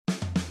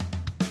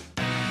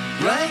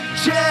Blank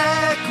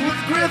check with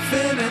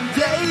Griffin and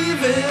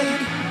David.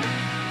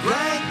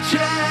 Blank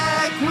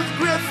check with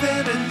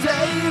Griffin and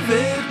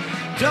David.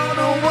 Don't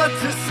know what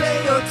to say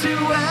or to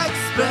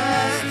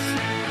expect.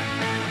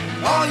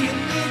 All you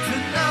need to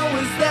know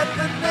is that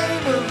the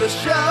name of the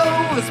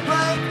show is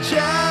Blank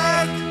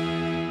Check.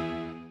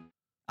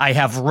 I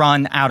have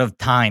run out of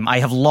time. I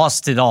have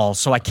lost it all,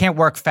 so I can't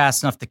work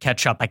fast enough to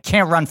catch up. I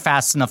can't run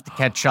fast enough to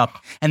catch up,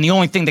 and the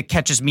only thing that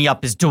catches me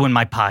up is doing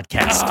my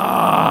podcast.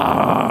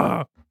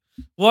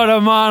 What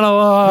a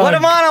monologue. What a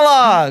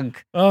monologue.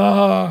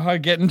 Oh,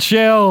 I'm getting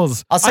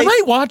chills. I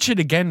might watch it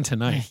again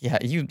tonight. Yeah,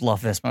 you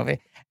love this movie.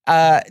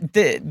 Your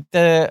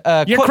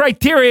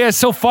criteria is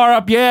so far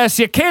up your ass,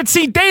 you can't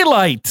see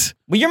daylight.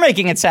 Well, you're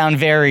making it sound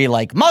very,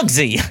 like,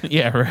 Muggsy.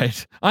 Yeah,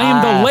 right. I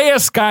am the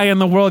last guy in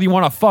the world you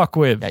want to fuck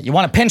with. Yeah, you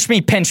want to pinch me,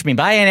 but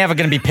I ain't ever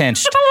going to be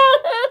pinched.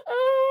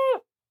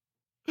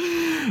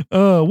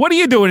 What are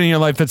you doing in your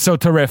life that's so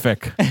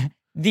terrific?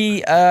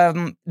 The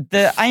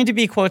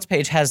IMDb quotes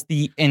page has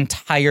the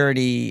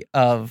entirety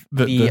of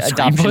the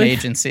adoption screenplay?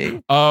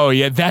 agency. Oh,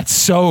 yeah, that's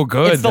so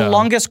good. It's the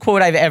longest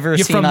quote I've ever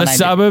You're seen from on the IMDb.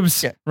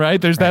 suburbs, Yeah. right?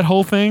 There's that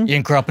whole thing. You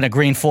didn't grow up in a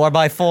green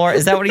 4x4?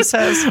 Is that what he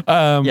says?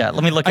 Yeah,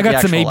 let me look at I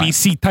got the some actual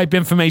ABC type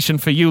information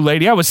for you,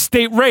 lady. I was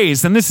state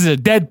raised, and this is a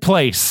dead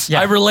place.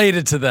 Yeah. I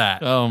related to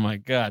that. Oh, my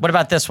God. What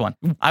about this one?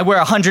 I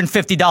wear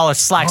 $150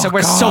 slacks. Oh, I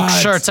wear silk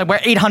God. shirts. I wear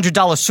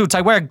 $800 suits.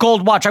 I wear a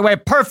gold watch. I wear a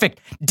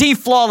perfect,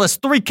 D-flawless,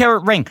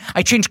 3-carat ring.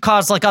 I change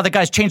cars like other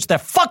guys change their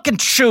fucking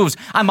shoes.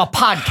 I'm a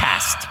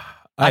podcast.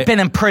 I've been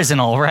in prison,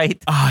 all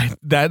right?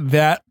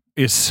 That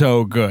is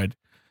so good.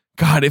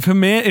 God, if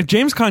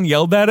James Caan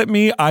yelled that at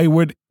me, I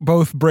would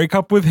both break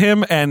up with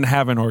him and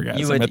have an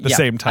orgasm at the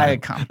same time.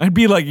 I'd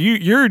be like,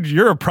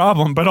 you're a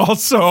problem, but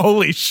also,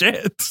 holy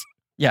shit.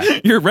 Yeah.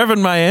 You're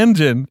revving my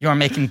engine. You're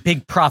making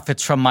big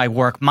profits from my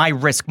work, my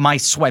risk, my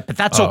sweat, but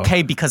that's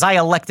okay because I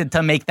elected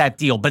to make that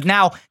deal. But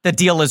now the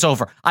deal is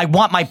over. I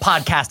want my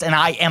podcast and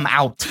I am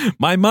out.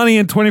 My money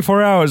in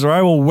 24 hours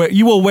or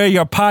you will wear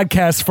your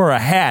podcast for a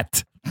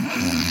hat.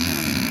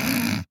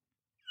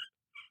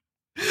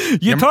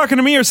 You're talking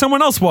to me or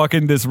someone else walk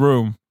in this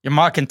room? You're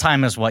marking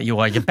time is what you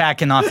are. You're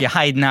backing off. You're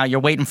hiding out.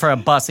 You're waiting for a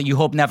bus that you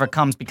hope never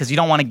comes because you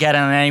don't want to get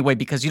on it anyway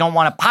because you don't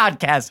want to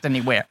podcast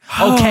anywhere.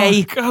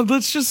 Okay? Oh, God,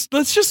 let's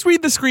just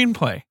read the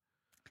screenplay.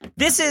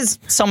 This is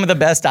some of the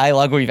best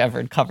dialogue we've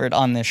ever covered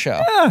on this show.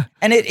 Yeah.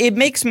 And it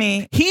makes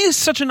me... He is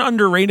such an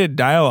underrated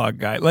dialogue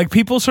guy. Like,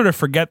 people sort of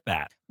forget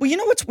that. Well, you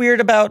know what's weird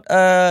about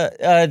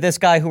this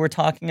guy who we're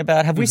talking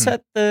about? Have we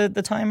set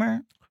the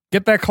timer?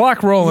 Get that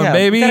clock rolling, Yeah,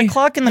 baby. we got a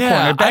clock in the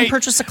corner. Ben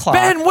purchased a clock.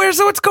 Ben,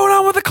 what's going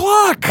on with the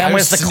clock? Ben,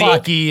 where's the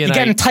clock? You're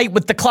getting tight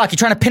with the clock. You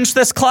trying to pinch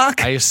this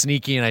clock? I was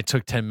sneaky and I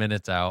took 10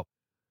 minutes out.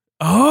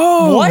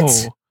 Oh.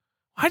 What?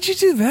 Why'd you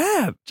do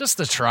that? Just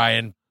to try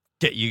and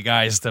get you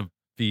guys to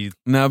be...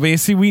 No, but you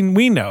see, we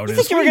noticed. You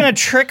think you were going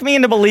to trick me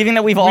into believing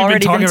that we've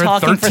already been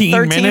talking for 13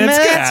 minutes?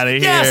 Get out of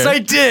here. Yes, I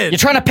did. You're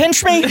trying to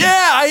pinch me?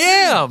 Yeah, I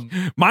am.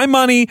 My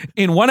money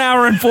in 1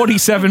 hour and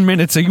 47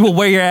 minutes, so you will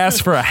wear your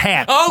ass for a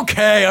hat.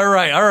 Okay, all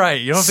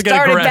right. You don't have to get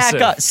Started aggressive.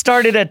 back up.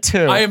 Started at 2.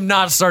 I am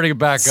not starting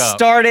back up.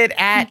 Started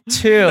at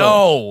 2.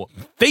 No.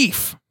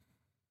 Thief.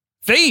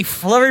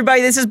 Hello,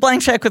 everybody. This is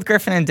Blank Check with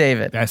Griffin and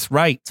David. That's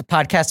right. It's a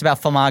podcast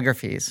about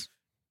filmographies.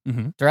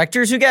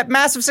 Directors who get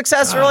massive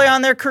success early on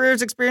in their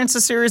careers experience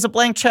a series of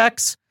blank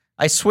checks.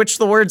 I switch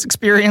the words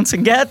experience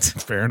and get.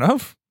 Fair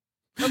enough.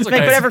 Make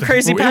whatever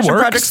crazy passion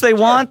projects they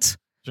want.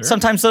 Sure.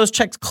 Sometimes those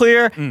checks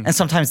clear, and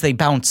sometimes they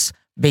bounce,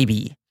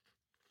 baby.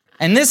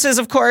 And this is,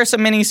 of course, a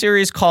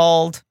miniseries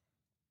called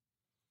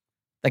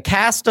The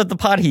Cast of the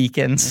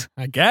Podhekins.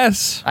 I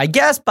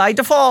guess by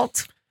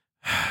default.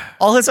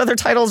 All his other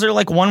titles are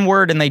like one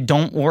word and they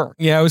don't work.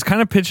 Yeah, I was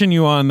kind of pitching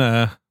you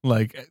on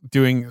like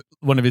doing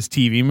one of his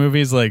TV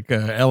movies like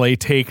LA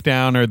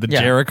Takedown or the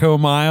Jericho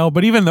Mile,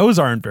 but even those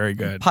aren't very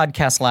good.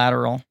 Podcast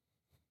Lateral.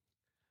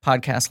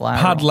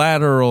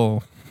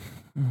 Podlateral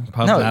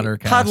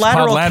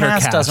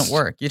cast doesn't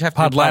work. You'd have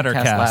to do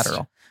podcast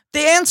lateral. The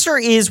answer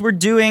is we're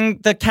doing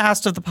the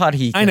cast of the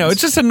Podhekins. I know,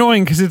 it's just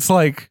annoying because it's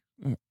like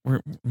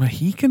we're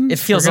Mohicans. It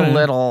feels a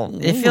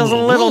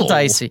little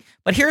dicey.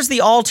 But here's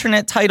the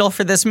alternate title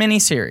for this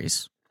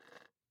miniseries.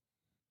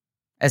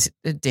 As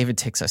David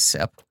takes a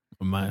sip.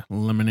 My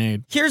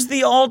lemonade. Here's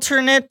the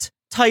alternate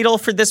title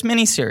for this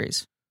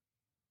miniseries.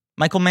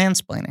 Michael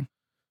Mansplaining.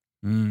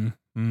 I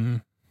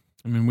mean,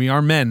 we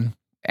are men.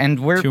 And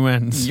two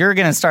ends. You're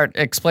going to start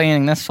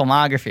explaining this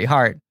filmography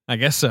hard. I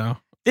guess so.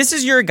 This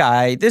is your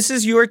guy. This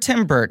is your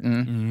Tim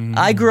Burton.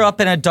 I grew up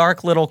in a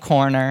dark little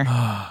corner.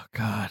 Oh,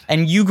 God.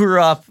 And you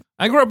grew up...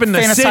 I grew up in the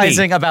fantasizing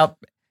city. about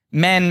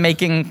men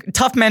making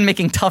tough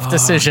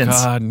decisions.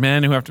 God,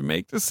 men who have to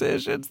make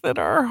decisions that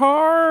are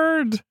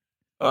hard.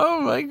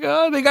 Oh, my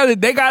God.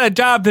 They got a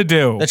job to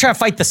do. They're trying to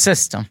fight the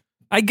system.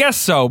 I guess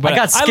so, but I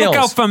got skills. I look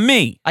out for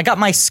me. I got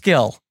my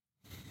skill.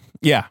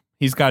 Yeah,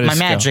 he's got his my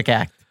skill. magic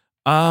act.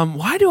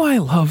 Why do I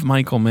love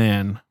Michael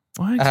Mann?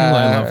 Why do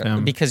I love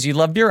him? Because you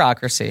love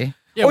bureaucracy.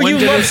 Yeah, or you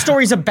love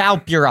stories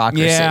about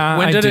bureaucracy. Yeah,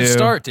 when did I it do.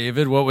 start,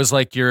 David? What was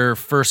like your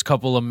first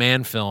couple of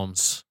Man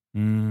films?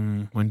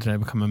 When did I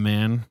become a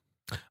man?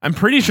 I'm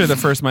pretty sure the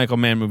first Michael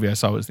Mann movie I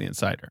saw was The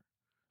Insider.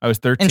 I was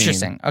 13.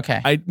 Interesting.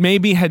 Okay. I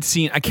maybe had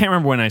seen. I can't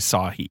remember when I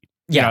saw Heat.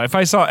 Yeah. You know, if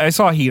I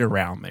saw Heat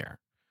around there.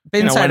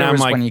 The Insider when I'm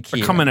was like when you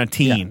becoming a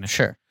teen. Yeah,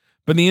 sure.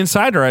 But The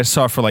Insider I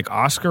saw for like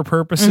Oscar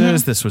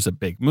purposes. This was a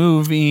big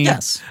movie.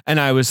 Yes. And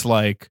I was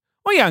like,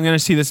 oh yeah, I'm going to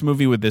see this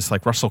movie with this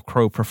like Russell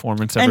Crowe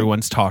performance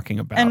everyone's talking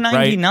about. And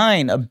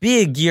 99, right? A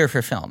big year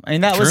for film. I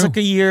mean, that was like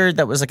a year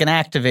that was like an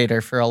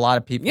activator for a lot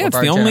of people. Yeah, it's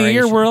the only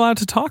year we're allowed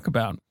to talk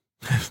about.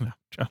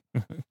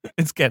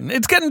 It's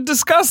getting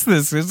discussed.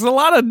 There's a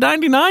lot of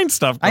 99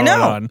 stuff going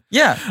on.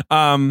 Yeah.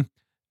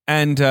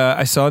 And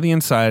I saw The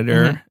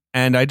Insider,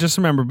 and I just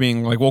remember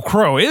being like, well,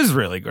 Crowe is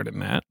really good in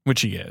that,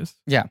 which he is.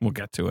 Yeah. We'll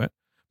get to it.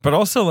 But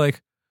also,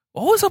 like,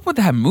 what was up with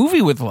that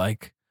movie with,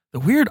 like, the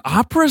weird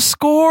opera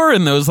score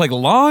and those, like,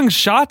 long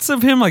shots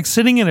of him, like,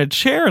 sitting in a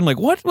chair and, like,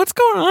 what's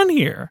going on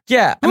here?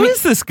 Yeah. Who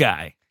is this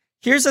guy?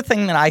 Here's the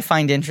thing that I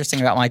find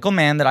interesting about Michael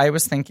Mann that I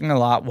was thinking a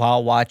lot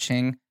while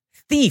watching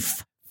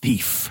Thief.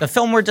 The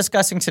film we're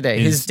discussing today,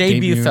 his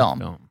debut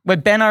film.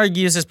 What Ben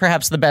argues is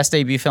perhaps the best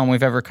debut film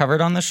we've ever covered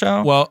on the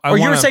show. Well,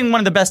 you were saying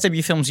one of the best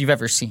debut films you've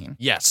ever seen.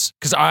 Yes,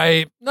 because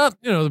I'm not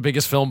the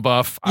biggest film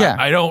buff. Yeah.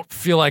 I don't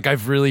feel like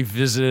I've really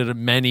visited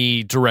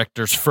many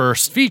directors'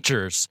 first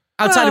features.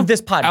 Outside of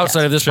this podcast.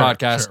 Outside of this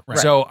podcast. Sure, right.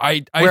 So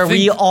I where think,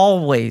 we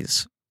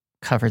always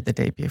covered the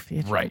debut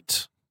feature.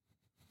 Right.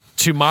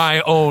 To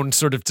my own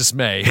sort of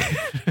dismay.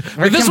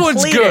 But this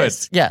one's good.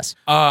 Yes.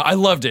 I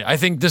loved it. I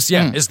think this,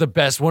 is the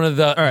best. One of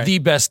the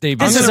best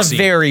debuts. This is a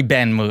very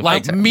Ben movie.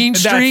 Like Mean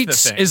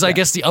Streets is, I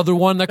guess, the other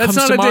one that comes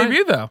to mind. That's not a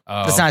debut, though.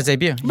 That's not his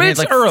debut. He But made it's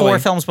like early. 4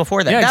 films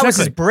before that. Yeah, that was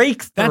exactly. his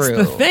breakthrough.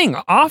 That's the thing.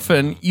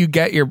 Often you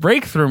get your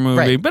breakthrough movie,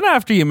 Right. but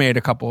after you made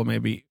a couple of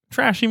maybe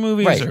trashy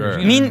movies. Right. Or,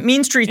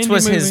 Mean Streets indie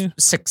was his movie.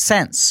 Sixth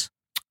Sense.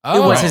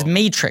 Oh. It was his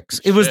Matrix.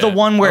 It was the Shit.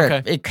 one where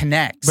Okay. it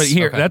connects. But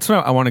here, that's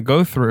what I want to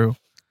go through.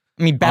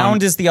 I mean,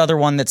 Bound is the other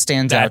one that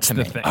stands out That's to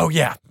the me. thing. Oh,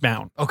 yeah.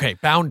 Bound. Okay,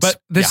 Bound.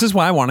 But this is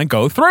why I want to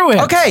go through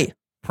it. Okay.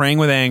 Praying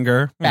with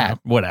Anger. Bad.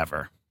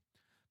 Whatever.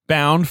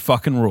 Bound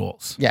fucking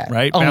rules. Yeah.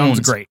 Right? Owns. Bound's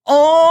great.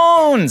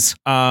 Owns.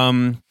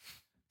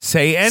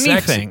 Say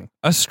Anything. Sexy.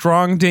 A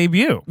strong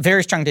debut.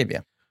 Very strong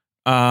debut.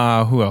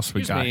 Who else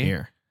we Excuse got me.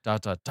 here? ...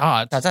 Dot.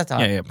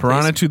 Yeah.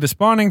 Piranha to the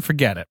Spawning.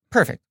 Forget it.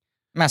 Perfect.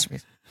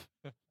 Masterpiece.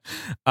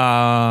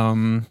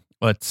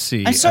 Let's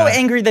see. I'm so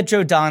angry that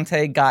Joe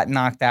Dante got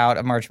knocked out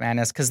of March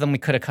Madness because then we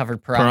could have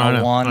covered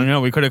Piranha 1. I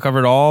know. We could have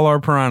covered all our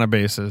Piranha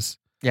bases.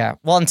 Yeah.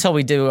 Well, until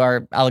we do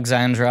our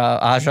Alexandra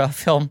Aja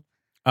filmography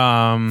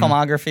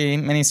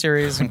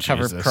miniseries and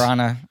cover Jesus.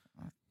 Piranha.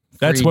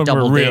 That's 3 when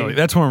Double we're D. really.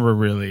 That's when we're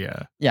really.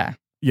 Yeah.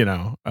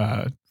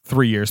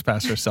 3 years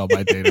past our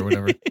sell-by date or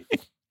whatever.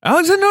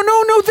 Alexander,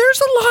 no.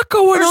 There's a lot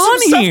going There's on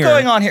some here. stuff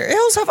going on here.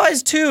 Hills Have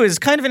Eyes 2 is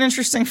kind of an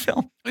interesting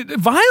film.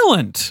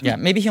 Violent. Yeah,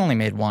 maybe he only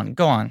made 1.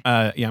 Go on.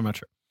 Yeah, I'm not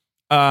sure.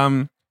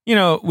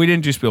 We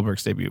didn't do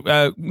Spielberg's debut.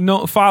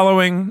 No,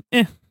 Following.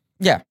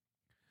 Yeah.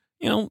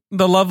 The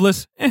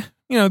Loveless.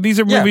 These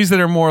are movies that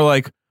are more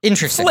like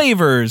Interesting.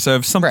 flavors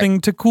of something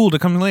cool to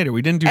come later.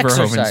 We didn't do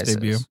Verhoeven's Exercises.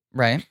 debut.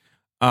 Right.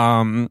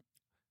 Terms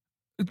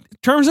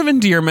of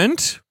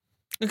Endearment.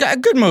 A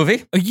good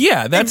movie.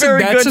 That's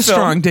very a good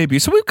strong film. debut.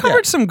 So we've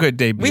covered some good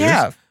debuts. We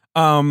have.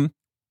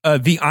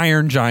 The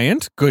Iron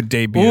Giant, good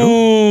debut.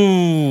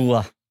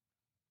 Ooh.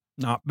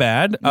 Not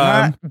bad.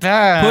 Not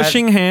bad.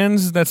 Pushing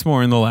Hands, that's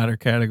more in the latter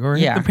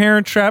category. Yeah. The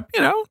Parent Trap,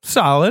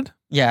 solid.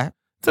 Yeah.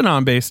 It's a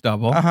non-base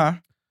double. Uh-huh.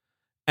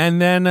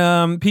 And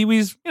then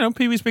Pee-wee's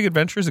Big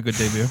Adventure is a good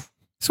debut.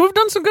 So we've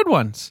done some good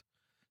ones.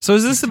 So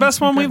is this the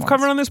best one we've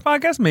covered on this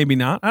podcast? Maybe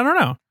not. I don't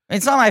know.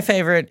 It's not my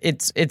favorite.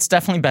 It's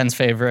definitely Ben's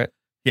favorite.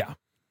 Yeah.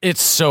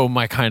 It's so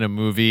my kind of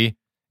movie.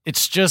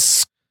 It's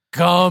just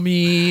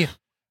scummy,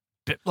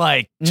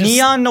 like just,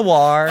 Neon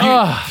Noir.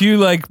 If you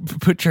like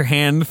put your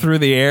hand through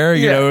the air,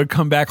 it would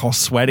come back all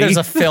sweaty. There's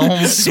a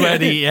film.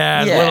 sweaty,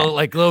 yeah.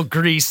 Little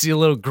greasy, a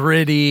little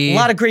gritty. A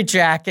lot of great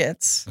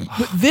jackets.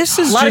 But this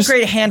is a lot just of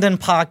great hand and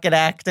pocket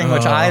acting,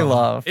 which I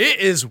love. It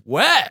is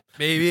wet,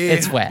 baby.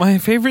 It's wet. my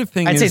favorite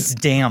thing. I'd say is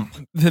it's damp.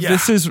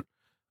 This is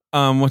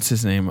what's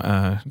his name?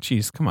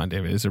 Come on,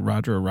 David. Is it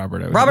Roger or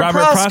Robert? Robert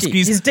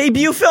Prosky's his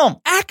debut film.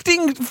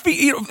 Acting,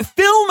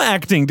 film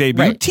acting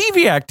debut, Right.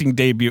 TV acting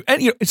debut,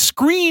 and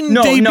screen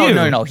debut.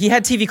 No. He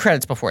had TV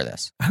credits before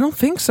this. I don't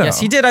think so. Yes,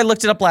 he did. I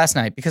looked it up last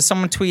night because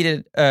someone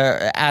tweeted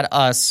at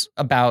us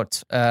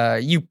about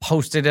you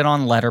posted it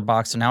on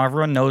Letterboxd, and now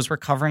everyone knows we're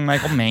covering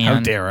Michael Mann. How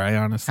dare I?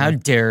 Honestly, How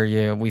dare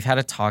you? We've had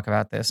a talk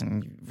about this,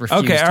 and you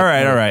refused. Okay, all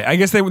right. I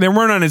guess they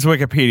weren't on his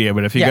Wikipedia,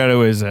 but if you go to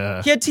his,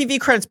 he had TV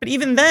credits, but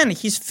even then,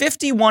 he's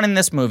 51 in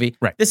this movie.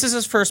 Right. This is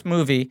his first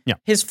movie. Yeah.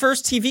 His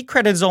first TV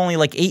credit is only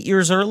like 8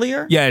 years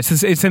earlier. yeah,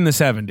 it's in the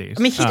 70s.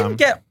 I mean, he didn't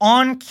get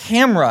on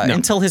camera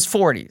until his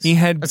 40s. He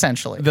had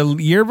essentially the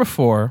year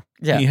before.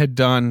 Yeah. He had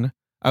done.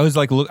 I was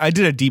like, look, I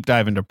did a deep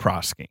dive into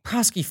Prosky.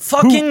 Prosky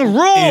fucking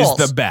rules.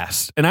 Is the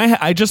best, and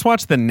I just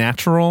watched The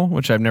Natural,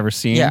 which I've never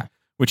seen. Yeah.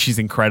 Which he's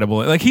incredible.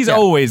 Like he's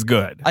always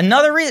good.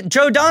 Another reason,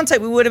 Joe Dante,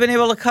 we would have been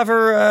able to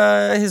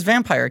cover his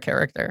vampire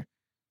character.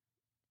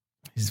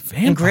 He's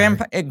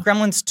vampire. In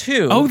Gremlins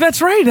 2. Oh,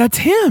 that's right. That's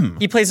him.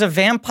 He plays a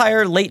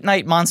vampire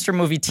late-night monster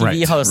movie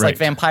TV host like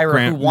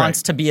Vampira who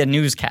wants to be a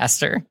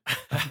newscaster.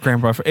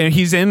 Grandpa. And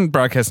he's in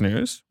Broadcast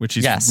News, which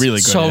he's really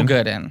good so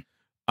good in.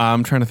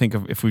 I'm trying to think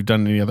of if we've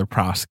done any other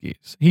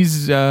Proskies.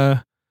 He's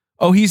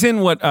in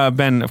what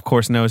Ben, of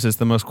course, knows is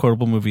the most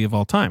quotable movie of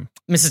all time.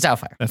 Mrs.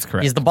 Doubtfire. That's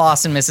correct. He's the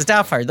boss in Mrs.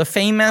 Doubtfire. The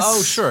famous...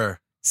 Oh, sure.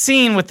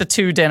 Scene with the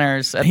 2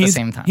 dinners at the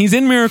same time. He's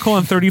in Miracle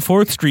on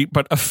 34th Street,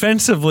 but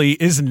offensively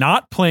is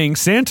not playing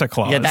Santa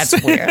Claus. Yeah,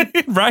 that's weird.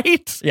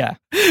 Right? Yeah.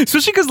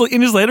 Especially because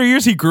in his later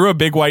years, he grew a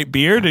big white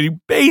beard and he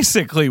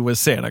basically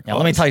was Santa Claus. Yeah,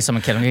 let me tell you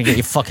something, kid. I'm going to get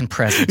you fucking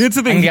presents.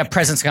 I'm going to get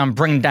presents. I'm going to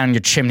bring them down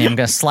your chimney. I'm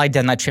going to slide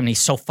down that chimney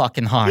so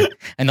fucking hard.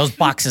 And those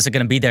boxes are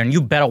going to be there, and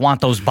you better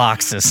want those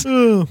boxes.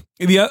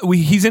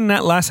 He's in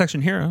that Last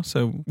Action Hero,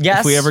 so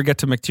if we ever get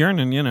to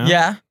McTiernan,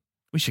 Yeah.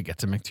 We should get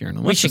to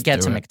McTiernan. We should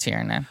get to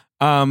McTiernan.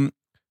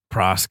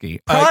 Prosky.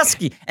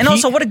 And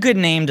also, what a good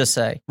name to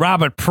say.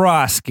 Robert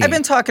Prosky. I've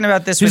been talking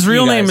about this His with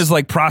real you guys. name is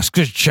like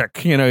Proskichik.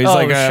 He's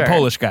like a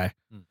Polish guy.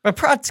 But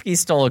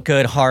Prosky's still a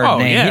good, hard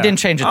name. Yeah. He didn't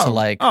change it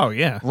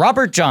to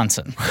Robert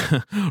Johnson.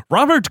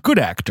 Robert Good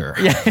Actor.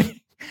 Yeah.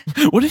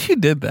 What if you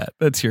did that?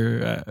 That's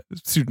your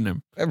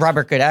pseudonym.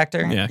 Robert Good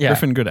Actor? Yeah,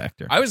 Griffin Good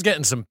Actor. I was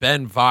getting some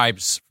Ben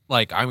vibes,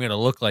 like I'm going to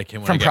look like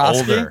him when From I get Prosky?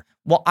 older.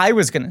 Well, I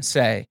was going to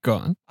say, go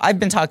on. I've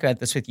been talking about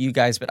this with you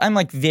guys, but I'm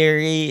like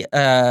very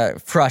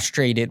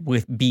frustrated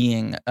with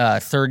being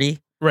 30.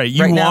 Right.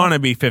 You want to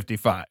be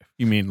 55.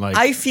 You mean like...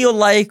 I feel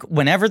like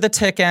whenever the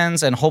tick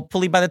ends, and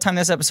hopefully by the time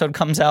this episode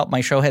comes out,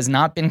 my show has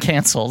not been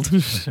canceled.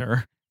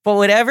 Sure. But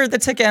whenever the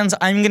tick ends,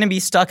 I'm going to be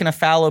stuck in a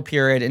fallow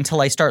period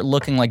until I start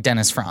looking like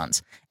Dennis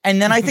Franz.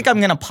 And then I think I'm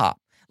going to pop.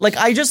 Like,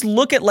 I just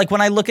look at, like,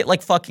 when I look at,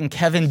 like, fucking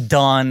Kevin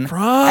Dunn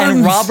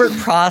and Robert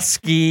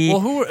Prosky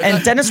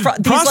and Dennis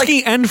Franz.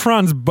 Prosky and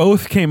Franz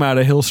both came out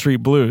of Hill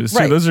Street Blues.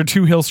 Right. So those are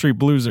 2 Hill Street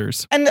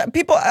Bluesers. And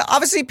people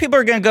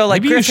are going to go,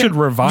 like, maybe you should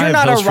revive you're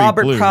not Hill a Street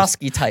Robert Blues.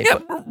 Prosky type. Yeah,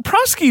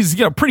 Prosky's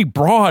a pretty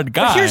broad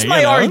guy. But here's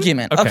my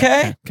argument,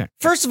 okay? Okay?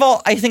 First of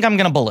all, I think I'm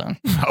going to balloon.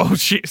 Oh,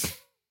 jeez.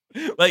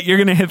 Like, you're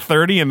going to hit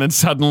 30 and then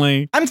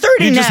suddenly... I'm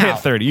 30 you now. You just hit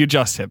 30. You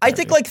just hit 30. I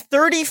think, like,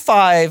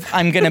 35,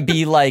 I'm going to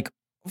be, like,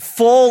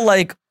 full,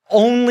 like...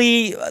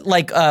 only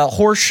like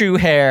horseshoe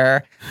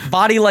hair,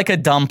 body like a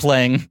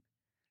dumpling,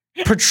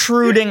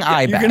 protruding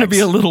eye bags. You're going to be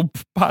a little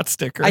pot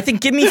sticker. I think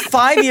give me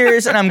 5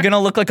 years and I'm going to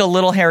look like a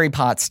little hairy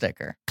pot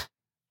sticker.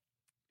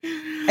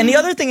 And the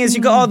other thing is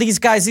you go, oh, these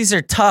guys, these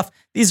are tough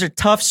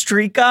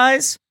street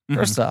guys.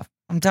 First off,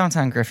 I'm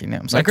downtown Griffey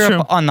Nooms. I grew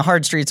up on the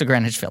hard streets of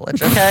Greenwich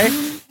Village, okay?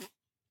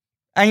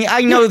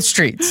 I know the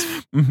streets.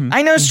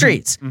 I know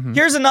streets.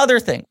 Here's another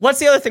thing. What's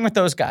the other thing with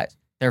those guys?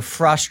 They're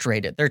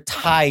frustrated. They're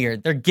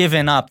tired. They're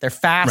giving up. They're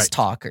fast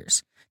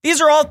talkers.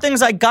 These are all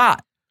things I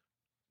got.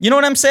 You know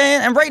what I'm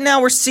saying? And right now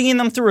we're seeing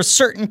them through a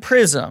certain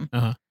prism,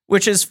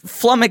 which is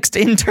flummoxed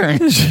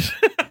interns.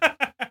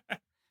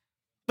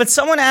 But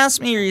someone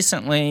asked me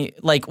recently,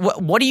 like,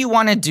 what do you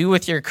want to do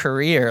with your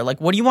career? Like,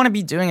 what do you want to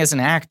be doing as an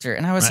actor?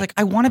 And I was like,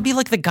 I want to be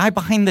like the guy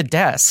behind the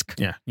desk.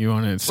 Yeah, you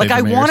want to like,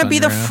 I want to be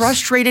the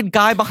frustrated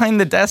guy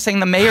behind the desk saying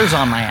the mayor's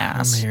on my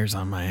ass. The mayor's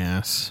on my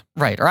ass.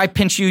 Right, or I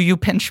pinch you, you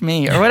pinch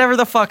me, or whatever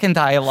the fucking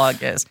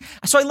dialogue is.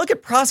 So I look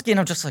at Prosky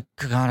and I'm just like,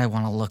 God, I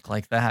want to look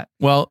like that.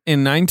 Well,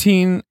 in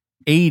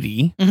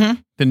 1980,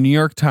 the New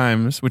York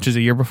Times, which is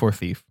a year before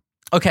Thief,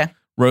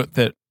 wrote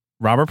that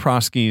Robert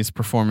Prosky's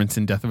performance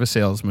in Death of a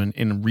Salesman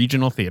in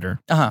regional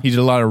theater, he did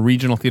a lot of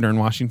regional theater in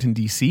Washington,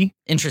 D.C.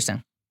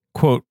 Interesting.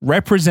 Quote,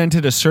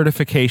 represented a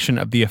certification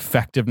of the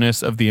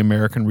effectiveness of the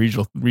American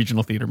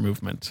regional theater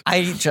movement.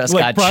 I just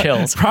got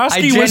chills.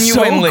 Prosky was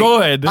so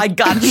good. I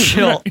got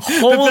chills.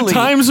 Holy the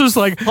Times was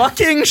like,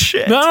 fucking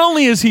shit. Not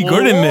only is he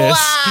good in this,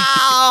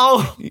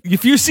 wow.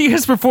 If you see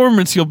his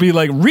performance, you'll be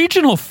like,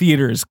 regional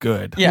theater is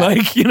good. Yeah.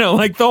 Like,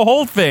 like the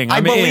whole thing.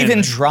 I believe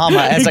in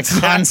drama as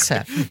a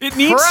concept. It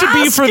needs to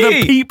be for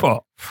the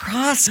people.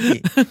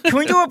 Prosky. Can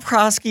we do a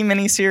Prosky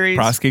miniseries?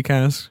 Prosky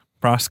cast.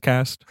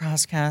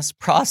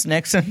 Pros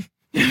Nixon.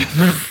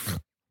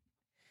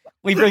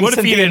 We bring what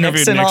Cynthia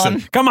Nixon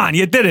on. Come on,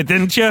 you did it,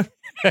 didn't you?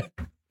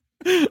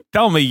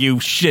 Tell me, you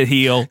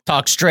shitheel.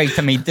 Talk straight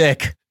to me,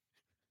 dick.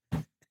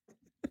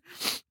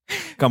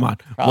 Come on.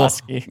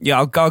 Prosky.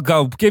 Well, I'll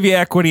go give you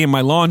equity in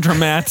my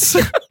laundromats.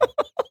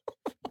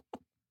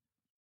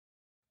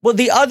 Well,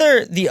 the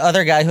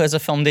other guy who has a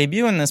film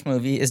debut in this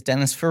movie is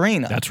Dennis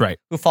Farina. That's right.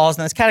 Who falls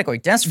in this category.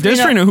 Dennis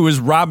Farina, who was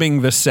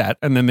robbing the set,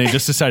 and then they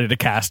just decided to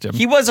cast him.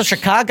 He was a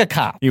Chicago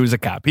cop. He was a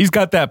cop. He's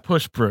got that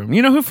push broom.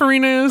 You know who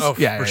Farina is? Oh,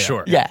 yeah, for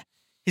sure. Yeah.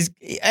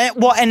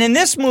 And in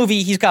this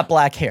movie, he's got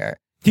black hair.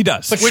 He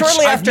does. But which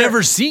shortly I've after,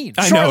 never seen.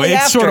 I know,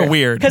 it's sort of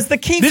weird. Because the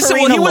key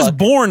Farina he was look,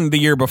 born the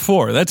year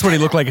before. That's what he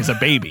looked like as a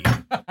baby.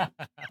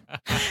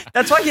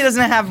 That's why he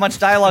doesn't have much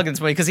dialogue in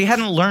this movie, because he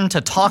hadn't learned to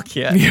talk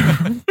yet.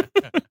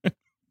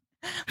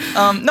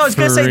 No, I was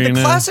going to say, the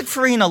classic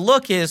Farina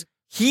look is,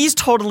 he's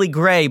totally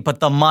gray, but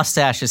the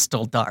mustache is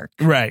still dark.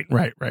 Right.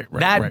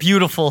 That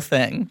beautiful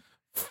thing.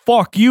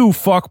 Fuck you,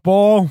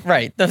 fuckball.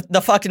 Right.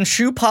 The fucking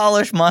shoe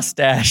polish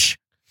mustache.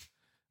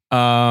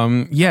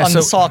 On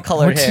the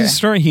salt-colored what's hair. his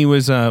story? He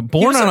was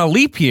born on a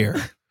leap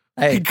year.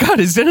 Hey. God,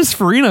 is Dennis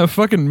Farina a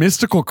fucking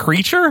mystical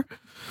creature?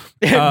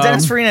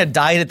 Dennis Farina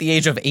died at the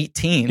age of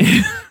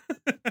 18.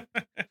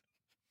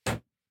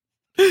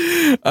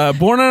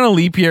 Born on a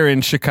leap year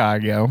in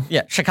Chicago.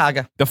 Yeah,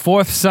 Chicago. The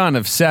fourth son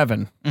of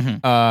 7.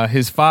 Mm-hmm.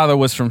 His father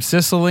was from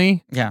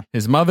Sicily. Yeah.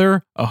 His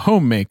mother, a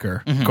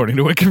homemaker, according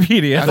to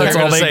Wikipedia. That's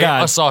all they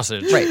got. A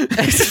sausage. Right.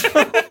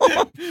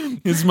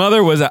 His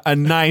mother was a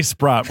nice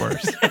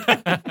bratwurst.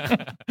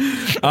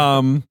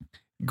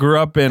 Grew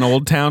up in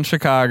Old Town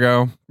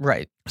Chicago.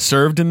 Right.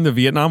 Served in the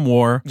Vietnam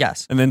War.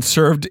 Yes. And then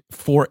served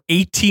for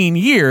 18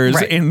 years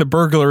in the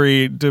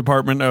burglary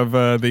department of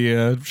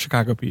the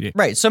Chicago PD.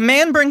 Right. So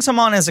Mann brings him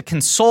on as a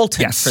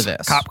consultant for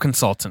this. Cop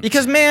consultant.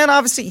 Because Mann,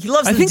 obviously, he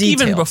loves the details.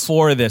 details. Even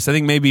before this, I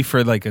think maybe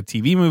for like a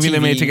TV movie they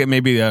made to get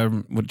maybe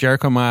with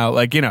Jericho Mile,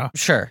 like, you know.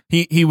 Sure.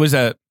 He was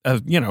a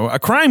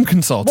crime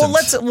consultant.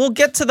 Well, we'll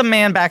get to the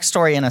Mann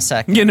backstory in a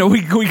second. You know, we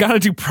got to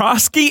do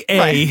Prosky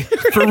A,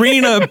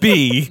 Farina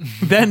B,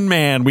 then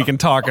Mann we can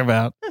talk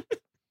about.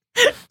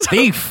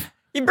 Thief.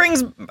 He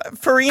brings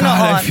Farina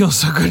on. I feel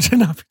so good to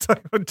not be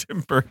talking about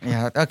Tim Burton.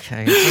 Yeah,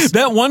 okay.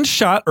 That one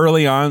shot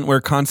early on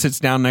where Khan sits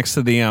down next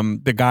to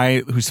the guy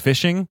who's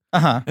fishing,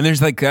 and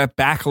there's like that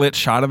backlit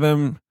shot of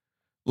him,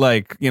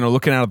 like, you know,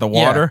 looking out of the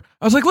water.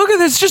 I was like, look at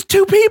this, just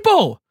 2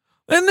 people.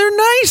 And they're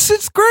nice.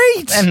 It's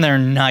great. And they're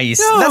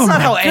nice. Oh, that's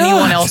not how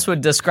anyone else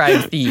would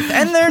describe Thief.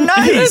 And they're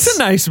nice. It's a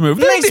nice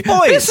movie. Nice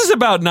boys. This is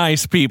about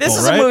nice people, This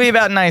is a movie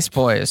about nice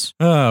boys.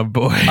 Oh,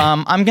 boy.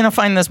 I'm going to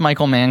find this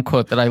Michael Mann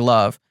quote that I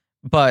love.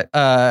 But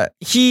Danny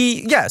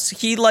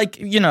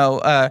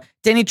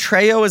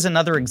Trejo is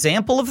another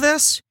example of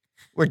this,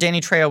 where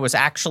Danny Trejo was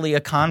actually a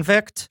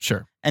convict.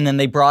 Sure. And then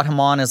they brought him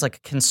on as like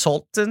a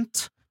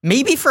consultant.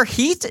 Maybe for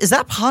Heat? Is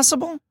that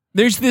possible?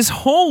 There's this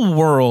whole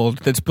world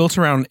that's built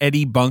around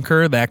Eddie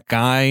Bunker, that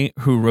guy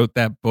who wrote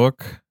that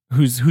book,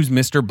 who's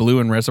Mr. Blue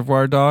in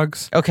Reservoir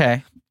Dogs.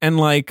 Okay. And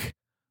like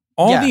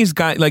all these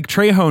guys, like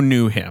Trejo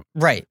knew him.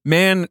 Right.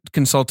 Mann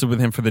consulted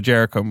with him for the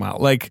Jericho Mile.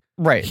 Like,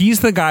 right.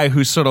 He's the guy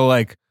who's sort of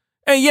like,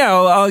 hey,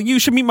 you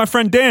should meet my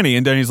friend Danny.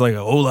 And Danny's like,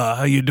 hola,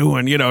 how you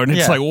doing? You know, and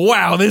it's like,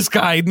 wow, this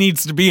guy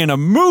needs to be in a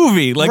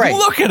movie. Like,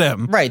 look at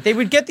him. Right. They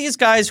would get these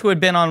guys who had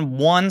been on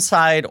one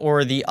side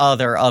or the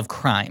other of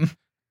crime.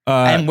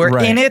 And we're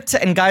in it,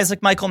 and guys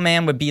like Michael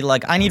Mann would be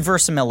like, I need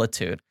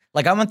verisimilitude.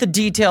 Like, I want the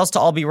details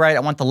to all be right. I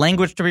want the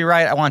language to be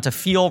right. I want it to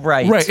feel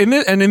right. Right.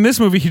 And in this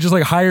movie, he just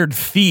like hired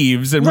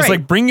thieves and was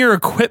like, bring your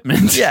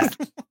equipment. Yeah.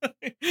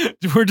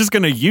 We're just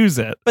going to use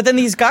it. But then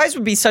these guys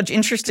would be such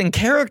interesting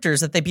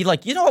characters that they'd be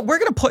like, you know what? We're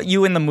going to put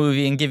you in the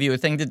movie and give you a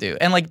thing to do.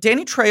 And like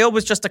Danny Trejo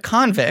was just a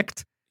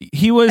convict.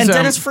 He was. And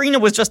Dennis Farina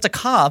was just a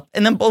cop.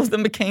 And then both of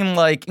them became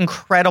like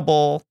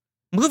incredible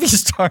movie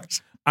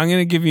stars. I'm going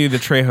to give you the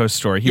Trejo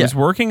story. He was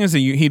working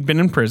he'd been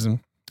in prison,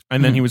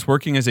 and then he was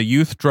working as a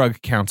youth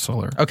drug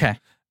counselor. Okay.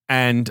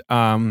 And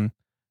a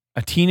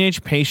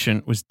teenage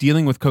patient was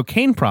dealing with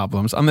cocaine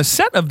problems. On the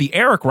set of the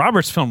Eric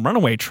Roberts film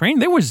Runaway Train,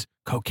 there was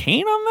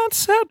cocaine on that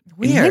set?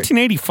 Weird. In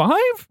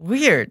 1985?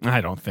 Weird. I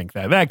don't think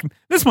that.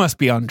 This must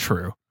be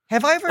untrue.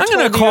 Have I ever I'm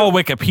going to call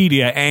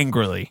Wikipedia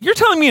angrily. You're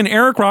telling me an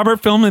Eric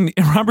Roberts film in the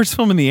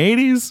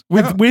 80s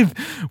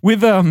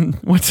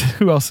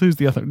who else? Who's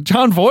the other?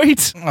 Jon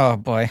Voight? Oh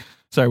boy.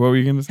 Sorry, what were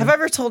you going to say? Have I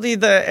ever told you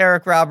the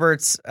Eric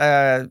Roberts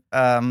Burt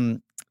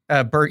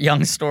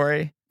Young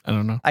story? I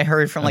don't know. I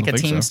heard from like a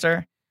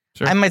Teamster.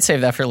 So. Sure. I might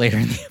save that for later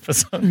in the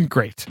episode.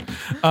 Great.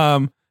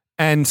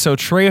 And so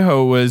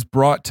Trejo was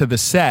brought to the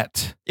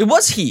set. It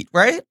was Heat,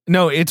 right?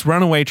 No, it's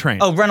Runaway Train.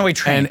 Oh, Runaway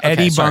Train. And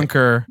Eddie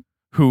Bunker,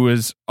 who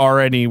was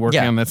already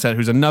working on that set,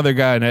 who's another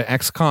guy, an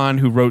ex-con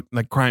who wrote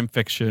like crime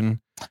fiction,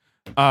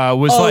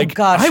 was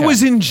I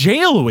was in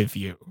jail with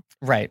you.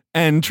 Right.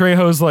 And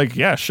Trejo's like,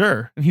 yeah,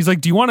 sure. And he's like,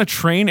 do you want to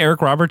train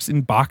Eric Roberts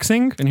in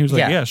boxing? And he was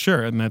like, yeah,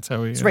 sure. And that's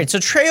how he... Right. So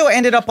Trejo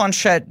ended up on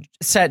set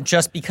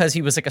just because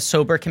he was like a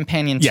sober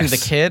companion to the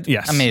kid.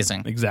 Yes.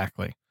 Amazing.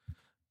 Exactly.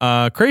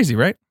 Crazy,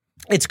 right?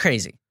 It's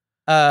crazy.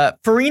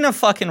 Farina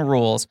fucking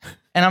rules.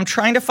 And I'm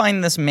trying to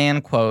find this Mann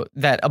quote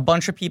that a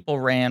bunch of people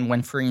ran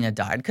when Farina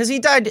died. Because he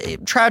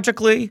died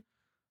tragically...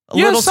 A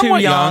little too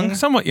young.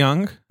 Somewhat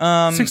young.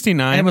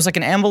 69. And it was like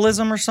an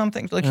embolism or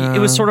something. Like it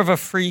was sort of a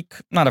freak,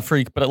 not a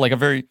freak, but like a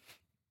very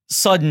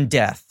sudden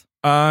death.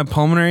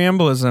 Pulmonary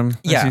embolism,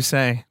 as you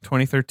say,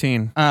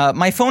 2013.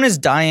 My phone is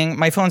dying.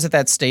 My phone's at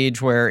that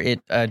stage where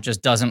it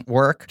just doesn't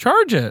work.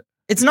 Charge it.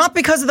 It's not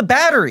because of the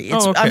battery.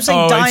 It's, I'm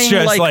saying dying it's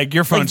just like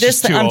your phone's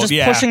just too I'm old.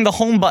 just pushing the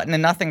home button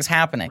and nothing's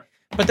happening.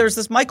 But there's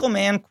this Michael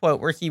Mann quote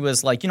where he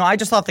was like, I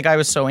just thought the guy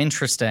was so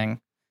interesting.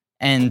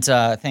 And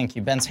thank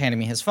you. Ben's handing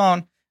me his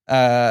phone.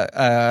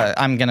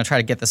 I'm going to try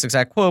to get this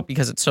exact quote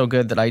because it's so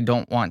good that I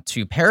don't want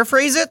to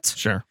paraphrase it.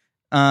 Sure.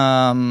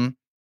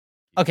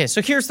 Okay,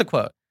 so here's the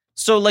quote.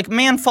 So, like,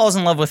 Mann falls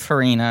in love with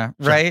Farina,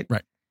 right?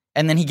 Right.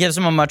 And then he gives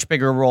him a much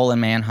bigger role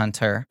in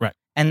Manhunter. Right.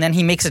 And then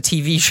he makes a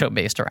TV show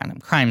based around him,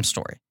 Crime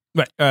Story.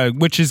 Right,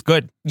 which is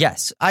good.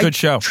 Yes. Good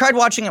show. I tried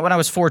watching it when I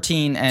was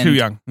 14 and... Too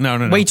young.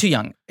 No. Way too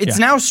young. It's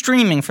now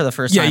streaming for the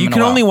first time. Yeah, you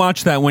can only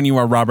watch that when you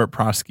are Robert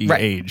Prosky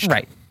aged.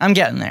 Right. I'm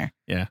getting there.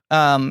 Yeah.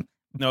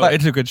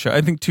 It's a good show.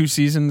 I think 2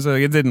 seasons.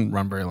 It didn't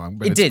run very long,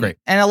 but it's great.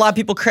 And a lot of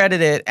people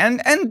credit it.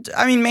 And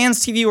I mean, Mann's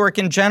TV work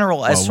in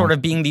general as sort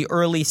of being the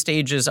early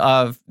stages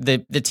of the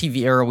TV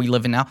era we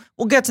live in now.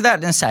 We'll get to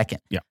that in a second.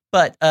 Yeah.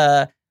 But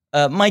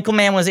Michael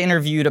Mann was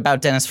interviewed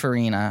about Dennis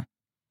Farina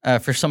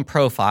for some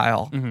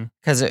profile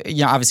because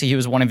obviously he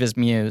was one of his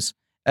muses.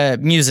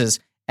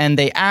 And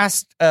they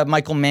asked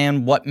Michael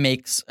Mann what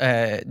makes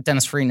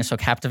Dennis Farina so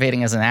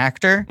captivating as an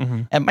actor.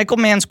 And Michael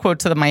Mann's quote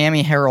to the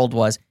Miami Herald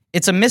was,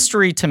 "It's a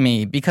mystery to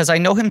me because I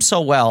know him so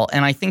well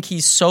and I think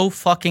he's so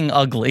fucking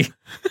ugly."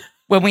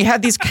 When we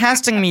had these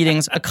casting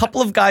meetings, a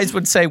couple of guys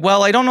would say,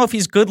 "Well, I don't know if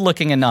he's good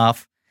looking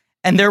enough."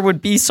 And there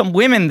would be some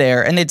women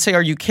there and they'd say,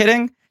 "Are you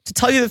kidding? To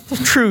tell you the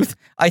truth,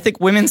 I think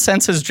women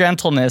sense his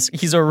gentleness.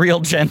 He's a real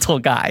gentle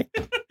guy."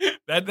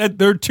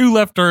 There are 2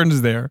 left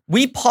turns there.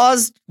 We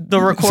paused the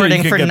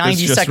recording for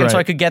 90 seconds so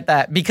I could get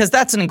that because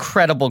that's an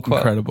incredible quote.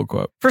 Incredible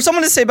quote. For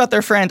someone to say about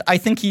their friend, "I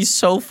think he's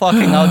so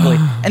fucking ugly."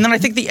 And then I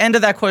think the end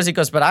of that quote, he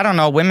goes, "But I don't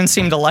know, women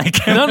seem to like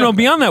him." No,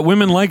 beyond that,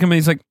 women like him and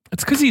he's like,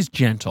 it's because he's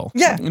gentle.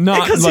 Yeah.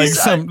 Not like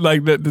some,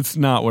 like that. That's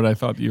not what I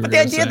thought you were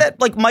going to say. The idea that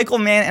like Michael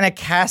Mann in a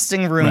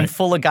casting room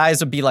full of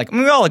guys would be like,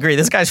 we all agree,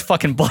 this guy's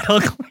fucking butt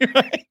ugly,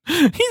 right?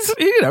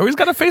 He's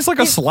got a face like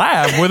a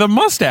slab with a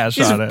mustache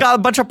on it. He's got a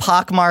bunch of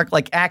pockmark,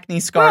 like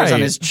acne scars on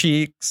his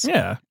cheeks.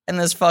 Yeah. And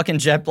this fucking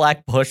jet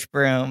black bush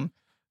broom.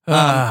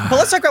 But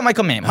let's talk about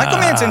Michael Mann. Michael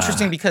Mann's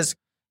interesting because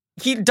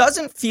he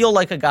doesn't feel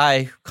like a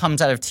guy who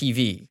comes out of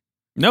TV.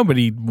 No, but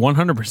he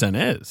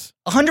 100% is.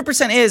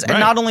 100% is. And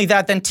not only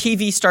that, then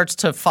TV starts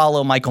to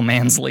follow Michael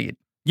Mann's lead.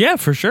 Yeah,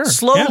 for sure.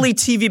 Slowly,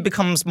 TV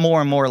becomes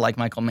more and more like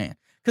Michael Mann.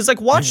 Because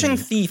like watching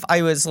Thief,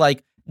 I was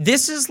like,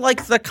 this is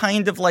like the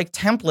kind of like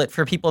template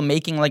for people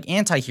making like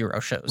anti-hero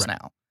shows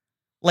now.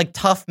 Like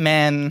tough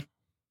men,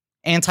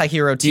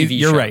 anti-hero TV shows.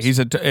 You're right. He's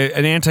an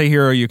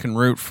anti-hero you can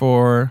root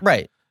for.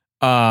 Right.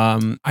 He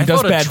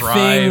does bad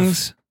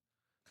things.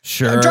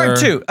 Sure. Drive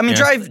too. I mean,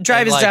 Drive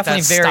is like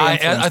definitely very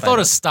influenced I thought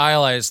a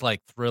stylized like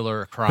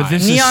thriller crime. But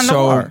this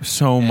Neon is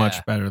so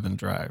much better than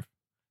Drive.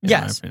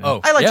 Yes.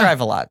 I like Drive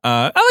a lot.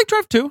 I like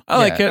Drive too. I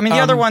like it. I mean, the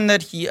other one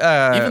that he...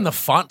 even the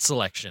font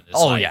selection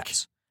is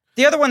yes.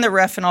 The other one that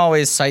Refn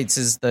always cites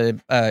is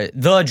the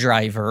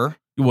Driver.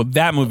 Well,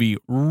 that movie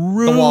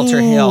rules. The Walter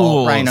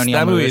Hill, Ryan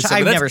O'Neal movie, which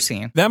I've never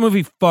seen. That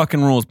movie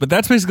fucking rules, but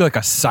that's basically like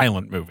a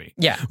silent movie.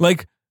 Yeah.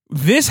 Like,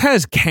 this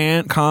has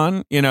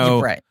Khan,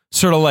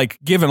 sort of like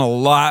given a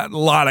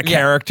lot of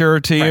character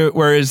to you,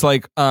 whereas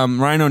like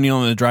Ryan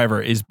O'Neal in The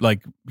Driver is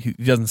like, he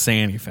doesn't say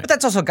anything. But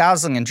that's also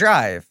Gosling in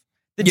Drive.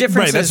 The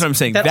difference is that's what I'm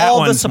saying. that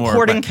all the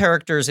supporting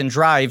characters in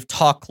Drive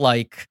talk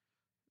like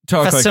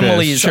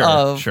facsimiles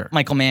of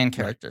Michael Mann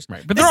characters.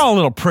 Right. But they're all a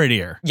little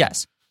prettier.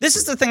 Yes. This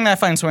is the thing that I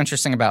find so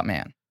interesting about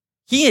Mann.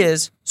 He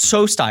is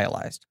so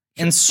stylized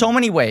in so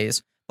many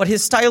ways, but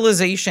his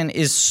stylization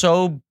is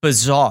so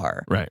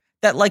bizarre. Right.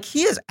 That like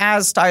he is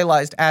as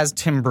stylized as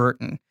Tim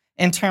Burton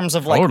in terms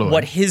of like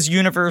what his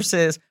universe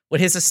is, what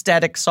his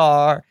aesthetics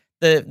are,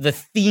 the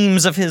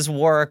themes of his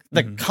work,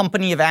 the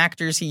company of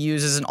actors he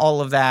uses and all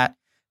of that.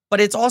 But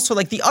it's also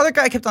like the other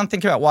guy I kept on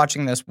thinking about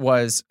watching this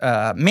was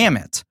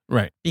Mamet.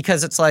 Right.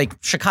 Because it's like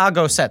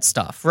Chicago set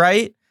stuff,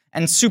 right?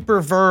 And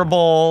super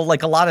verbal,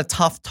 like a lot of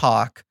tough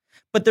talk.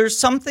 But there's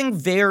something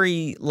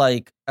very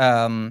like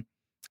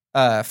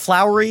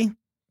flowery.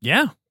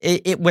 Yeah.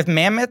 With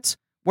Mamet.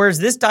 Whereas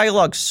this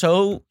dialogue's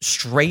so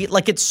straight,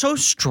 like it's so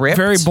stripped.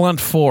 Very blunt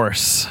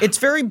force. It's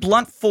very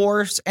blunt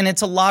force, and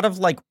it's a lot of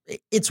like,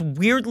 it's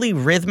weirdly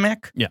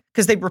rhythmic. Yeah.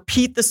 Because they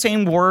repeat the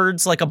same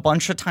words like a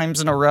bunch of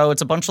times in a row.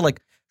 It's a bunch of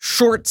like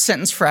short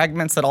sentence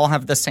fragments that all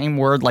have the same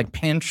word, like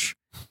pinch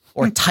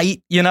or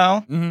tight,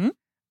 Mm-hmm.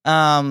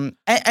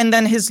 And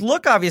then his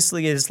look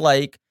obviously is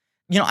like,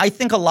 I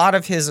think a lot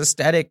of his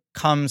aesthetic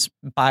comes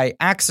by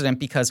accident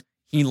because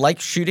he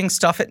likes shooting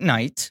stuff at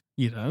night.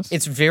 He does.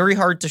 It's very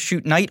hard to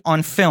shoot night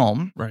on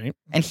film. Right.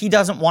 And he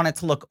doesn't want it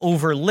to look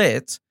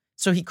overlit.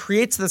 So he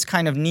creates this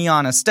kind of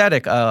neon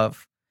aesthetic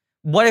of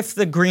what if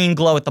the green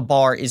glow at the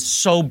bar is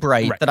so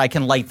bright that I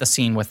can light the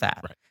scene with that?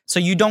 Right. So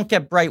you don't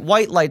get bright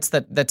white lights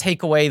that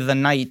take away the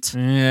night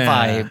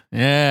vibe.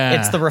 Yeah.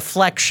 It's the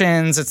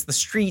reflections. It's the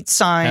street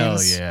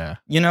signs. Hell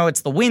yeah. It's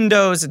the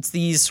windows. It's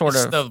these sort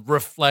of the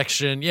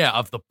reflection,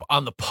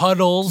 on the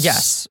puddles.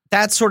 Yes,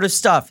 that sort of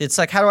stuff. It's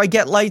like, how do I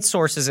get light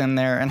sources in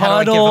there? And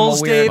how do I give them a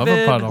weird... Love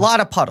a puddle. A lot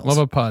of puddles. Love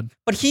a pud.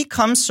 But he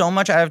comes so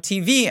much out of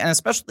TV, and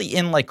especially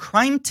in like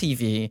crime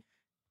TV,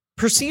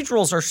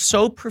 procedurals are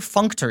so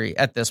perfunctory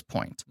at this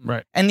point.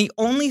 Right. And the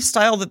only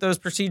style that those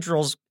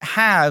procedurals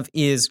have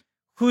is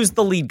who's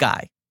the lead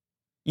guy?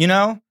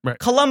 Right.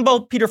 Columbo,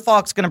 Peter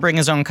Falk's going to bring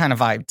his own kind of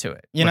vibe to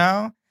it, you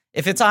know?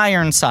 If it's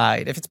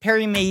Ironside, if it's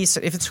Perry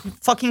Mason, if it's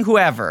fucking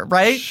whoever,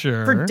 right?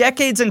 Sure. For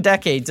decades and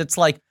decades, it's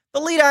like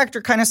the lead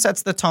actor kind of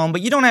sets the tone, but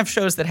you don't have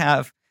shows that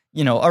have,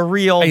 a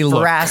real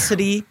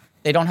veracity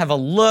They don't have a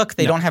look.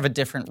 They don't have a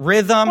different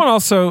rhythm. Well,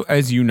 also,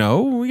 as you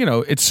know,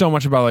 it's so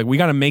much about like we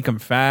got to make them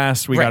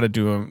fast. We got to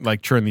do them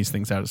like churn these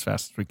things out as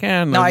fast as we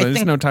can. No,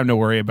 there's no time to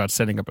worry about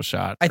setting up a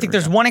shot. I think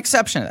there's one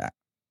exception to that.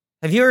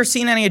 Have you ever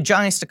seen any of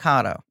Johnny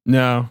Staccato?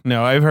 No,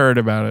 I've heard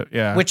about it.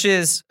 Yeah, which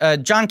is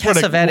John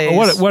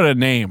Cassavetes. What a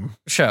name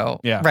show.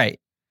 Yeah, right.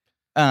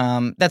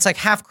 That's like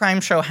half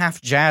crime show,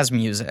 half jazz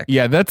music.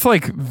 Yeah, that's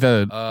like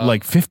the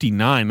like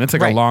 59. That's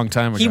like a long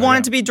time ago. He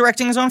wanted to be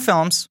directing his own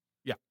films.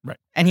 Yeah, right.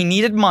 And he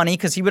needed money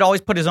because he would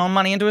always put his own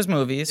money into his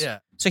movies. Yeah.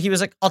 So he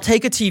was like, I'll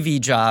take a TV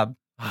job,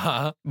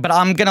 but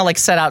I'm going to like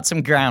set out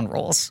some ground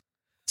rules.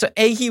 So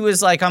he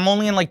was like, I'm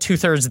only in like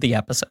 2/3 of the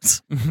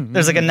episodes.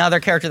 There's like another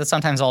character that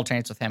sometimes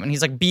alternates with him. And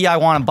he's like, B, I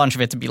want a bunch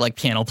of it to be like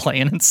piano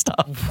playing and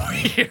stuff.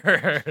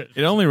 Weird.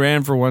 It only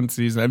ran for one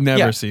season. I've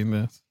never seen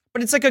this.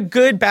 But it's like a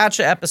good batch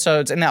of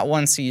episodes in that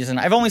one season.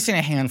 I've only seen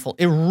a handful.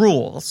 It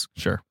rules.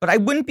 Sure. But I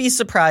wouldn't be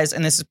surprised,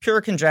 and this is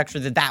pure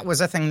conjecture, that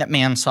was a thing that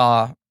man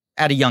saw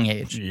at a young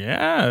age.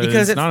 Yeah.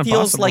 Because it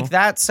feels like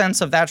that sense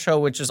of that show,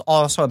 which is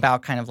also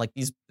about kind of like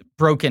these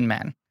broken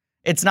men.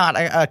 It's not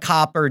a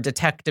cop or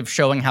detective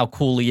showing how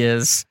cool he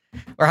is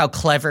or how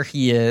clever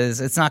he is.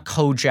 It's not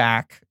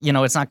Kojak.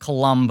 It's not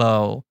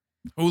Columbo.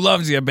 Who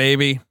loves you,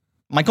 baby?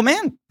 Michael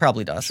Mann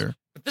probably does. Sure.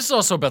 But this is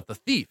also about the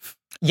thief.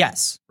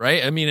 Yes.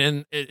 Right? I mean,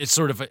 and it's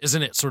sort of,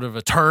 isn't it sort of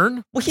a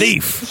turn? Well,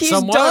 thief. He's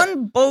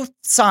done both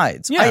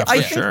sides. Yeah,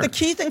 I think the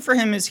key thing for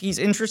him is he's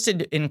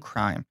interested in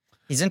crime.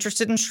 He's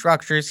interested in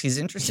structures. He's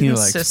interested in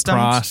systems.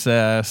 He likes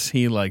process.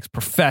 He likes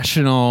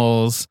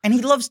professionals. And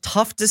he loves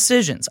tough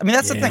decisions. I mean,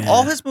 that's the thing.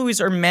 All his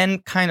movies are men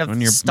kind of when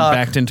you're stuck.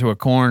 backed into a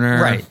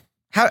corner. Right.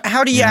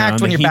 How do you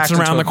act when you're backed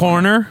into around the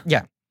corner?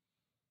 Yeah.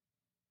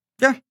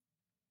 Yeah.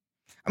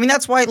 I mean,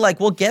 that's why, like,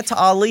 we'll get to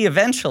Ali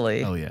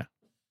eventually. Oh, yeah.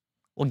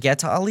 We'll get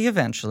to Ali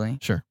eventually.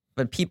 Sure.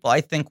 But people,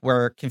 I think,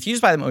 were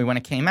confused by the movie when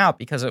it came out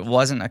because it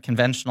wasn't a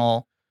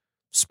conventional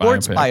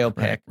sports biopic.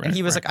 Right, and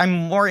he was like, I'm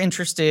more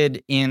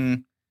interested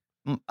in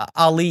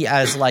Ali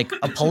as like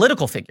a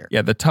political figure.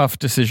 Yeah, the tough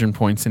decision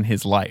points in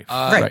his life.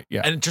 Right.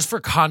 Yeah. And just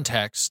for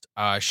context,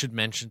 I should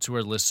mention to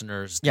our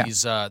listeners,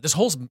 this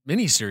whole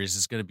miniseries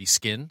is going to be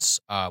skins.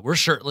 We're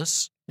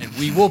shirtless, and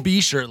we will be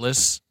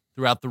shirtless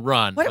throughout the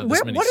run.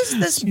 What is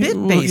this bit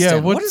based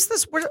in? What is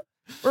this?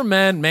 We're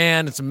men,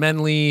 man. It's a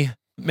manly.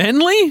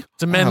 Manly?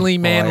 It's a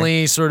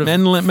manly sort of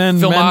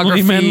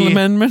filmography.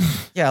 Men.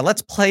 Yeah,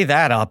 let's play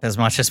that up as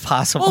much as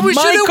possible. Well,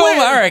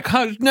 all right,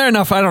 fair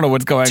enough. I don't know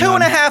what's going on.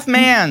 2.5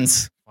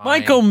 Mans.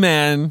 Michael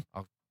Mann.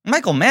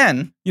 Michael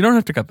Mann? You don't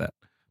have to cut that.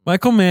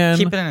 Michael Mann.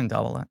 Keep it in and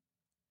double it.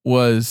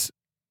 Was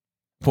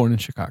born in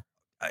Chicago.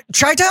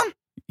 Chi-Town?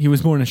 He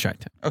was born in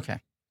Chi-Town. Okay.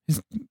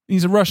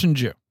 He's a Russian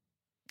Jew.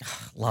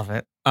 Love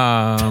it.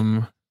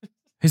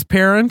 His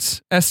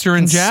parents, Esther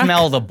and Jack.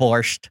 Smell the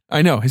borscht.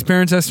 I know. His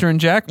parents, Esther and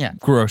Jack,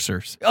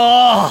 grocers.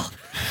 Oh!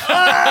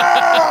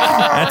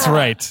 That's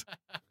right.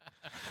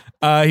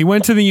 He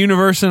went to the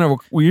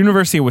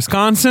University of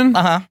Wisconsin.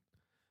 Uh-huh.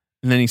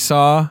 And then he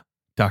saw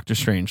Dr.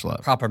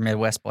 Strangelove. Proper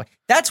Midwest boy.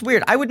 That's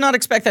weird. I would not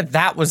expect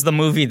that was the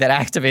movie that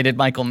activated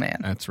Michael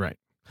Mann. That's right.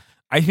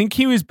 I think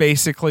he was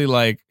basically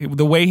like,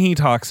 the way he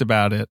talks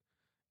about it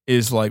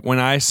is like, when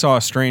I saw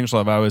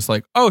Strangelove, I was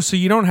like, oh, so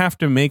you don't have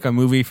to make a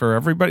movie for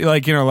everybody?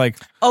 Like,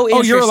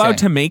 oh, you're allowed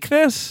to make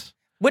this?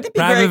 Wouldn't it be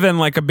rather great? than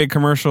like a big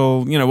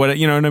commercial, you know what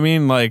I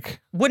mean?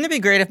 Like, wouldn't it be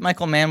great if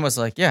Michael Mann was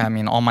like, yeah, I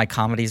mean, all my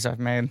comedies I've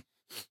made,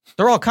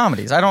 they're all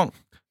comedies. You guys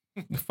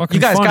funny.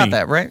 Got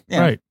that, right? Yeah.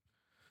 Right.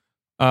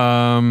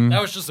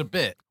 That was just a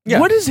bit. Yeah.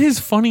 What is his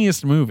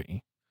funniest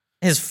movie?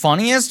 His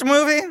funniest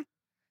movie?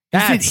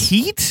 Is it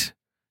Heat?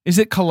 Is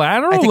it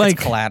Collateral? I think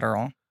it's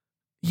Collateral.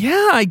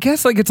 Yeah, I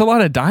guess like it's a lot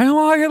of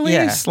dialogue at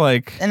least. Yeah.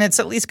 Like, and it's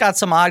at least got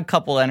some Odd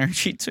Couple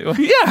energy to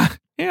it.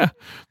 Yeah.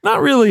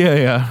 Not really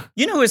a.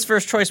 You know who his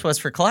first choice was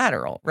for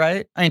Collateral,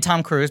 right? I mean,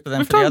 Tom Cruise, but then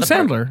we've for the other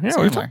Sandler. part,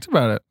 Yeah, we talked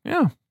about it.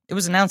 Yeah. It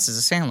was announced as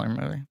a Sandler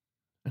movie.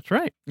 That's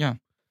right. Yeah.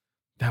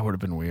 That would have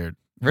been weird.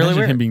 Really Imagine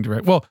weird. him being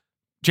direct. Well,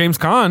 James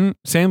Caan,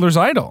 Sandler's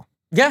idol.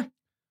 Yeah.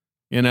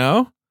 You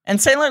know? And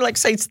Sandler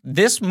cites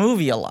this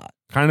movie a lot.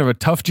 Kind of a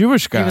tough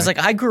Jewish guy. He was like,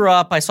 I grew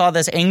up, I saw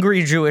this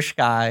angry Jewish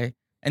guy,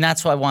 and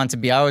that's what I wanted to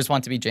be. I always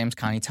want to be James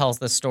Caan. He tells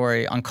this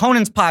story on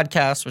Conan's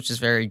podcast, which is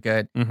very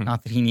good. Mm-hmm.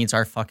 Not that he needs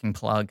our fucking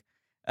plug.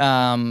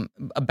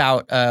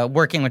 About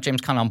working with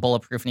James Caan on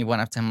Bulletproof, and he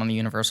went up to him on the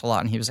Universal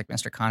lot, and he was like,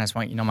 Mr. Caan, I just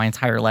want, my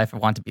entire life I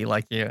want to be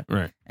like you.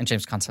 Right. And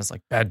James Caan says,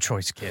 like, bad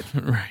choice, kid.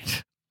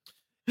 Right.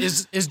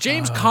 Is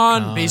James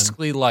Caan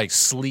basically like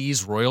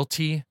sleaze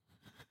royalty?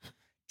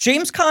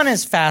 James Caan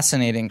is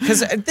fascinating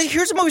because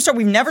here's a movie star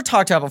we've never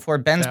talked about before.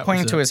 Ben's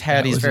pointing to his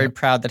head. He's very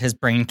proud that his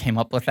brain came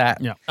up with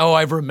that. Yeah. Oh,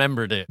 I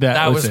remembered it.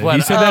 That was it. what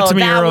he said that to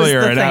me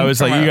earlier, and I was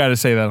like, you got to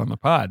say that on the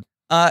pod.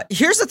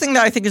 Here's the thing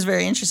that I think is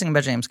very interesting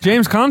about James Caan.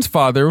 James Caan's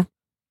father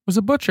was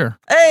a butcher.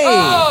 Hey!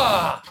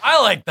 I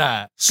like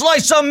that.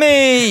 Slice of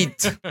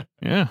meat!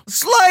 Yeah.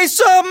 Slice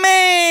of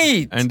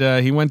meat!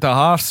 And he went to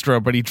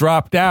Hofstra, but he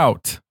dropped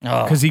out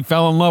because he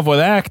fell in love with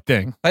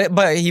acting.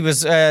 But he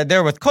was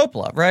there with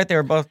Coppola, right? They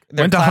were both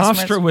went to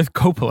Hofstra with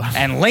Coppola.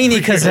 And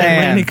Lainie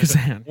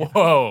Kazan.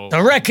 Whoa.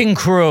 The Wrecking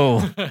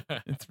Crew.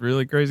 It's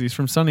really crazy. He's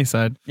from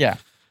Sunnyside. Yeah.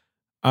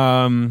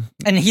 And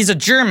he's a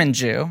German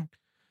Jew.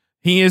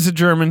 He is a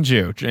German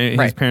Jew.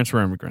 His parents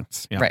were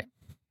immigrants. Yeah. Right.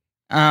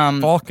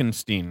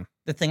 Falkenstein.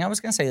 The thing I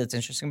was going to say that's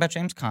interesting about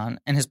James Caan,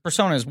 and his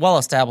persona is well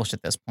established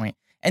at this point,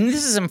 and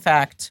this is in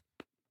fact,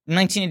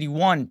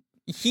 1981,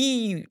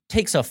 he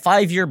takes a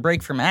 5-year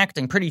break from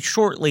acting pretty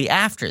shortly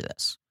after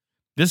this.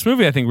 This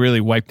movie, I think,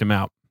 really wiped him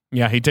out.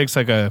 Yeah, he takes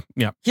He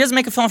doesn't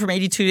make a film from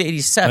 82 to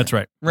 87. That's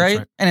right.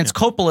 Right? And it's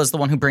Coppola's the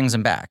one who brings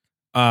him back.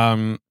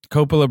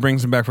 Coppola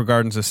brings him back for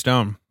Gardens of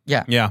Stone.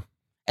 Yeah. Yeah.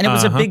 And it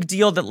was a big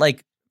deal that,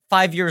 like,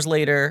 5 years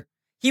later,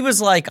 he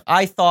was like,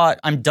 I thought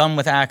I'm done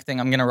with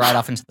acting. I'm going to ride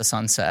off into the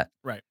sunset.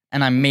 Right.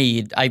 And I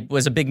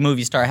was a big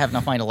movie star. I have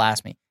enough money to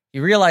last me. He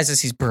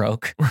realizes he's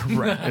broke.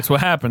 Right. That's what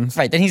happens.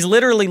 Right. Then he's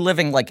literally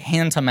living like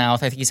hand to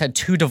mouth. I think he's had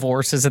 2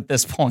 divorces at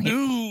this point.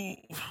 Ooh.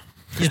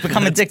 He's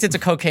become addicted to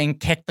cocaine,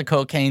 kicked the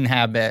cocaine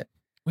habit.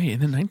 Wait, in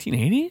the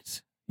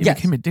 1980s? He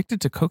became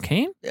addicted to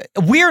cocaine?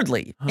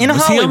 Weirdly. In was Hollywood.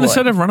 Was he on the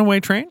set of Runaway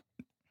Train?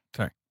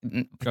 Sorry.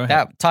 Go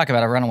ahead. Talk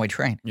about a runaway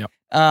train. Yep.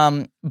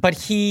 But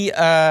he...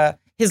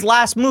 his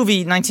last movie,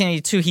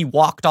 1982, he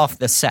walked off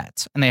the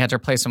set, and they had to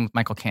replace him with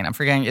Michael Caine. I'm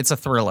forgetting. It's a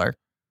thriller.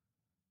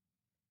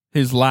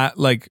 What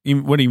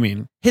do you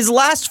mean? His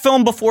last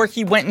film before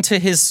he went into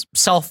his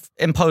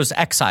self-imposed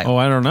exile. Oh,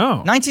 I don't know.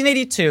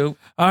 1982.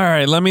 All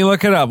right, let me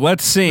look it up.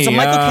 Let's see. It's a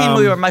Michael Caine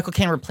movie where Michael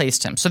Caine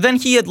replaced him. So then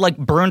he had like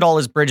burned all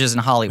his bridges in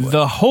Hollywood.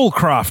 The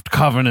Holcroft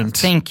Covenant.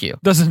 Thank you.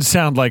 Doesn't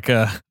sound like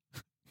a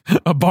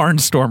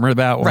barnstormer,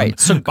 that one. Right.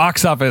 So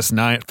box office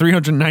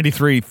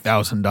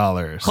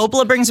 $393,000.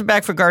 Coppola brings him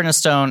back for Garden of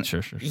Stone.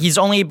 Sure. He's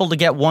only able to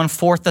get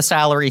 1/4 the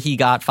salary he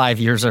got 5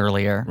 years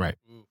earlier. Right.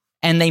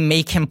 And they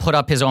make him put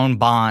up his own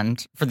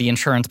bond for the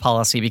insurance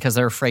policy because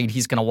they're afraid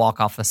he's going to walk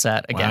off the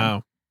set again.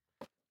 Wow.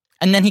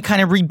 And then he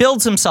kind of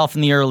rebuilds himself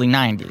in the early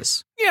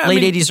 90s. Yeah,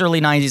 late 80s,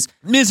 early 90s.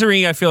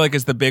 Misery, I feel like,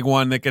 is the big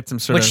one that gets him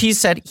Which he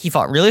said he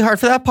fought really hard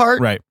for that part.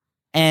 Right.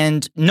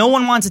 And no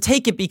one wanted to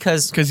take it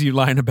because you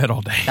lie in a bed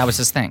all day. That was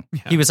his thing.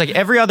 Yeah. He was like,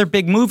 every other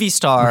big movie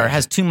star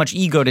has too much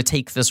ego to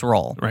take this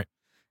role. Right.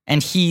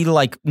 And he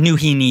like knew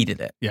he needed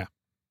it. Yeah.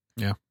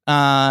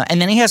 And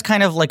then he has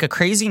kind of like a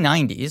crazy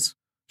 90s.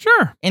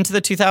 Sure. Into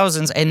the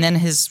 2000s. And then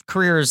his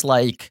career is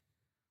like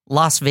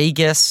Las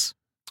Vegas.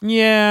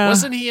 Yeah.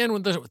 Wasn't he in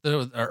with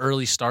the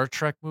early Star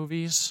Trek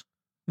movies?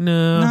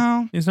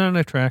 No. He's not in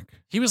a Trek.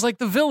 He was like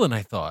the villain,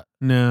 I thought.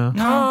 No.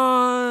 Come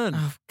on.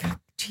 Oh, God.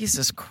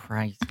 Jesus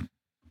Christ.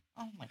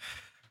 Oh, my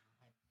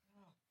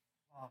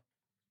God.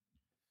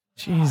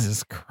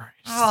 Jesus Christ.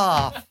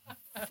 Oh,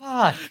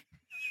 fuck.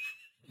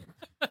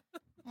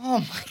 Oh,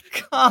 my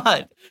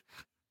God.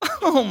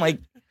 Oh, my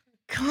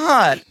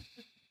God.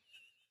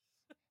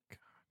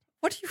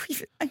 What do you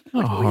even...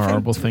 A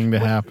horrible thing to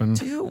happen.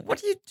 What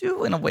do you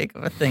do in the wake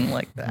of a thing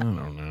like that? I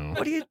don't know.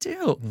 What do you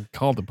do?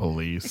 Call the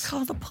police.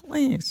 Call the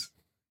police.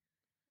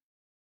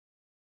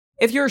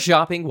 If you're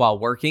shopping while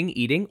working,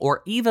 eating,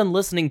 or even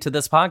listening to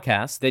this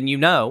podcast, then you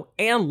know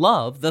and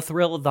love the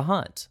thrill of the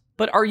hunt.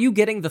 But are you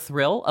getting the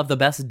thrill of the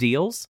best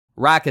deals?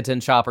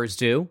 Rakuten shoppers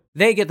do.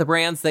 They get the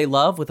brands they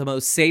love with the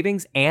most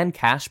savings and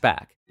cash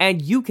back.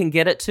 And you can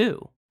get it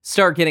too.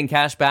 Start getting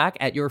cash back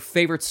at your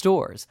favorite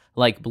stores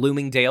like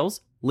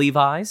Bloomingdale's,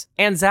 Levi's,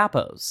 and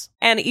Zappos,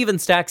 and even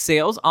stack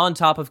sales on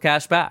top of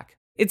cash back.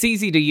 It's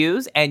easy to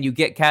use, and you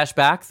get cash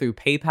back through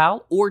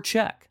PayPal or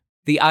check.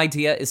 The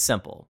idea is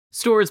simple.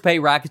 Stores pay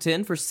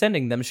Rakuten for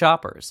sending them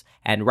shoppers,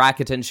 and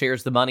Rakuten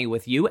shares the money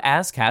with you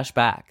as cash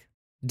back.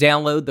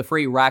 Download the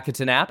free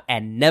Rakuten app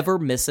and never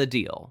miss a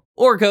deal.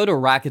 Or go to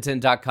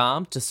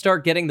Rakuten.com to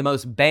start getting the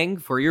most bang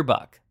for your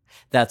buck.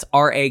 That's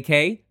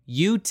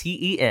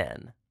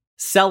RAKUTEN.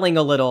 Selling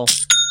a little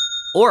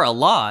or a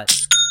lot,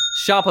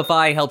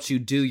 Shopify helps you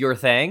do your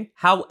thing,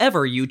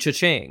 however you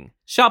cha-ching.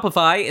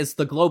 Shopify is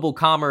the global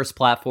commerce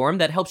platform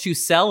that helps you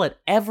sell at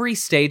every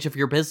stage of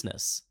your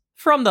business.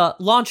 From the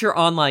launch your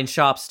online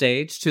shop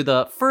stage to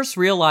the first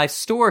real-life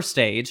store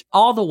stage,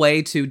 all the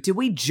way to did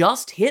we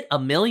just hit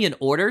 1 million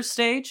orders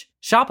stage?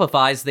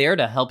 Shopify's there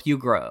to help you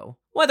grow.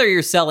 Whether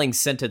you're selling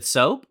scented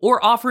soap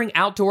or offering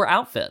outdoor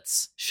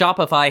outfits,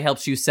 Shopify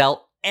helps you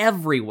sell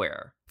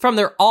everywhere. From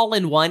their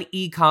all-in-one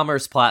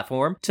e-commerce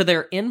platform to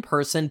their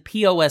in-person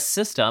POS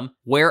system,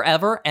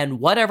 wherever and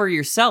whatever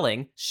you're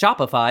selling,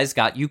 Shopify's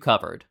got you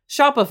covered.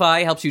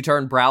 Shopify helps you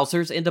turn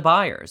browsers into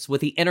buyers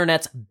with the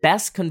internet's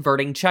best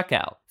converting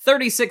checkout,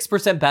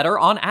 36% better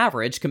on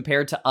average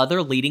compared to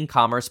other leading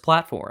commerce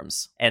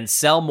platforms. And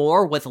sell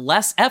more with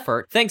less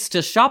effort thanks to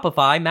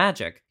Shopify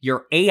Magic,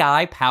 your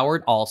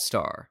AI-powered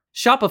all-star.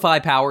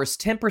 Shopify powers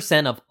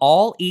 10% of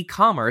all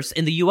e-commerce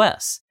in the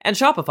US, and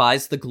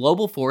Shopify's the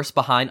global force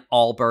behind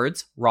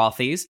Allbirds,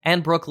 Rothy's,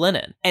 and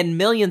Brooklinen, and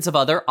millions of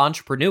other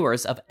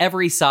entrepreneurs of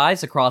every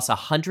size across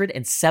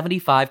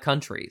 175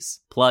 countries.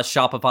 Plus,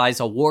 Shopify's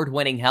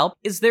award-winning help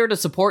is there to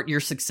support your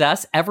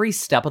success every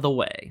step of the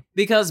way.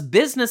 Because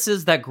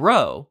businesses that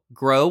grow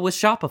with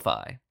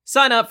Shopify.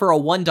 Sign up for a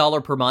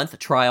 $1 per month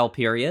trial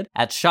period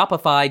at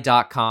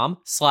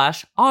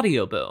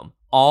shopify.com/audioboom,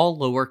 all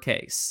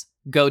lowercase.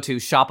 Go to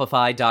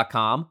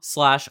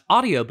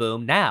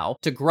shopify.com/audioboom now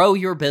to grow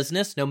your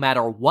business no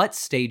matter what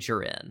stage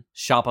you're in.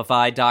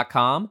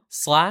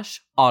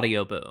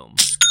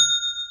 Shopify.com/audioboom.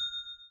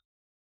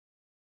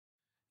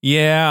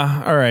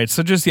 Yeah. All right.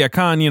 So just,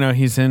 Khan,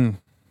 he's in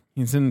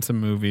some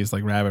movies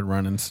like Rabbit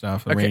Run and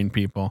stuff, The Rain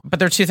People. But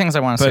there are two things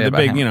I want to say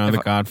about him.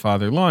 The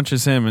Godfather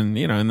launches him, and,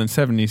 in the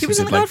 70s. He was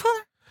in The Godfather?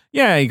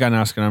 Yeah, he got an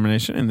Oscar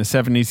nomination. In the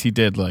 70s, he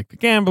did like The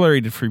Gambler,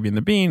 he did Freebie and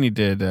the Bean, he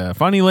did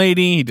Funny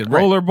Lady, he did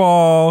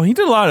Rollerball. He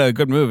did a lot of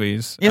good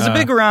movies. He has a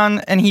big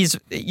run, and he's,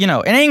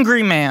 an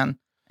angry man.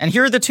 And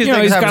here are the two things.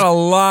 He's got a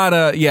lot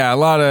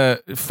of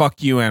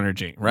fuck you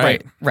energy,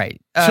 right?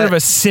 Right. Sort of a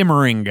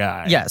simmering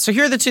guy. Yeah, so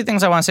here are the two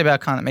things I want to say about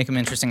Khan that make him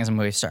interesting as a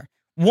movie star.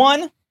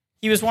 One,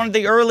 he was one of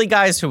the early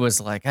guys who was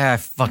like, I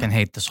fucking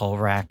hate this whole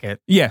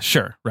racket. Yeah,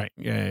 sure. Right.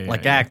 Yeah.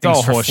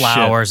 Acting's for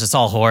flowers. Shit. It's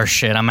all horse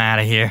shit. I'm out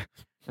of here.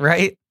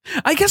 Right?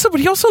 I guess so,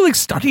 but he also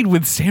studied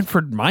with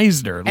Sanford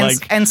Meisner.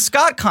 And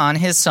Scott Conn,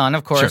 his son,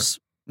 of course,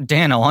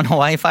 Dano on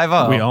Hawaii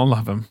Five-0. We all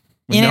love him.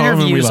 In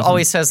interviews,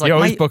 always says he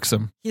always books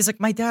him. He's like,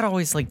 my dad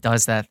always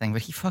does that thing,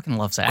 but he fucking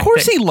loves acting. Of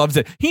course he loves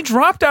it. He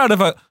dropped out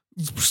of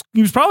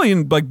he was probably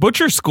in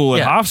butcher school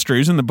at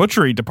Hofstra's in the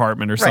butchery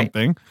department or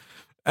something.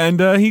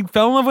 And he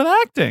fell in love with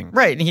acting.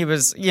 Right. And he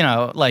was,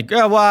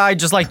 I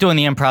just like doing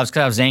the improvs because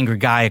I was an angry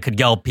guy. I could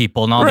yell at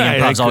people, and all the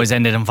improvs always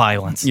ended in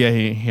violence.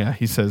 Yeah,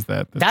 he says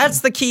that.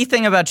 That's the key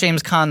thing about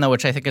James Caan, though,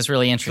 which I think is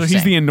really interesting. So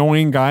he's the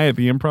annoying guy at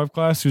the improv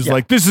class who's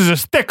like, this is a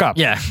stick-up.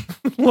 Yeah.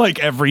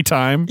 Every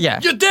time. Yeah.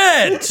 You're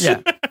dead.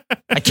 Yeah.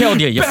 I killed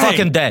you. You're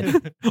fucking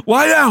dead.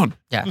 Lie down.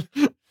 Yeah.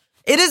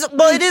 It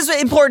is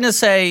important to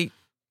say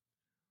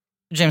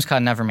James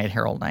Caan never made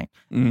Harold Knight.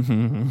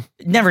 Mm-hmm.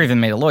 Never even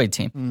made a Lloyd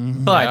team.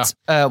 Mm-hmm. But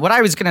what I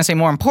was going to say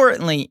more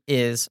importantly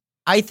is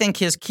I think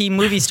his key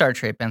movie star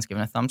trait, Ben's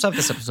giving a thumbs up,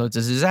 this episode's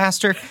a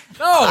disaster.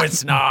 No,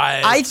 it's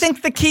not. I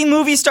think the key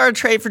movie star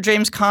trait for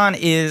James Caan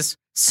is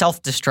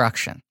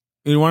self-destruction.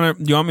 You want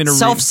me to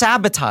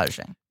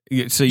self-sabotaging.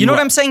 So you know what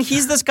I'm saying?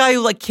 He's this guy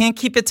who can't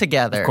keep it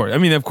together. Of course. I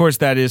mean, of course,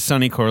 that is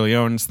Sonny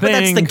Corleone's thing. But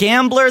that's the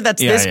gambler.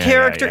 That's this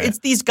character. Yeah. It's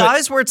these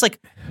guys where it's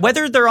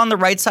whether they're on the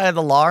right side of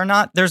the law or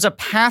not, there's a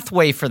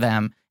pathway for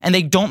them, and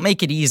they don't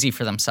make it easy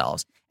for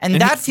themselves. And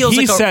that feels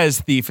he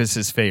says Thief is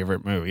his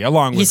favorite movie,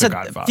 along with The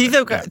Godfather. Thief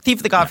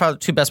of the Godfather,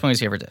 two best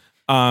movies he ever did.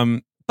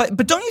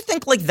 But don't you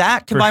think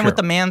that combined with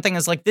the man thing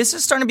is this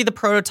is starting to be the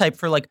prototype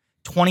for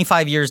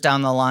 25 years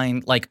down the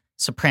line,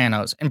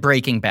 Sopranos and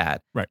Breaking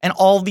Bad, right? And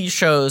all these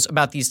shows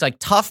about these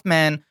tough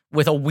men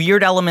with a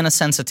weird element of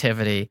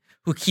sensitivity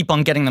who keep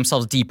on getting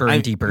themselves deeper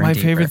and deeper and deeper.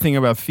 My favorite thing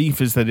about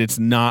Thief is that it's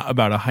not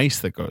about a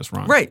heist that goes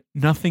wrong. Right.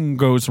 Nothing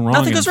goes wrong.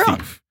 Nothing goes wrong.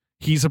 Thief.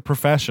 He's a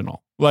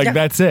professional.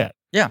 That's it.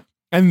 Yeah.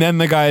 And then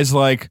the guy's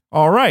like,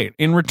 all right,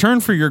 in return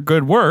for your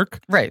good work,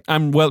 right,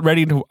 I'm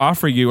ready to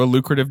offer you a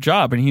lucrative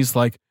job. And he's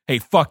like, hey,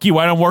 fuck you,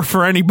 I don't work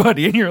for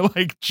anybody. And you're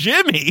like,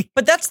 Jimmy.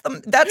 But that's the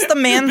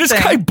man this thing.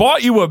 This guy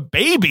bought you a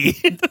baby.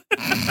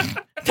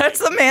 That's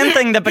the man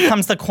thing that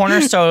becomes the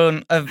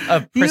cornerstone of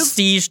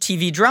prestige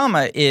TV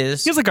drama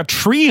is... He has a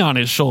tree on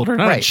his shoulder,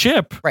 not a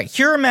chip. Right.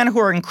 Here are men who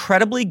are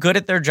incredibly good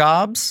at their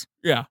jobs.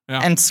 Yeah.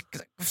 And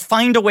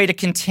find a way to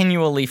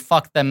continually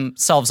fuck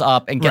themselves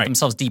up and get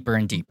themselves deeper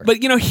and deeper. But,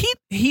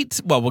 Heat,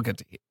 well, we'll get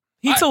to Heat.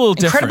 Heat's a little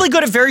different. Incredibly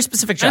good at very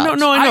specific jobs. I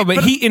know.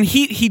 But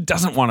he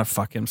doesn't want to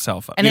fuck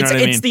himself up. And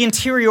it's the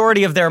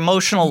interiority of their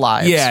emotional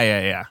lives.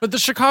 Yeah. But the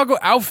Chicago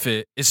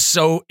outfit is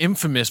so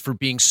infamous for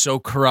being so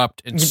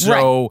corrupt and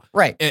so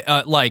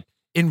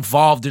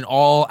involved in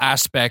all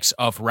aspects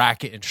of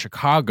racket in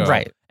Chicago.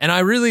 Right. And I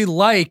really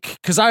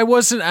because I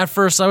wasn't at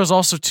first, I was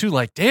also too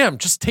damn,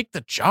 just take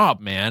the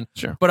job, man.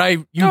 Sure. But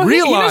he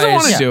doesn't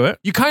want to do it.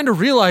 You kind of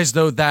realize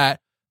though that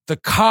the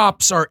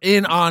cops are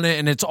in on it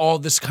and it's all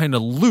this kind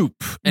of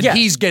loop and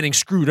he's getting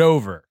screwed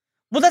over.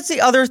 Well, that's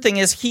the other thing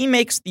is he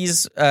makes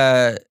these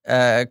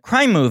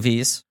crime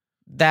movies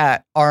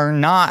that are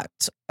not,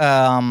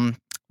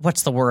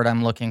 what's the word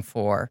I'm looking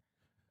for?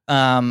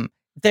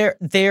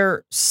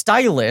 They're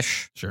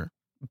stylish. Sure.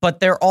 But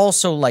they're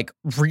also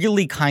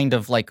really kind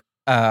of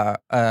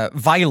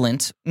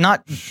violent.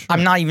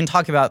 I'm not even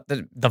talking about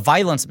the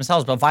violence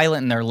themselves, but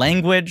violent in their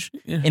language,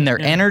 in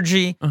their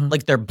energy,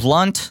 they're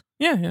blunt.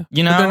 Yeah.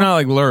 You know, but they're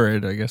not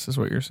lurid, I guess is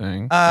what you're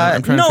saying. No,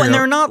 and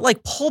they're not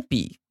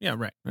pulpy. Yeah,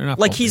 right. They're not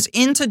pulpy. He's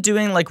into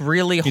doing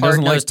really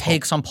hard-nosed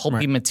takes on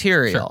pulpy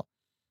material. Sure.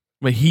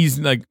 But he's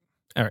all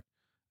right.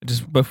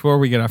 Just before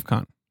we get off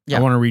Caan, I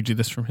want to read you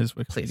this from his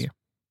Wikipedia. Please.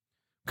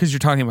 Because you're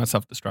talking about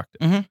self-destructive.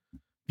 Mm-hmm.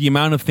 The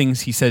amount of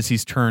things he says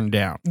he's turned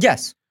down.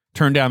 Yes.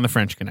 Turned down The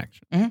French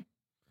Connection. Mm-hmm.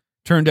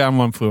 Turned Down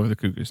One Flew Over the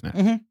Cuckoo's Nest.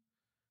 Mm-hmm.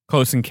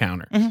 Close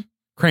Encounters. Mm-hmm.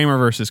 Kramer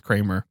versus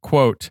Kramer.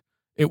 Quote,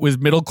 it was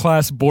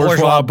middle-class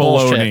bourgeois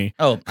baloney.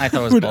 Oh, I thought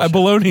it was bullshit.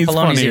 Baloney's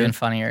funnier. Even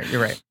funnier.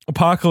 You're right.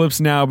 Apocalypse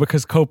Now,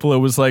 because Coppola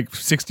was like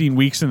 16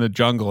 weeks in the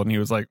jungle, and he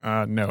was like,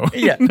 no.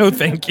 Yeah. No,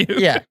 thank you.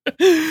 Yeah.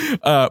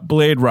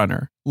 Blade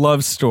Runner.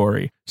 Love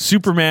Story.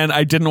 Superman,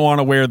 I didn't want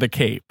to wear the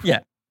cape. Yeah.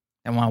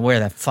 I want to wear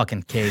that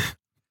fucking cape.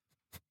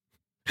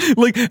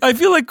 Like, I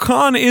feel like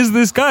Khan is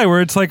this guy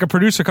where it's like a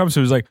producer comes to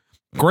him, who's like,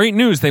 great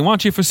news, they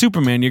want you for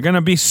Superman. You're going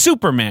to be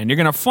Superman. You're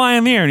going to fly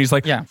in the air. And he's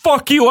like,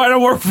 fuck you, I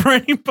don't work for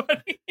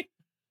anybody.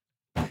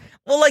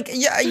 Well, like,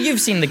 yeah, you've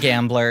seen The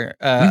Gambler,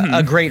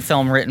 a great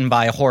film written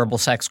by a horrible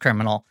sex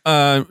criminal.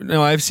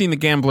 No, I've seen The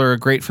Gambler, a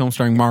great film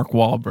starring Mark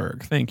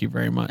Wahlberg. Thank you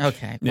very much.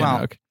 Okay,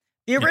 well,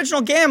 the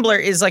original Gambler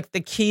is like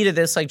the key to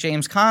this like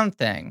James Caan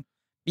thing,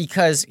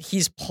 because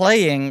he's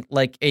playing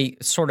like a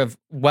sort of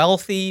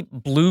wealthy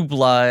blue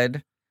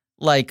blood,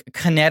 like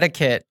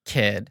Connecticut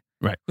kid,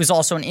 right, who's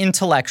also an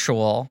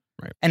intellectual,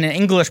 right, and an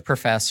English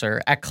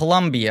professor at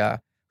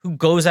Columbia, who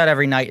goes out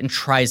every night and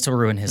tries to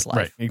ruin his life.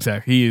 Right,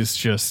 exactly.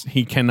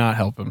 He cannot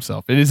help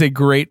himself. It is a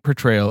great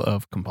portrayal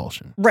of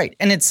compulsion. Right.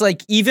 And it's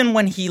like, even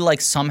when he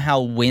like somehow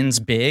wins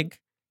big,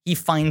 he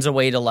finds a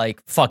way to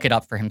like fuck it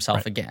up for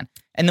himself again.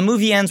 And the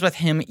movie ends with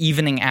him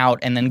evening out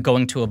and then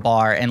going to a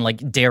bar and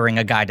like daring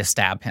a guy to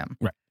stab him.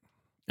 Right.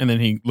 And then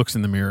he looks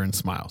in the mirror and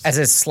smiles. As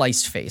his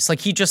sliced face. Like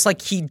he just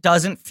like, he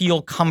doesn't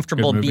feel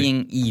comfortable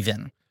being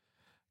even.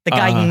 The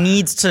guy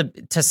needs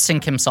to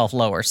sink himself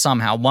lower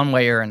somehow, one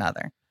way or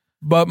another.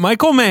 But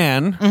Michael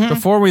Mann,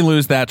 before we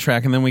lose that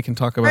track, and then we can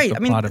talk about the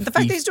plot of the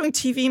fact that he's doing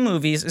TV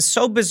movies is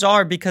so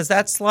bizarre, because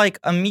that's like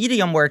a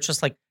medium where it's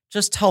just like,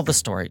 just tell the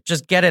story.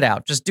 Just get it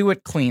out. Just do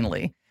it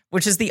cleanly,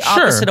 which is the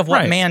opposite of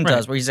what Mann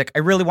does, where he's like, I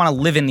really want to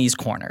live in these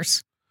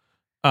corners.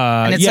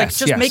 And it's like,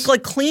 just make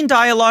like clean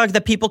dialogue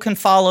that people can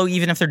follow,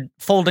 even if they're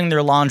folding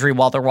their laundry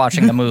while they're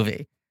watching the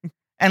movie.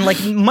 And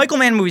like Michael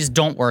Mann movies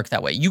don't work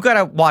that way. You got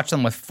to watch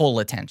them with full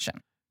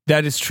attention.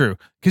 That is true.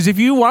 Because if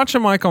you watch a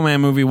Michael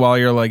Mann movie while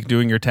you're like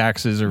doing your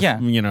taxes or,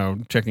 you know,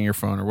 checking your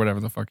phone or whatever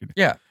the fuck you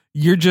do,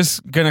 you're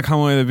just going to come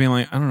away with being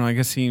like, I don't know, I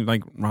guess he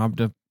like robbed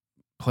a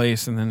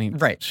place and then he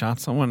shot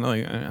someone.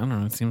 Like, I don't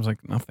know, it seems like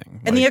nothing.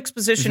 And like, the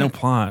exposition no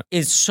plot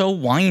is so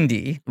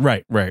windy.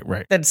 Right.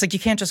 That it's like, you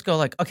can't just go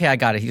like, okay, I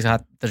got it. He's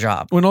got the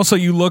job. When also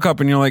you look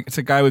up and you're like, it's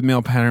a guy with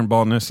male pattern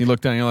baldness. You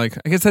look down and you're like,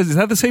 I guess, is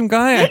that the same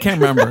guy? I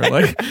can't remember.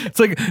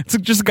 It's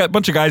just a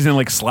bunch of guys in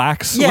like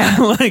slacks. Yeah.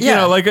 You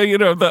know, like, you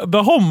know,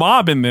 the whole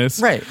mob in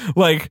this. Right.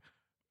 Like,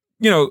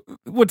 you know,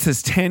 what's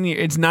this, 10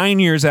 years? It's 9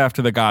 years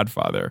after The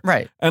Godfather.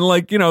 Right. And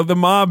like, you know, the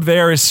mob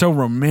there is so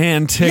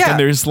romantic and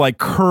there's like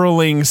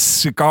curling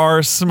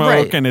cigar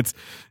smoke and it's,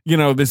 you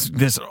know, this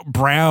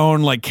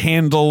brown like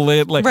candle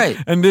lit, like,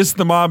 and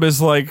the mob is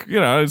like, you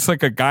know, it's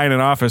like a guy in an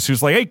office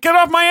who's like, hey, get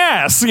off my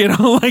ass, you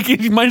know, like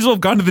he might as well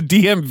have gone to the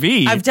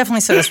DMV. I've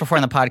definitely said this before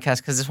in the podcast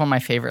because it's one of my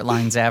favorite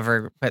lines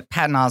ever. But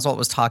Patton Oswalt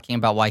was talking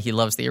about why he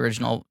loves the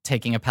original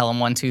Taking a Pelham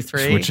 1, 2,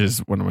 3, which is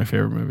one of my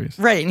favorite movies.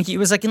 Right, and he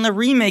was like, in the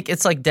remake,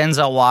 it's like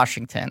Denzel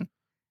Washington,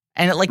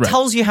 and it like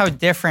tells you how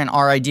different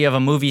our idea of a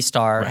movie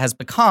star has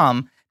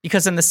become.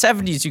 Because in the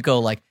 70s, you go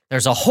like,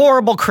 there's a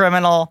horrible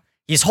criminal.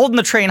 He's holding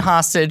the train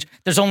hostage.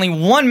 There's only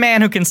one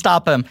man who can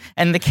stop him.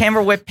 And the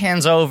camera whip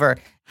pans over.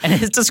 And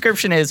his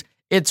description is,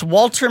 it's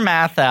Walter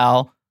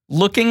Matthau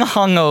looking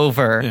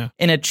hungover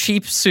in a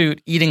cheap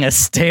suit eating a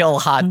stale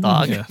hot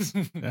dog. Yes.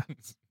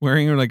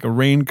 Wearing like a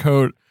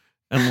raincoat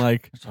and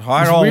like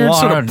I don't weird want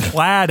sort of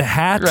plaid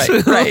hat.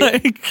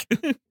 Right.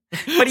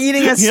 But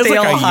eating a stale he has like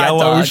a hot yellow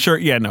dog.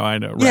 shirt. Yeah, no, I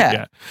know. Right,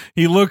 yeah.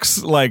 He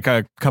looks like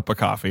a cup of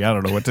coffee. I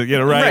don't know what to, you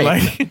know, right?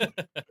 Like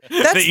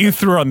that you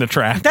threw on the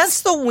track.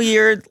 That's the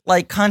weird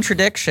like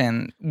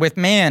contradiction with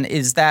Mann,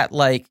 is that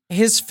like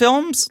his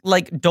films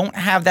like don't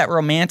have that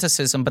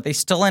romanticism, but they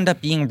still end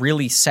up being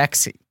really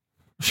sexy.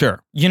 Sure.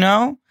 You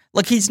know?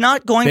 Like he's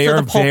not going for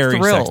the pulp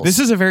thrills. Sexy. This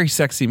is a very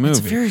sexy movie. It's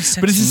a very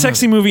sexy but it's a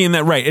sexy movie in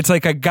that, right? It's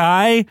like a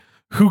guy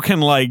who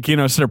can like, you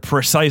know, sort of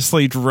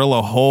precisely drill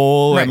a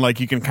hole and like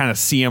you can kind of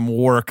see him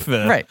work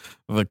the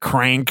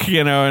crank,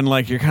 you know, and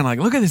like you're kind of like,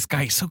 look at this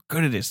guy, he's so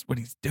good at what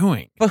he's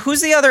doing. But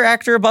who's the other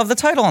actor above the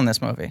title in this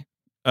movie?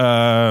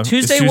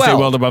 Tuesday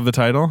Weld above the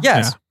title?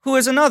 Yes. Yeah. Who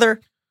is another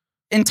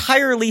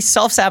entirely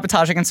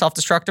self-sabotaging and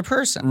self-destructive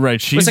person. Right.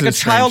 She was like a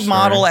child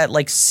model at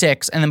like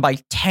 6 and then by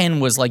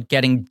 10 was like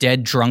getting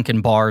dead drunk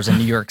in bars in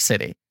New York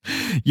City.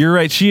 You're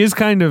right. She is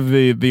kind of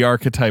the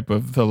archetype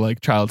of the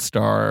like child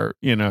star,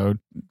 you know,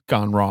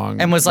 gone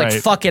wrong. And was like,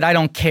 fuck it, I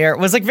don't care.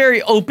 Was like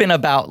very open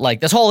about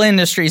like, this whole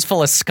industry is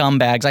full of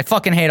scumbags. I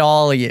fucking hate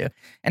all of you.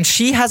 And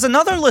she has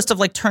another list of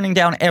like turning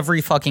down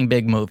every fucking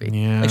big movie.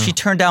 Yeah. Like she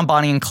turned down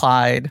Bonnie and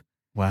Clyde.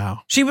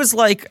 Wow. She was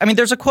like, I mean,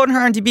 there's a quote in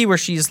her IMDb where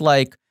she's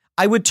like,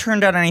 I would turn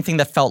down anything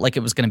that felt like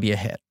it was going to be a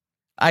hit.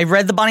 I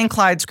read the Bonnie and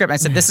Clyde script and I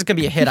said, this is going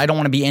to be a hit. I don't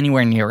want to be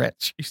anywhere near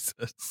it.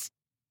 Jesus.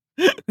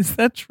 Is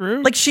that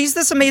true? Like, she's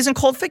this amazing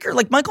cult figure.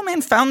 Like, Michael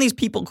Mann found these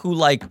people who,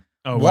 like,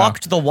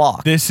 walked the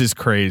walk. This is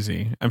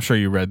crazy. I'm sure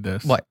you read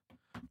this. What?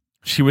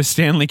 she was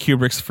Stanley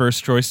Kubrick's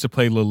first choice to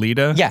play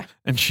Lolita. Yeah.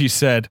 And she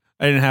said,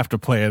 I didn't have to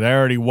play it. I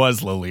already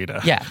was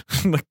Lolita. Yeah.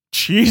 Like,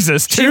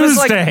 Jesus, she was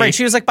like,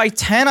 she was like, by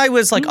 10, I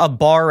was like a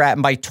bar rat,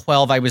 and by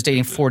 12, I was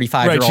dating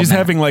 45-year-old Right, she's men.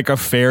 having like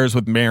affairs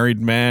with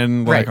married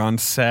men, like on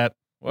set.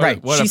 What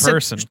a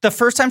person. The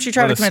first time she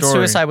tried to commit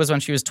suicide was when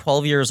she was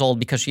 12 years old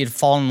because she had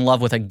fallen in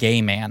love with a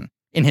gay man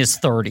in his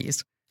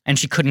 30s, and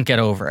she couldn't get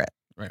over it.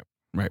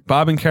 Right.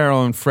 Bob and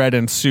Carol and Fred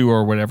and Sue,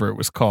 or whatever it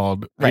was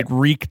called. Right. It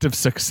reeked of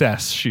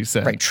success, she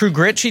said. Right. True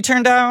Grit, she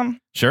turned down.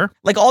 Sure.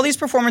 Like all these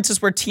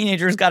performances where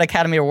teenagers got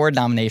Academy Award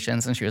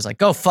nominations, and she was like,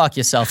 go fuck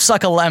yourself.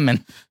 Suck a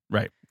lemon.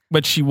 Right.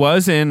 But she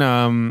was in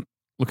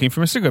Looking for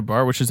Mr.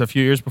 Goodbar, which is a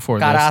few years before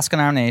got this. Oscar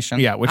nomination.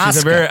 Yeah, which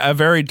is a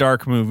very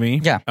dark movie.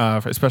 Yeah.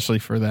 Especially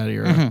for that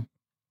era.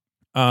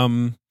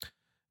 Mm-hmm.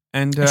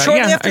 And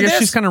I guess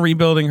she's kind of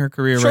rebuilding her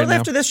career right now. Shortly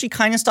after this, she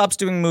kind of stops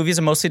doing movies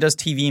and mostly does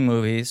TV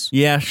movies.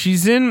 Yeah,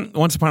 she's in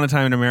Once Upon a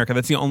Time in America.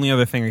 That's the only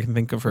other thing I can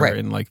think of her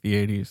in like the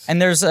 80s.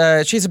 And there's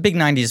she's a big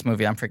 90s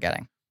movie I'm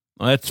forgetting.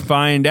 Let's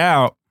find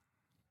out.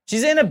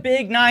 She's in a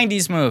big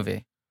 90s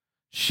movie.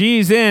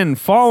 She's in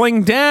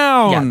Falling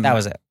Down. Yeah, that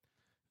was it.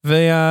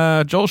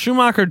 The Joel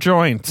Schumacher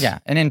joint. Yeah,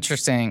 an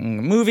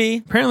interesting movie.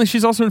 Apparently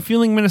she's also in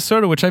Feeling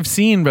Minnesota, which I've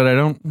seen, but I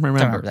don't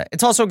remember. That.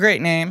 It's also a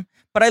great name.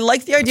 But I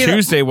like the idea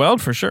Tuesday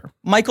Weld for sure.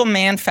 Michael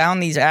Mann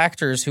found these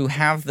actors who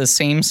have the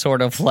same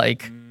sort of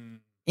like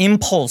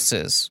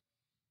impulses.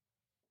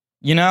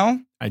 You know?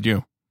 I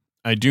do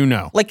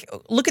know. Like,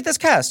 look at this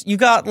cast. You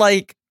got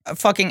like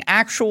fucking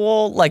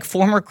actual like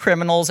former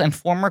criminals and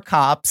former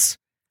cops.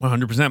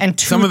 100%. And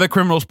some of the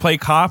criminals play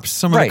cops.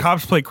 Some of the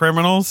cops play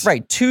criminals.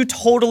 Right. Two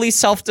totally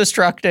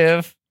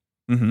self-destructive,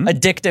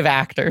 addictive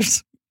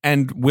actors.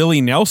 And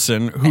Willie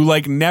Nelson, who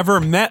like never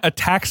met a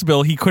tax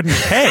bill he couldn't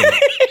pay.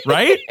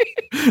 Right?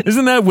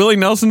 Isn't that Willie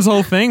Nelson's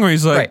whole thing where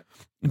he's like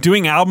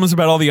doing albums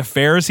about all the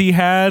affairs he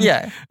had?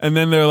 Yeah. And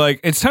then they're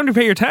like, it's time to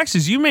pay your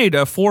taxes. You made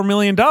 $4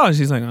 million.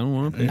 He's like, I don't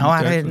want to pay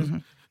I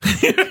didn't.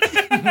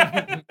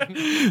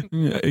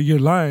 You're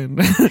lying.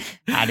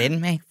 I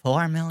didn't make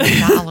 $4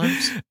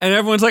 million. And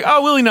everyone's like,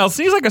 oh, Willie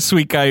Nelson, he's like a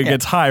sweet guy who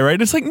gets high,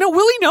 right? It's like, no,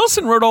 Willie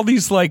Nelson wrote all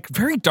these like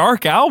very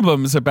dark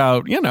albums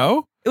about, you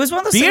know, it was one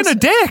of those being a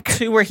dick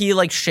too, where he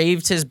like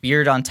shaved his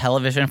beard on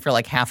television for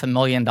like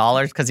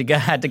 $500,000 because he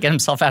had to get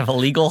himself out of a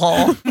legal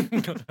hole.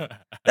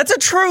 That's a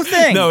true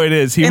thing. No, it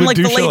is. He in would like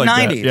do the shit late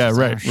like 90s. That. Yeah,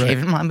 right.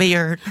 Shaving my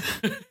beard.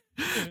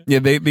 Yeah,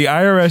 the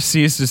IRS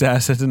seized his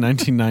assets in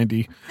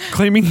 1990,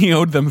 claiming he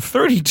owed them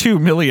 $32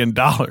 million,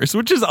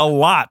 which is a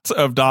lot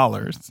of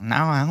dollars.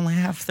 Now I only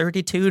have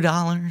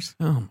 $32.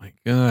 Oh my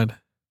God.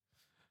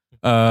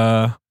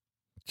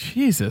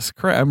 Jesus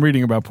Christ. I'm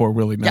reading about poor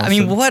Willie Nelson.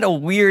 Yeah, I mean, what a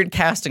weird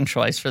casting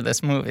choice for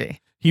this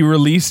movie. He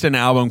released an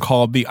album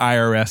called The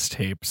IRS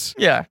Tapes.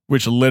 Yeah.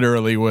 Which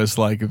literally was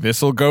like,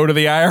 this'll go to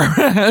the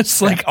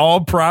IRS, like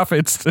all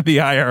profits to the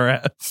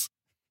IRS.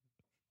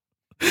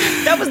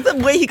 That was the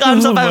way he got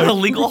himself out of a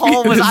legal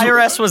hole. Was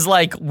IRS was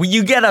like, will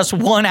you get us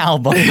one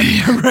album?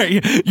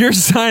 Right. You're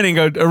signing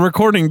a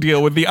recording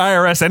deal with the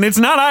IRS, and it's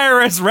not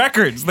IRS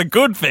Records, the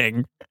good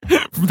thing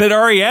that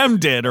REM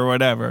did or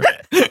whatever.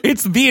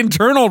 It's the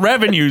Internal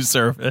Revenue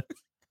Service.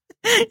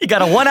 You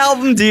got a one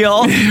album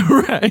deal.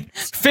 Right.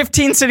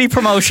 15 city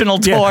promotional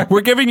tour. Yeah, we're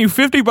giving you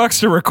 $50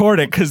 to record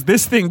it because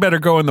this thing better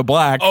go in the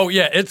black. Oh,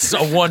 yeah. It's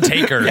a one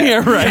taker.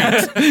 Yeah,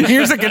 right.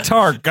 Here's a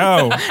guitar.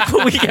 Go.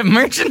 We get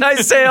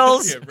merchandise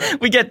sales.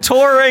 We get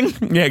touring.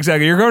 Yeah,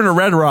 exactly. You're going to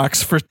Red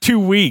Rocks for 2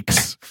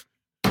 weeks.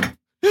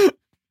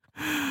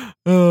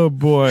 Oh,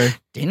 boy.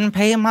 Didn't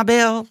pay my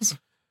bills.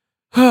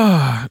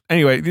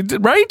 Anyway,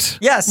 right?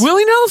 Yes.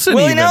 Willie Nelson.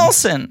 Willie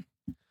Nelson.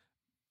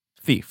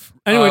 Thief.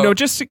 Anyway, no,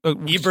 just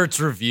Ebert's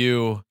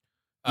review.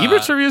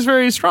 Ebert's review is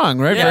very strong,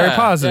 right? Yeah, very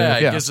positive. Yeah,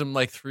 yeah. He gives him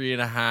like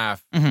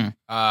 3.5.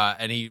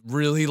 And he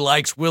really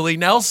likes Willie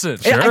Nelson.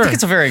 Sure. I think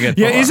it's a very good.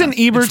 Yeah, isn't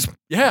Ebert's?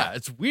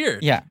 It's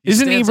weird. Yeah,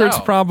 isn't Ebert's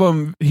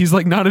problem? He's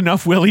like not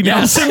enough Willie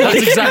Nelson.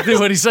 That's exactly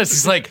what he says.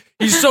 He's like,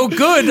 he's so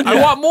good. Yeah.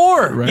 I want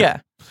more. Right.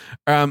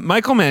 Yeah.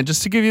 Michael Mann,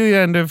 just to give you the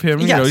end of him,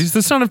 you know, he's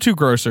the son of two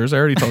grocers. I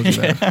already told you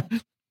that.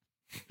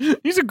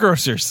 He's a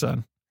grocer's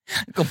son.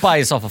 Go buy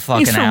yourself a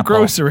fucking he's from apple.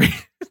 Grocery.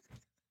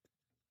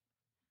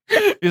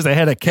 Here's a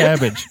head of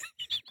cabbage.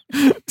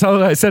 Tell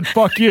him I said,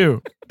 fuck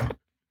you.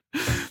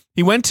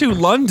 He went to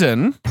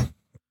London.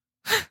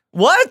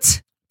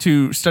 What?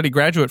 To study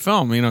graduate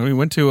film. You know, he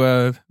went to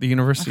the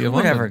University of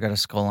London. Would ever go to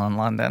school in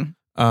London?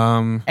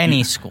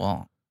 Any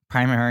school.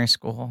 Primary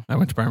school. I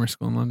went to primary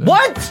school in London.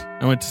 What?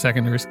 I went to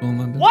secondary school in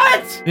London.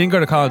 What? I didn't go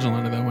to college in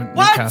London. I went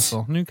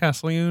to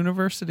Newcastle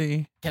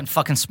University. Getting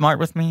fucking smart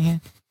with me.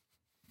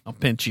 I'll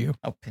pinch you.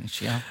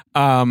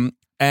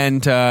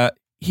 And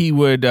he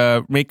would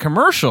make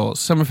commercials.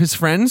 Some of his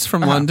friends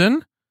from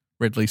London,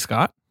 Ridley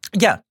Scott.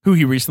 Yeah. Who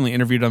he recently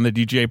interviewed on the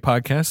DJ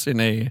podcast in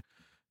a,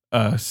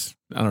 I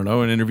don't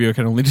know, an interview I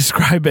can only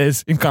describe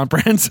as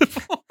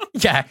incomprehensible.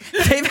 Yeah,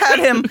 they've had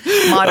him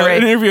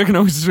moderate. An interview I can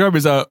always describe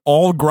as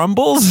all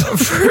grumbles.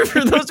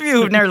 For those of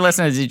you who've never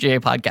listened to the DGA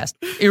podcast,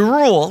 it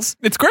rules.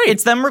 It's great.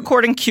 It's them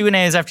recording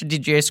Q&As after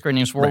DGA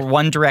screenings where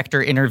one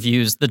director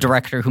interviews the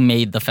director who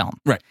made the film.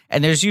 Right.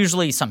 And there's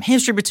usually some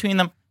history between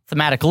them,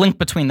 thematic link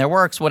between their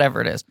works,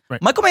 whatever it is.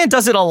 Right. Michael Mann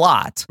does it a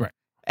lot. Right.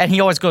 And he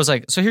always goes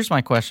like, so here's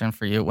my question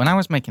for you. When I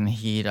was making The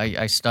Heat,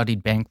 I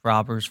studied bank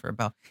robbers for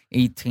about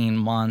 18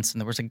 months.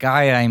 And there was a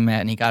guy I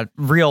met, and he got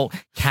real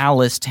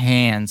calloused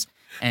hands.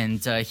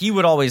 And he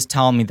would always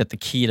tell me that the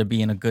key to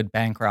being a good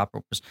bank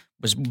robber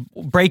was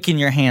breaking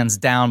your hands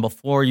down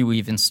before you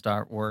even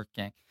start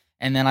working.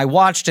 And then I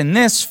watched in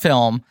this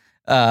film,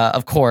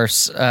 of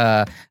course,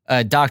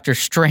 Doctor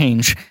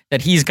Strange,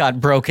 that he's got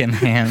broken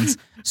hands.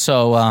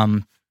 So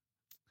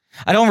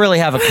I don't really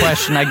have a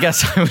question. I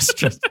guess I was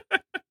just...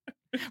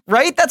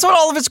 Right? That's what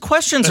all of his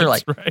questions are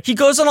like. Right. He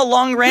goes on a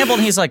long ramble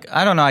and he's like,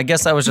 I don't know. I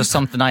guess that was just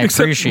something I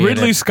appreciated.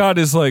 Ridley Scott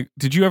is like,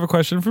 did you have a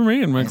question for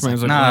me? And Michael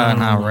Mann's like, no,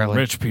 not really.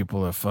 Rich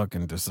people are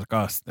fucking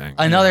disgusting.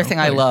 Another thing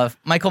I love,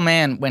 Michael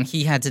Mann, when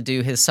he had to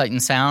do his Sight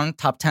and Sound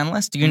top 10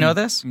 list, do you know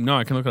this? No,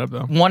 I can look it up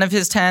though. One of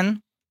his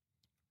 10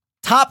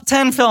 top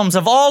 10 films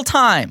of all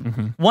time.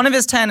 Mm-hmm. One of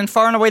his 10 and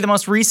far and away the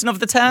most recent of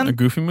the 10. A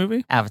Goofy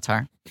movie?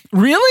 Avatar.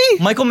 Really?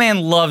 Michael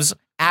Mann loves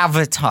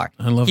Avatar.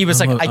 I love the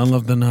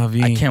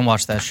Na'vi. I can't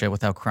watch that shit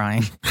without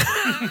crying.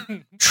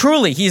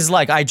 Truly, he's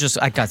like, I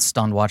got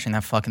stunned watching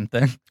that fucking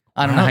thing.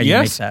 I don't know how you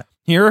make that.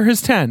 Here are his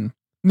 10.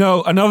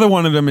 No, another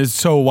one of them is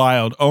so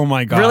wild. Oh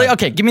my God. Really?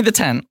 Okay, give me the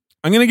 10.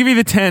 I'm going to give you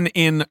the 10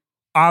 in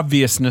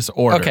obviousness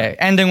order. Okay,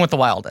 ending with the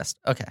wildest.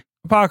 Okay.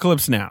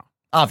 Apocalypse Now.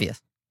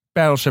 Obvious.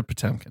 Battleship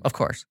Potemkin. Of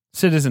course.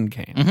 Citizen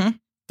Kane. Mm-hmm.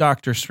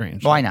 Doctor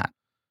Strange. Why not?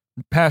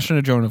 Passion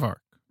of Joan of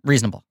Arc.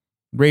 Reasonable.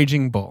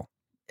 Raging Bull.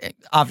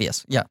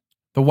 Obvious. Yeah.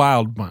 The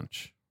Wild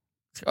Bunch.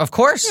 Of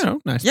course. You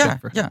know, nice pick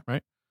for him,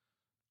 right?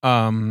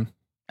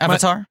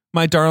 Avatar.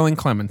 My Darling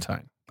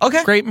Clementine.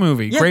 Okay. Great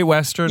movie. Yeah. Great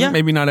Western. Yeah.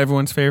 Maybe not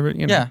everyone's favorite.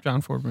 You know, Yeah.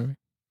 John Ford movie.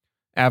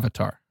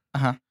 Avatar.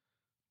 Uh-huh.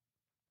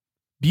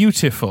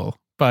 Beautiful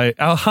by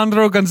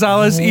Alejandro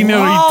Gonzalez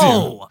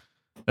Iñárritu. Whoa.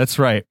 That's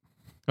right.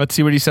 Let's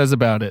see what he says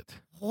about it.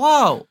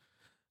 Whoa.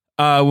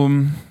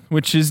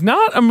 Which is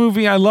not a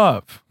movie I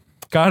love.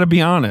 Gotta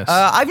be honest.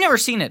 I've never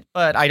seen it,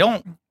 but I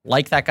don't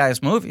like that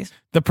guy's movies.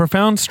 The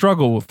profound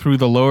struggle through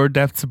the lower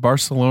depths of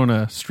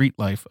Barcelona street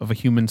life of a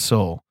human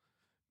soul.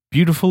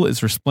 Beautiful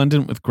is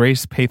resplendent with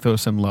grace,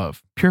 pathos, and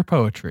love. Pure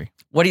poetry.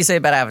 What do you say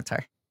about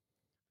Avatar?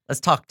 Let's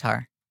talk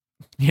Tar.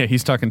 Yeah,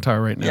 he's talking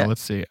Tar right now. Yeah.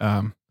 Let's see.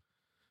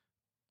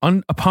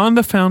 Upon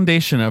the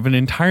foundation of an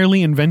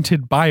entirely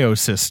invented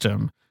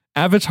biosystem,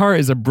 Avatar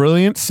is a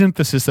brilliant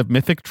synthesis of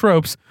mythic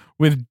tropes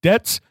with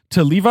debts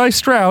to Levi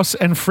Strauss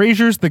and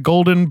Fraser's The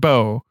Golden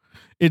Bow.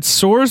 It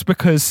soars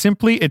because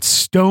simply it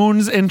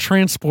stones and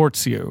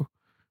transports you.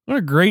 What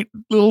a great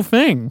little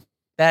thing.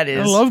 That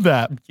is I love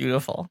that.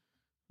 beautiful.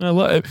 I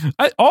love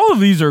it. All of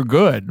these are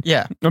good.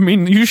 Yeah. I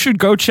mean, you should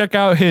go check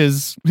out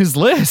his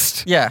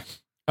list. Yeah.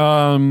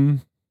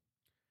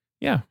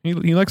 Yeah,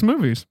 he likes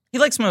movies. He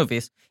likes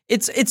movies.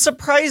 It's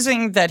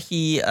surprising that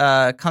he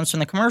comes from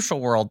the commercial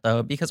world,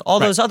 though, because all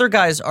those other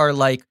guys are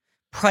like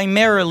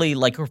primarily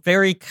like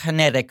very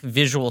kinetic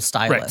visual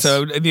stylists. Right.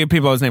 So the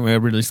people I was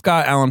naming, Ridley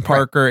Scott, Alan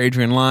Parker,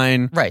 Adrian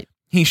Lyne. Right.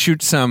 He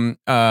shoots some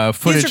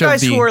footage These are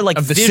guys of the who are like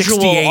of the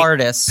visual 68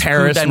 artists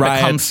Paris who then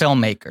riots. become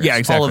filmmakers. Yeah,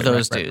 exactly. All of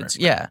those Right, dudes.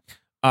 right.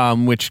 Yeah.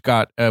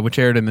 Which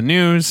aired in the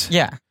news.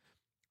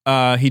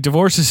 Yeah. He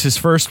divorces his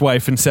first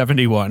wife in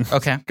 1971.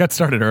 Okay. Got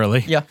started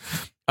early. Yeah.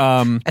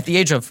 At the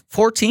age of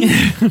 14.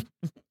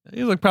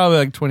 He was probably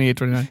like 28,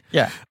 29.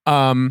 Yeah.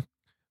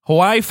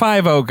 Hawaii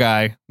Five-0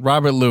 guy,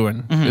 Robert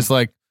Lewin, is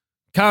like,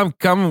 come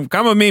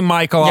with me,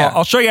 Michael. Yeah.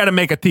 I'll show you how to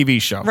make a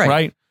TV show,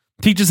 right?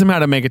 Teaches him how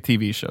to make a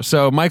TV show.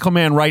 So Michael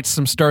Mann writes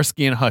some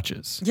Starsky and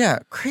Hutches. Yeah,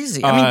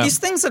 crazy. I mean, these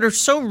things that are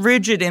so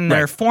rigid in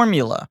their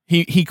formula.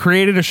 He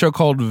created a show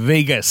called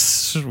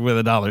Vegas with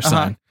a dollar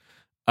sign.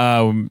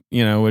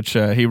 Which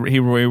he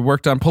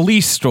worked on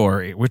Police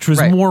Story, which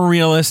was more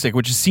realistic,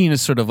 which is seen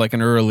as sort of like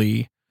an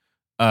early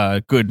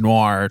good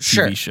noir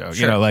TV show.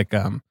 You know, like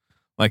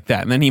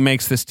that. And then he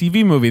makes this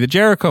TV movie, The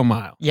Jericho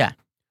Mile. Yeah.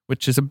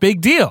 Which is a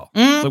big deal.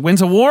 It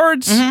wins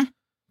awards.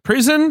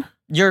 Prison.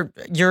 You're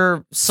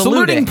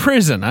saluting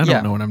prison. I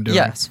don't know what I'm doing.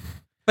 Yes.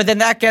 But then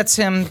that gets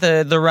him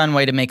the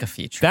runway to make a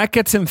feature. That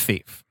gets him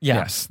Thief. Yeah.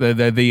 Yes.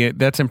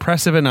 That's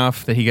impressive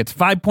enough that he gets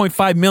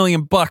 $5.5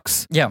 million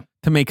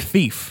to make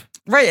Thief.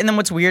 Right. And then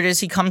what's weird is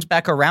he comes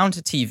back around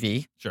to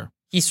TV. Sure.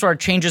 He sort of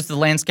changes the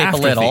landscape After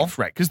a little. Thief,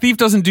 right. Because Thief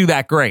doesn't do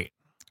that great.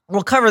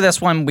 We'll cover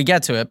this when we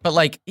get to it. But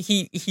like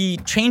he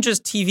changes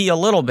TV a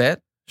little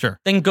bit. Sure.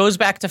 Then goes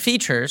back to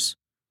features.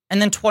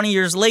 And then 20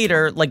 years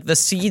later, like the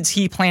seeds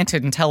he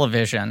planted in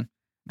television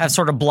have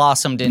sort of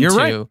blossomed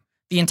into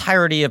the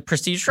entirety of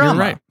prestige drama.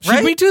 You're right.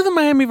 Should we do the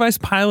Miami Vice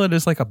pilot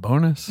as like a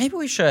bonus? Maybe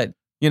we should.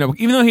 You know,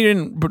 even though he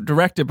didn't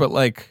direct it, but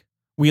like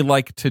we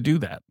like to do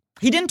that.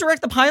 He didn't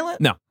direct the pilot?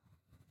 No.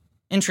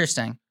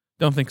 Interesting.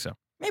 Don't think so.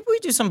 Maybe we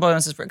do some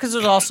bonuses because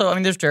there's also, I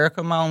mean, there's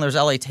Jericho Mile and there's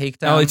LA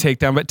Takedown. LA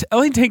Takedown, but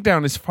LA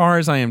Takedown, as far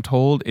as I am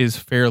told, is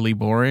fairly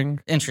boring.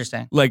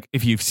 Interesting. Like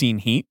if you've seen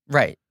Heat.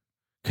 Right.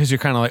 Because you're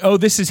kind of like, oh,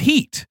 this is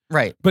Heat.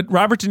 Right. But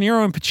Robert De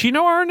Niro and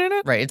Pacino aren't in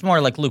it? Right. It's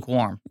more like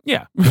lukewarm.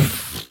 Yeah.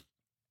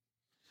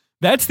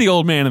 That's the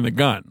old man and the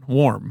gun.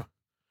 Warm.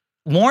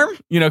 Warm?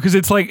 You know, because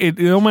it's like,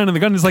 the old man and the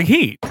gun is like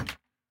Heat.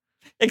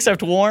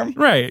 Except warm?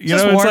 Right. You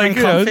Just know, warm it's like,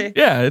 and comfy.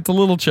 Yeah, it's a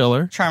little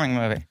chiller. Charming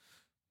movie.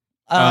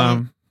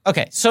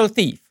 Okay, so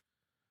Thief.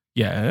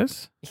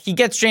 Yes. He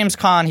gets James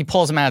Caan. He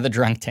pulls him out of the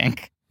drunk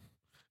tank.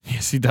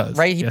 Yes, he does.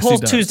 Right? He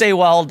pulls Tuesday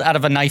Weld out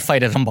of a knife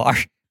fight at a bar.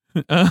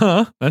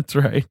 Uh-huh. That's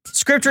right.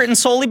 Script written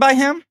solely by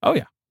him? Oh,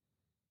 yeah.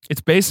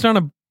 It's based on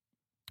I'm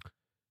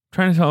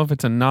trying to tell if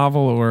it's a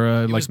novel or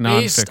a like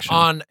nonfiction. Based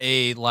on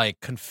a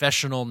like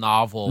confessional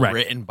novel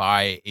written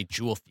by a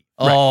jewel thief.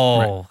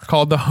 Oh. Right.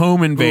 Called The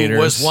Home Invaders.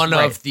 Who was one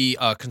of the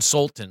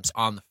consultants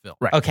on the film.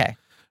 Right. Okay.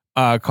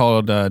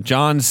 Called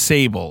John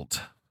Sabold.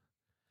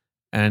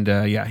 And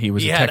he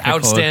was. He had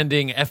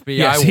outstanding FBI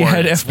warrants. He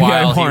had FBI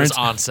while warrants.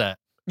 He was on set.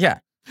 Yeah.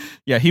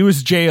 Yeah, he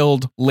was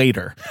jailed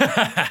later.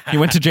 He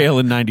went to jail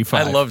in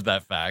 95. I love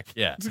that fact.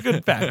 Yeah. It's a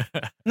good fact.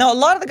 Now, a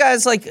lot of the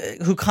guys like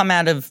who come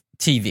out of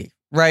TV,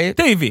 right?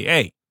 Davey,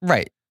 hey.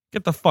 Right.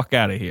 Get the fuck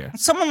out of here.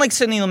 Someone like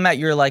Sidney Lumet,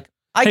 you're like,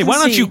 hey, why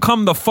don't you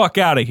come the fuck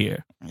out of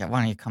here? Yeah, why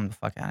don't you come the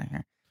fuck out of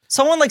here?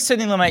 Someone like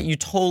Sidney Lumet, you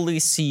totally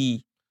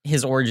see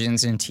his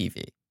origins in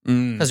TV.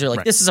 Because you're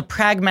like, this is a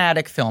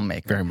pragmatic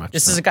filmmaker. Very much.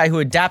 This is a guy who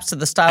adapts to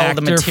the style of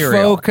the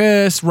material.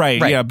 Focus, right.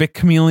 Yeah, a bit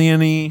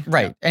chameleon-y.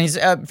 Right. And he's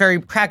very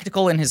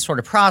practical in his sort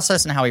of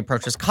process and how he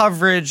approaches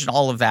coverage and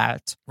all of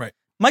that. Right.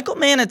 Michael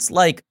Mann, it's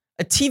like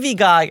a TV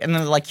guy, and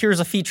then like, here's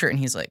a feature, and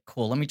he's like,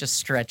 cool, let me just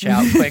stretch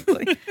out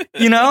quickly.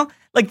 You know?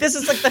 Like, this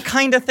is like the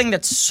kind of thing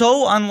that's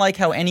so unlike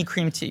how any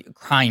crime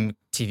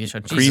TV show.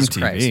 Jesus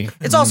Christ. TV.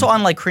 It's also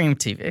unlike Cream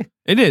TV.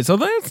 It is,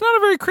 although it's not a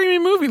very creamy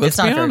movie, let's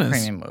be honest. It's not a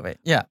very creamy movie.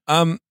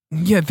 Yeah.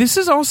 Yeah, this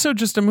is also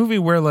just a movie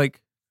where, like,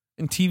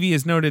 and TV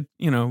is noted,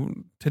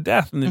 to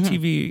death, and the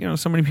TV,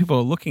 so many people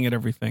are looking at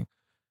everything.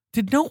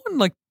 Did no one,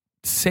 like,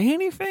 say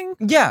anything?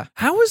 Yeah.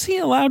 How was he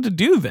allowed to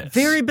do this?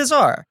 Very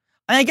bizarre.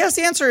 And I guess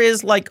the answer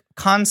is, like,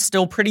 Caan's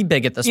still pretty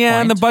big at this point.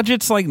 Yeah, and the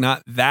budget's, like,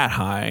 not that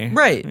high.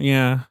 Right.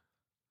 Yeah.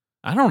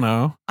 I don't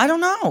know.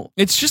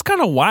 It's just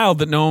kind of wild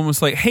that no one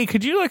was like, hey,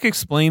 could you, like,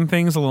 explain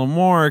things a little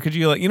more? Could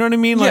you, like, you know what I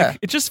mean? Like,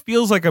 it just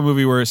feels like a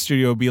movie where a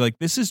studio would be like,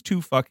 this is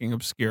too fucking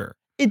obscure.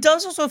 It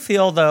does also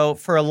feel, though,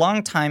 for a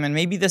long time, and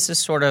maybe this is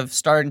sort of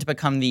starting to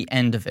become the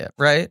end of it,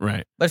 right?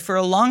 Right. But for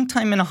a long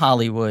time in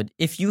Hollywood,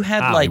 if you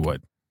had like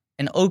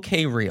an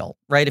okay reel,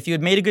 right? If you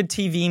had made a good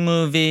TV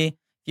movie, if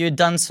you had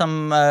done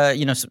some,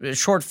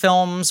 short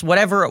films,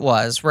 whatever it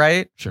was,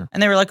 right? Sure.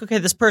 And they were like, okay,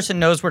 this person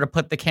knows where to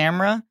put the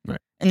camera. Right.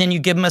 And then you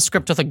give them a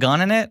script with a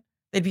gun in it.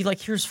 They'd be like,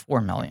 here's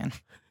 $4 million.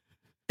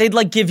 They'd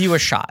like give you a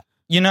shot,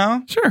 you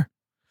know? Sure.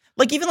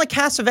 Like, even like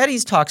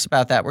Cassavetes talks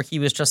about that, where he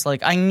was just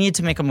like, I need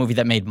to make a movie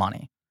that made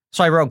money.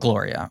 So I wrote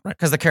Gloria,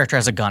 because the character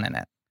has a gun in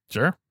it.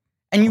 Sure.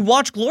 And you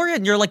watch Gloria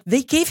and you're like,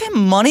 they gave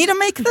him money to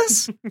make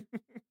this? And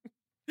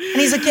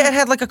he's like, yeah, it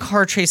had like a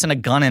car chase and a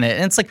gun in it.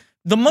 And it's like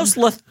the most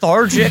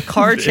lethargic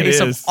car chase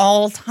of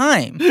all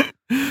time.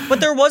 But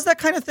there was that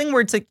kind of thing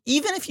where it's like,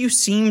 even if you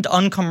seemed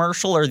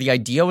uncommercial or the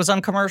idea was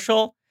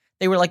uncommercial,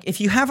 they were like, if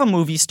you have a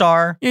movie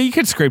star, yeah, you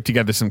could scrape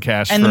together some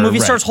cash, and the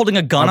movie star's holding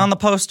a gun on the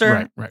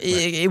poster.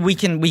 Right. We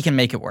can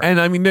make it work. And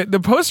I mean,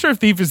 the poster of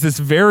Thief is this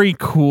very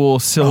cool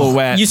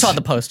silhouette. You saw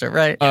the poster,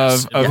 right?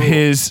 Of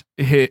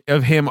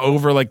him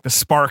over like the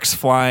sparks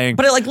flying,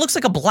 but it like looks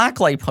like a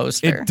blacklight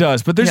poster. It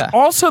does, but there's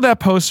also that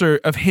poster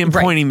of him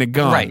pointing the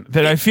gun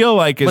that I feel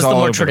like is the all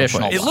more over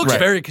traditional. the place. It looks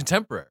very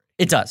contemporary.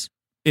 It does.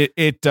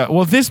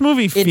 Well, this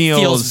movie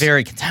feels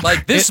very contemporary.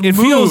 Like this it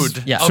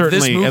mood, feels,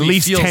 certainly at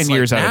least 10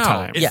 years like at a now.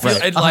 time. It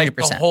feels, like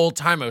the whole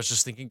time I was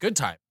just thinking good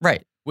time.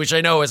 Right. Which I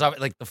know is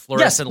like the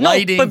fluorescent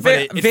lighting,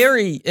 but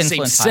very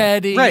influenced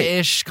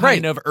setting-ish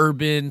kind of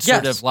urban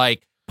sort of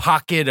like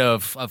pocket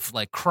of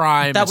like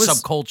crime and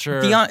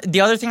subculture.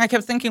 The other thing I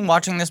kept thinking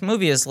watching this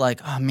movie is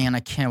like, oh man, I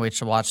can't wait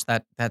to watch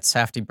that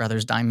Safdie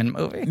Brothers Diamond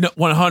movie. No,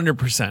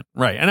 100%.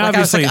 Right. And like,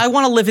 obviously I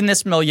want to live in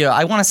this milieu.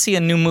 I want to see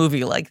a new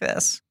movie like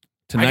this.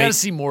 Tonight, I got to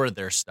see more of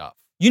their stuff.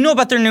 You know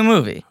about their new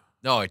movie?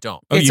 No, I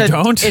don't. Oh, you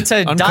don't? It's a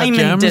Uncut Diamond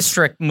Gems?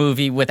 District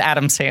movie with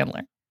Adam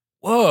Sandler.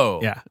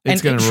 Whoa. Yeah.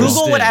 And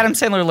Google what Adam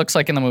Sandler looks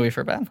like in the movie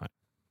for Ben.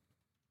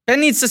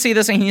 Ben needs to see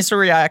this and he needs to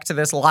react to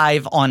this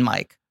live on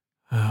mic.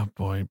 Oh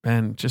boy,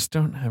 Ben, just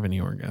don't have any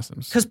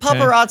orgasms. Because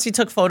paparazzi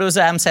took photos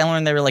of Adam Sandler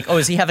and they were like, oh,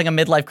 is he having a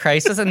midlife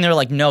crisis? And they're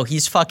like, no,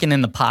 he's fucking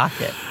in the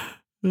pocket.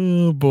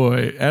 Oh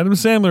boy, Adam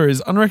Sandler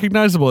is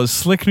unrecognizable as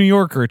slick New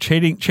Yorker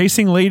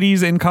chasing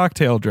ladies in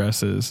cocktail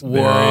dresses.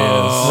 Whoa.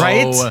 There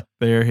he is. Right?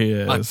 There he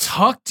is.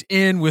 Tucked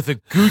in with a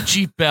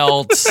Gucci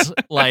belt,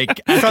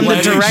 like from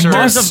the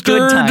directors of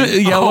Good Time.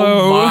 Yellow.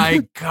 Oh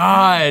my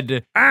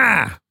God.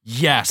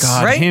 Yes.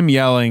 God, right? him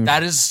yelling.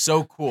 That is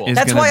so cool.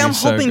 That's why I'm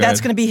hoping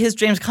that's going to be his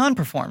James Caan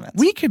performance.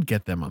 We could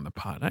get them on the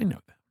pod. I know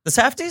that. The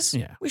Safdies?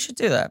 Yeah. We should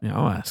do that. Yeah,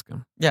 I'll ask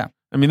them. Yeah.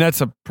 I mean,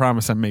 that's a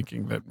promise I'm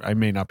making that I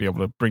may not be able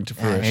to bring to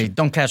fruition. Hey,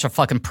 don't catch a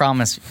fucking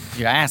promise.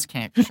 Your ass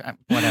can't.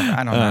 Whatever.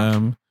 I don't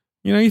know.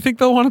 You think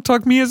they'll want to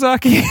talk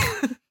Miyazaki?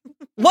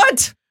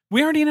 What?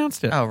 We already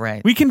announced it. Oh,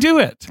 right. We can do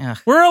it. Ugh.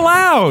 We're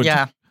allowed.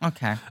 Yeah.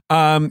 Okay.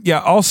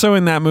 Also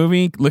in that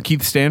movie,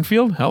 Lakeith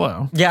Stanfield.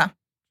 Hello. Yeah.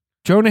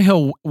 Jonah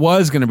Hill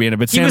was going to be in it,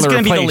 but Sandler was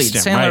going to be the lead.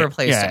 him, Sandler right?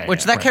 replaced him,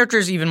 which that character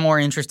is even more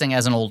interesting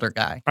as an older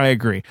guy. I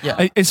agree.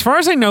 Yeah. As far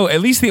as I know,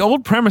 at least the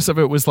old premise of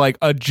it was like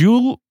a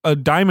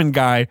diamond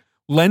guy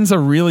lends a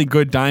really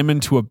good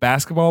diamond to a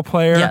basketball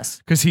player. Yes.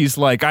 Because he's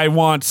like, I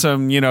want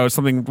some,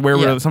 something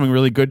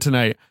really good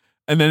tonight.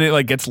 And then it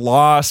like gets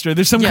lost, or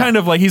there's some kind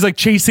of like, he's like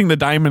chasing the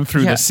diamond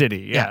through the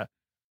city. Yeah.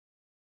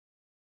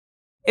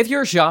 If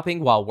you're shopping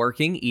while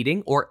working,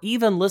 eating, or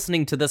even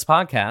listening to this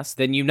podcast,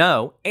 then you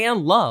know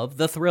and love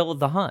the thrill of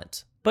the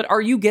hunt. But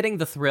are you getting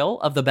the thrill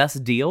of the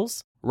best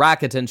deals?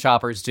 Rakuten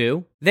shoppers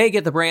do. They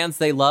get the brands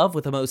they love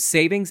with the most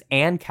savings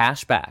and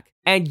cash back.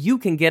 And you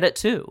can get it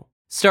too.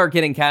 Start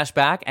getting cash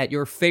back at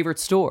your favorite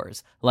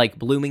stores like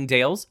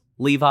Bloomingdale's,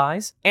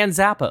 Levi's, and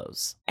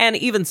Zappos. And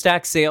even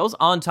stack sales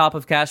on top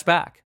of cash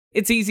back.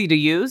 It's easy to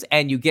use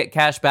and you get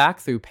cash back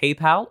through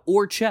PayPal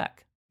or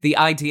check. The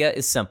idea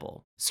is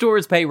simple.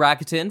 Stores pay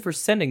Rakuten for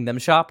sending them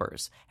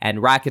shoppers, and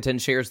Rakuten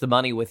shares the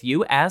money with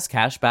you as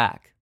cash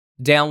back.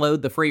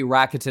 Download the free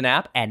Rakuten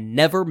app and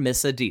never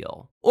miss a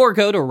deal. Or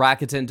go to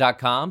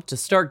Rakuten.com to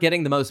start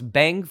getting the most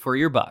bang for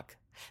your buck.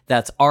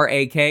 That's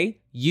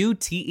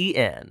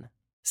RAKUTEN.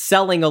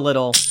 Selling a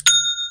little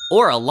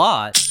or a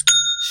lot,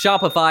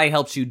 Shopify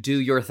helps you do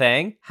your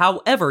thing,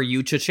 however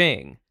you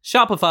cha-ching.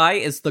 Shopify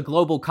is the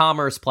global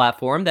commerce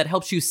platform that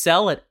helps you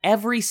sell at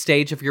every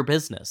stage of your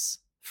business.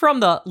 From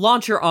the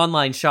launch your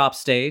online shop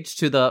stage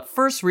to the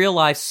first real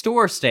life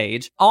store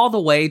stage, all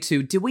the way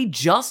to did we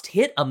just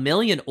hit 1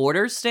 million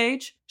orders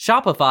stage?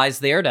 Shopify's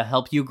there to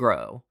help you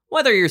grow.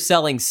 Whether you're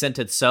selling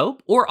scented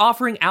soap or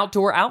offering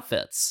outdoor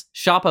outfits,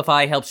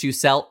 Shopify helps you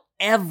sell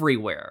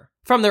everywhere.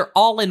 From their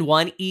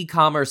all-in-one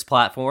e-commerce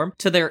platform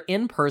to their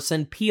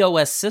in-person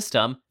POS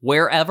system,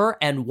 wherever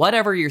and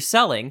whatever you're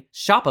selling,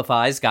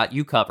 Shopify's got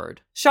you covered.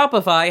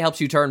 Shopify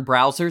helps you turn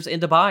browsers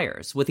into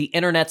buyers with the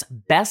internet's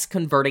best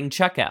converting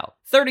checkout,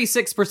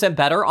 36%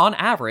 better on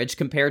average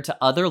compared to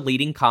other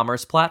leading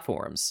commerce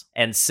platforms.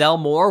 And sell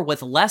more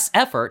with less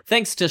effort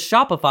thanks to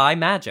Shopify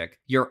Magic,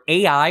 your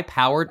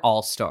AI-powered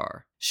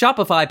all-star.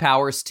 Shopify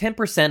powers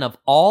 10% of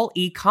all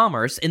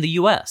e-commerce in the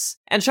US,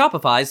 and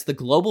Shopify's the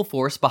global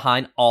force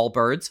behind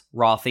Allbirds,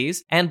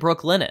 Rothy's, and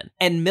Brooklinen,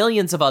 and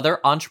millions of other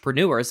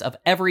entrepreneurs of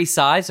every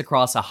size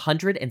across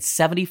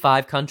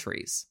 175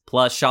 countries.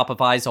 Plus,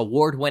 Shopify's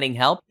award-winning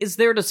help is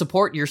there to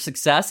support your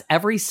success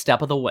every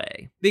step of the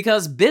way.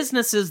 Because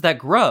businesses that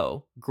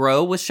grow,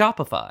 grow with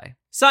Shopify.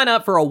 Sign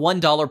up for a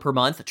 $1 per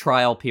month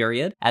trial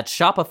period at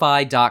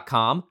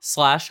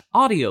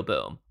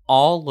shopify.com/audioboom,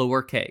 all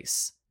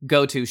lowercase.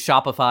 Go to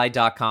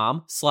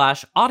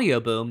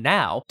shopify.com/audioboom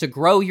now to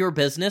grow your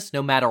business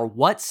no matter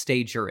what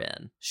stage you're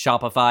in.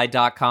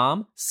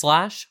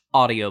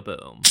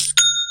 Shopify.com/audioboom.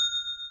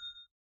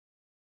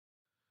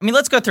 I mean,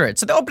 let's go through it.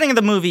 So the opening of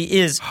the movie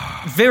is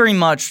very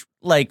much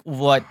like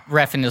what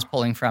Refn is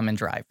pulling from in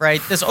Drive,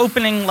 right? This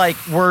opening, like,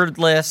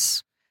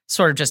 wordless,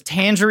 sort of just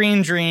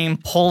Tangerine Dream,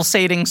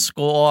 pulsating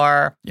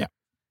score. Yeah.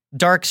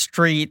 Dark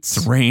streets.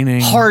 It's raining.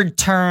 Hard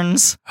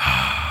turns.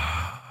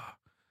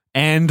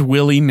 And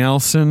Willie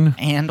Nelson.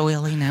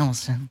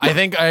 I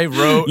think I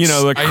wrote,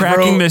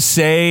 cracking the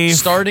safe.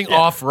 Starting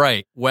off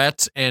right.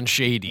 Wet and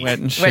shady. Wet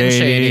and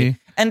shady.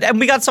 And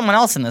we got someone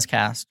else in this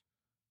cast.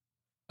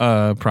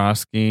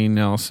 Prosky,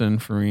 Nelson,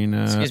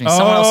 Farina. Excuse me.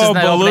 Someone else is in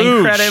that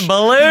opening credit.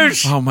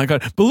 Belushi. Oh my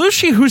God.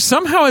 Belushi, who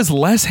somehow has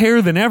less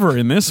hair than ever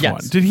in this one.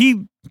 Did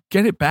he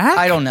get it back?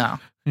 I don't know.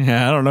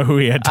 Yeah, I don't know who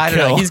he had to kill. I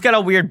don't know. He's got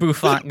a weird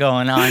bouffant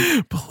going on.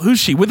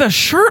 Belushi with a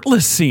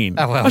shirtless scene.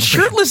 A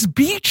shirtless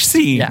beach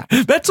scene. Yeah.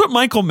 That's what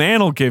Michael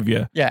Mann will give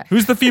you. Yeah.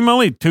 Who's the female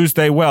lead?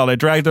 Tuesday Well. They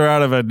dragged her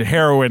out of a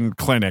heroin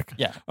clinic.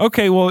 Yeah.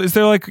 Okay, well, is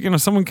there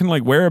someone can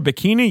wear a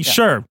bikini? Yeah.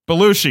 Sure.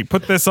 Belushi,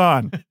 put this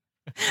on.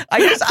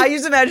 I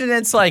just imagine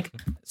it's like,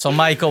 so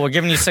Michael, we're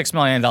giving you $6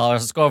 million.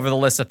 Let's go over the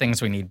list of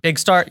things we need. Big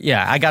star?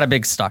 Yeah, I got a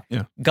big star.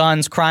 Yeah.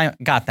 Guns, crime,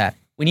 got that.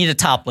 We need a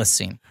topless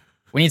scene.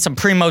 We need some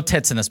primo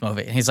tits in this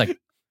movie. And he's like,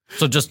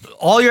 so just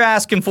all you're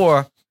asking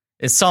for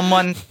is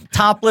someone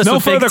topless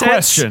with big tits? No further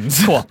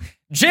questions. Cool.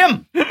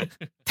 Jim,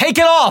 take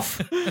it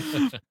off.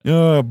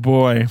 Oh,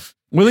 boy.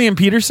 William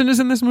Peterson is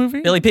in this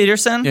movie? Billy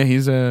Peterson? Yeah,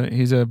 he's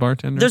a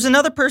bartender. There's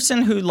another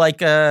person who I'm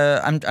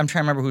trying to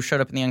remember who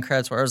showed up in the end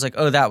credits where I was like,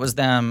 oh, that was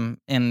them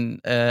in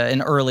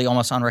an early,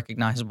 almost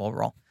unrecognizable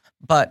role.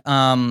 But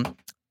the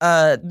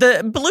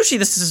Belushi,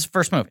 this is his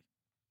first movie.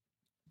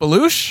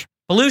 Belushi,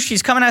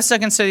 he's coming out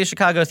Second City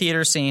Chicago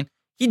theater scene.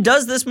 He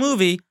does this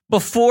movie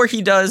before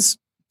he does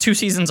 2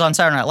 seasons on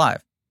Saturday Night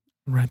Live.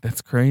 Right,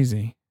 that's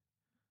crazy.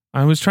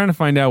 I was trying to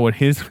find out what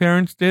his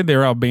parents did. They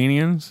were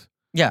Albanians.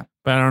 Yeah.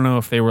 But I don't know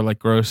if they were like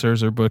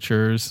grocers or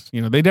butchers.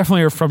 You know, they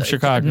definitely are from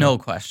Chicago. No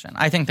question.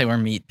 I think they were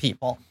meat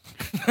people.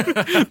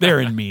 They're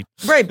in meat.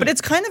 Right, but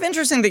it's kind of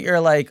interesting that you're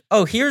like,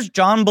 oh, here's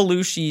John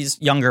Belushi's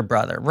younger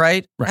brother,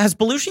 right? Has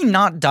Belushi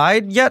not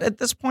died yet at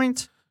this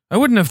point? I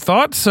wouldn't have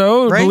thought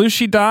so. Right?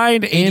 Belushi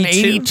died in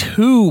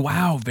 82.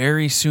 Wow,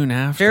 very soon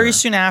after. Very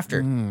soon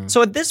after.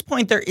 So at this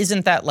point, there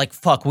isn't that like,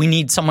 fuck, we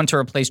need someone to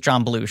replace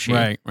John Belushi.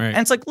 Right. And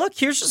it's like, look,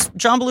 here's just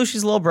John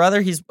Belushi's little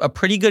brother. He's a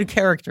pretty good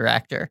character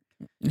actor.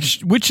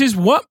 Which is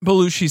what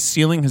Belushi's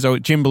ceiling has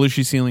always, Jim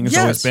Belushi's ceiling has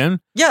always been.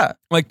 Yeah.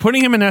 Like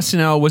putting him in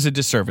SNL was a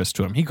disservice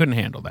to him. He couldn't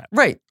handle that.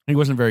 Right. He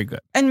wasn't very good.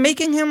 And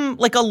making him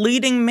like a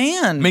leading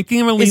man. Making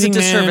him a leading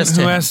man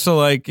who has to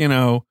like, you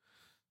know,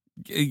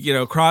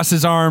 cross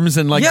his arms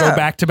and like go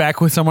back to back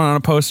with someone on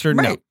a poster.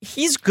 Right. No.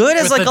 He's good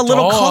as like a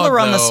little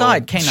color on the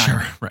side. Canine.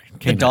 Sure, right.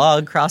 Canine. The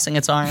dog crossing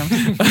its arm.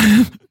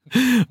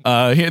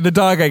 The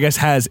dog, I guess,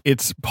 has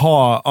its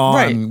paw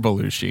on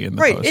Belushi in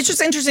the poster. It's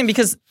just interesting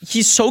because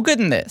he's so good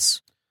in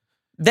this.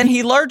 Then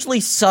he largely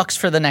sucks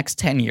for the next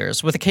 10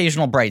 years with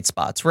occasional bright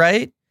spots,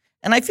 right?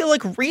 And I feel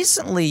like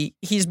recently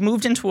he's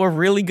moved into a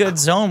really good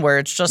zone where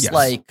it's just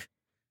like,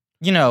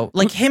 you know,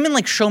 like him and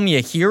like Show Me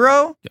a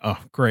Hero. Oh,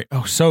 great.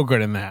 Oh, so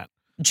good in that.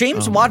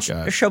 James watched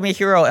Show Me a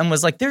Hero and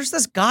was like, there's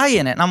this guy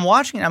in it. And I'm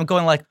watching it and I'm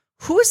going like,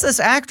 who is this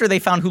actor they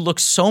found who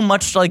looks so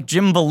much like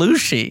Jim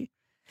Belushi?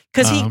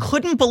 Because he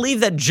couldn't believe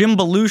that Jim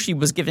Belushi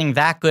was giving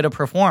that good a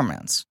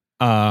performance.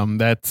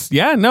 That's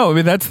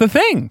the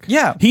thing.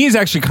 Yeah. He's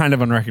actually kind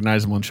of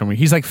unrecognizable in Show Me.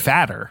 He's like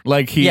fatter.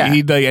 Like he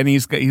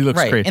looks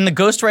great. In The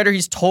Ghost Rider,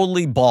 he's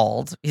totally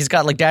bald. He's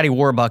got like Daddy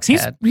Warbucks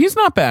head. He's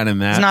not bad in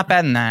that. He's not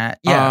bad in that.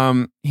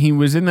 Yeah. He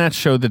was in that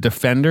show The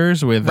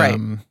Defenders with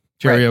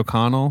Jerry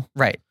O'Connell.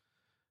 Right.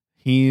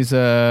 He's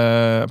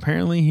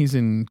apparently he's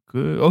in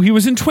good. Oh, he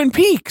was in Twin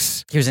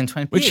Peaks. He was in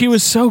Twin Peaks, which he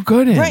was so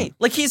good in. Right.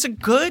 Like he's a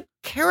good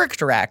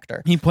character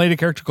actor. He played a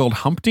character called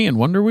Humpty in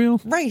Wonder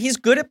Wheel. Right. He's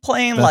good at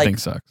playing that thing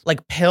sucks.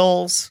 Like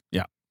pills.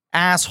 Yeah.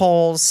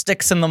 Assholes,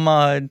 sticks in the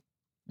mud,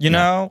 you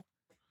know?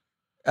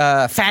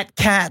 Fat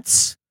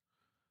cats.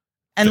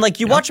 And like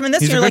you watch him in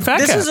this, and you're like,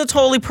 this is a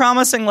totally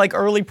promising like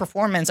early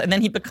performance, and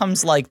then he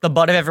becomes like the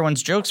butt of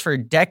everyone's jokes for a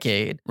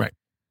decade. Right.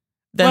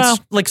 Then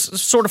like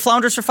sort of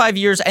flounders for 5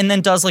 years and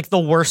then does like the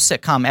worst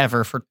sitcom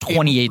ever for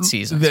 28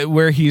 seasons.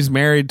 Where he's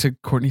married to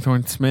Courtney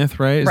Thorne-Smith,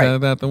 right? Is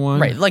that the one?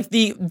 Right. Like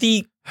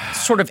the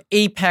sort of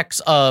apex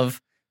of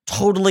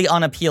totally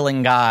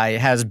unappealing guy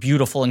has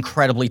beautiful,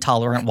 incredibly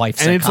tolerant wife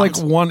sitcoms. And it's like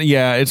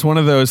it's one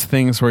of those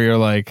things where you're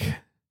like,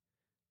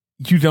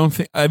 you don't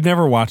think I've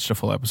never watched a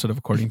full episode of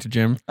According to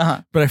Jim,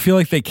 but I feel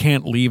like they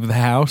can't leave the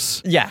house.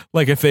 Yeah,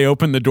 like if they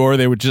open the door,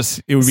 it would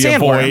be a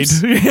void.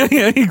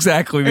 Yeah,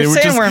 exactly. There's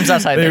sandworms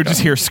outside. They would just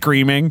hear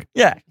screaming.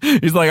 Yeah,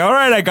 he's like, "All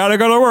right, I gotta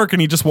go to work,"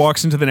 and he just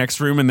walks into the next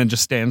room and then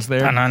just stands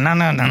there.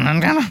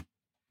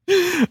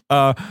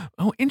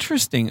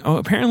 Interesting. Oh,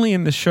 apparently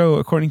in the show,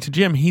 according to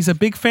Jim, he's a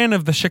big fan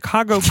of the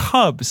Chicago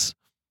Cubs.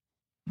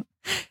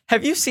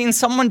 Have you seen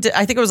someone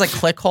I think it was like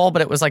ClickHole,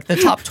 but it was like the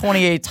top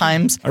 28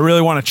 times. I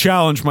really want to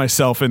challenge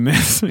myself in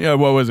this. Yeah,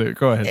 what was it?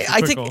 Go ahead.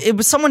 I think it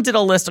was someone did a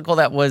listicle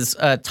that was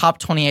top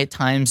 28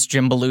 times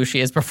Jim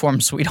Belushi has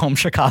performed Sweet Home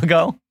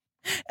Chicago.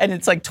 And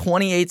it's like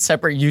 28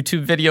 separate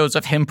YouTube videos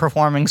of him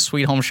performing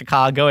Sweet Home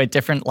Chicago at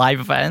different live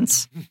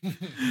events.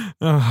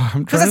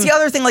 Because that's the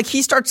other thing. Like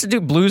he starts to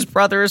do Blues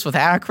Brothers with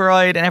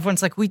Aykroyd, and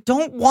everyone's like, we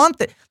don't want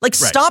that. Like,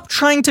 stop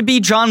trying to be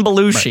John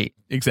Belushi. Right.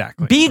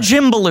 Exactly. Be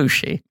Jim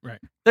Belushi. Right.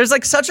 There's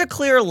like such a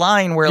clear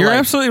line where you're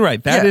absolutely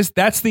right.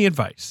 That's the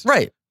advice.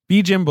 Right.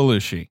 Be Jim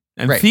Belushi.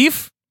 And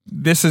Thief,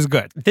 this is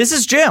good. This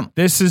is Jim.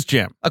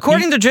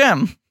 According to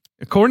Jim.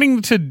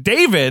 According to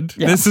David,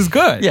 this is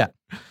good. Yeah.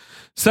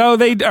 So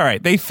they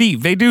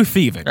thieve. They do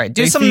thieving. Right.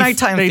 Do some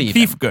nighttime thieving. They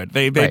thief good.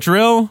 They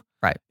drill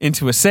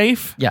into a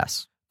safe.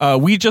 Yes.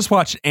 We just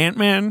watched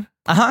Ant-Man.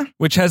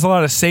 Which has a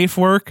lot of safe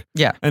work.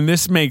 Yeah. And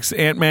this makes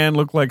Ant-Man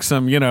look like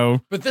some,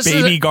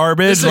 baby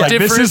garbage.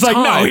 This is like,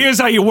 no, here's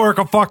how you work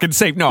a fucking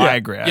safe. No, I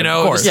agree.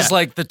 This is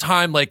like the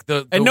time, like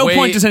the At no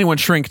point does anyone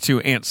shrink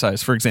to ant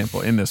size, for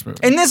example, in this movie.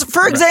 In this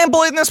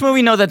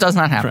movie, no, that does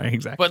not happen. Right,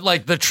 exactly. But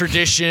like the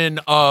tradition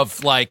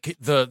of like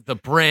the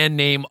brand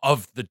name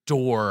of the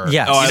door.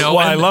 Yes.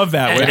 I love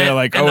that. Where they're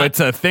like, it's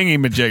a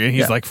thingy-majig. And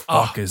he's like,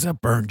 fuck is a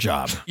burn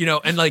job.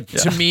 And like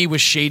to me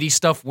with shady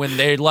stuff when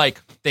they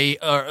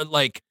are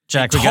like,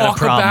 Jack, talk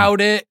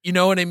about it, you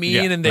know what I mean?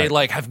 Yeah, and they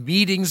like have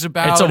meetings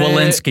about it. It's a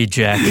Walensky,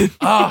 Jack.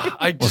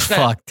 We're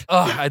fucked.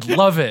 I'd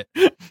love it.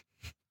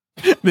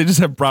 They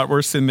just have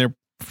bratwurst in their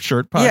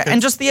shirt pockets. Yeah,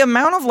 and just the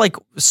amount of like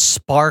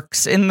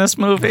sparks in this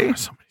movie.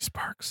 So many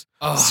sparks.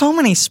 So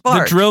many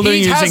sparks. The drill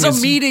he has a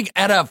meeting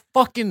at a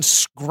fucking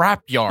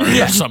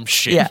scrapyard or some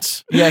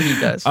shit. Yeah,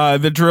 he does.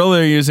 The drill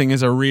they're using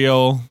is a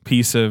real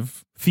piece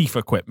of thief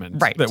equipment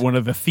that one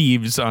of the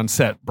thieves on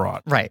set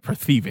brought for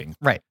thieving.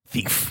 Right.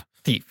 Thief.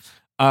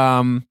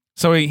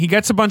 So he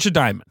gets a bunch of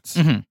diamonds.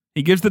 Mm-hmm.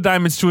 He gives the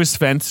diamonds to his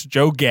fence,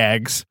 Joe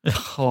Gags.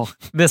 Oh,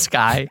 this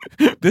guy.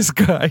 This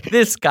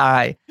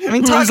guy. I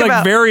mean, talk about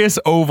like various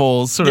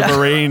ovals sort of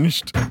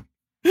arranged.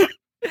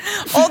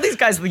 All these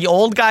guys, the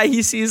old guy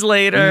he sees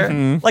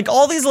later, like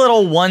all these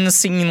little one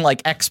scene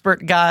like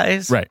expert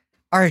guys, right,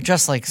 are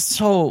just like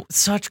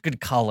such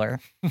good color.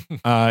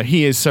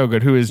 He is so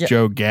good. Who is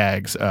Joe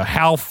Gaggs?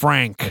 Hal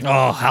Frank.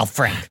 Oh, Hal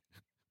Frank.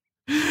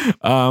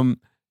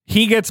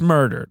 He gets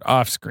murdered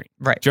off screen.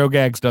 Right. Joe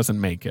Gaggs doesn't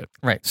make it.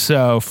 Right.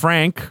 So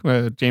Frank,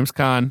 James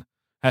Caan,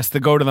 has to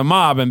go to the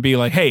mob and be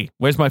like, "Hey,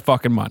 where's my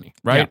fucking money?"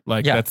 Right?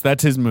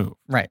 That's his move.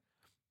 Right.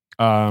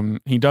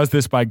 He does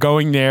this by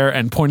going there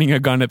and pointing a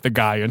gun at the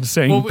guy and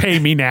saying, "Pay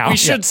me now." We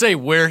should say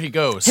where he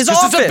goes. His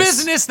office. It's a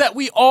business that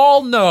we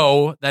all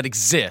know that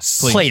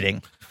exists.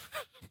 Plating.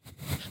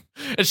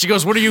 And she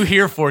goes, "What are you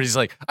here for?" He's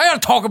like, "I gotta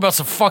talk about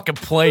some fucking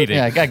plating.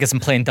 Yeah, I gotta get some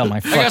plating done my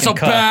fucking I got some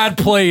bad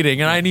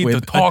plating, and I need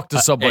to talk to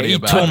somebody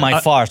about it." Eat two of my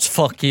farts.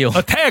 Fuck you.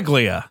 A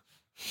Taglia.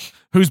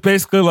 Who's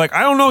basically like,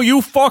 "I don't know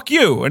you, fuck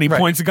you." And he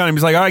points a gun and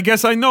he's like, "I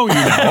guess I know you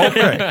now."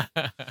 Okay.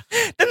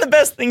 Then the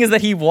best thing is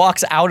that he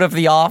walks out of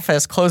the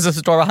office, closes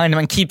the door behind him,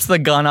 and keeps the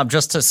gun up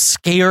just to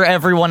scare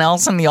everyone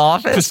else in the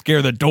office. To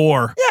scare the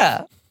door.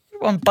 Yeah.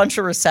 A bunch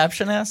of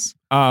receptionists.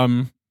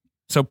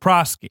 So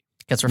Prosky.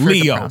 Gets referred to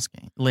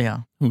Prosky.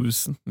 Leo.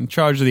 Who's in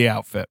charge of the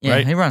outfit, Yeah,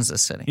 right? he runs the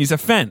city. He's a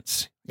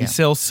fence. Yeah.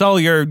 He'll sell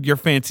your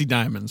fancy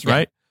diamonds,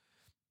 right?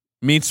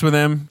 Meets with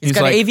him. He's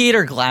got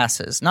aviator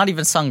glasses, not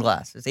even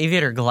sunglasses,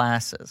 aviator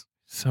glasses.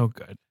 So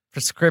good.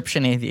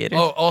 Prescription aviator.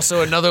 Oh,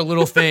 also another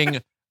little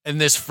thing in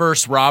this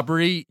first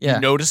robbery, you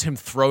notice him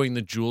throwing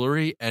the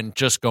jewelry and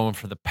just going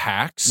for the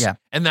packs. Yeah.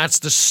 And that's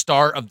the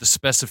start of the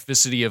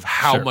specificity of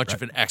how much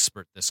of an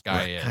expert this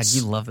guy is. God,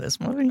 you love this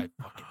movie. I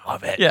fucking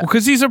love it. Yeah.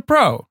 Because he's a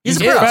pro. He's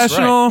a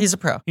professional. He's a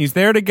pro. He's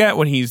there to get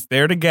what he's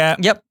there to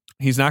get. Yep.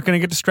 He's not going to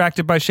get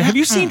distracted by shit. Have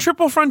you seen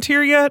Triple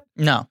Frontier yet?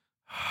 No.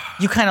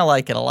 You kind of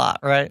like it a lot,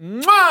 right?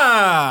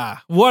 Mwah!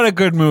 What a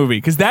good movie.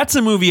 Because that's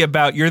a movie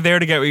about you're there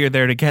to get what you're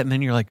there to get. And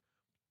then you're like,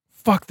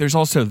 fuck, there's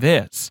also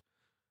this.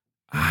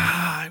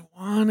 I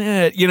want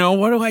it. You know,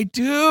 what do I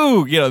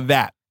do? You know,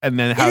 that. And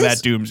then how that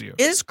dooms you.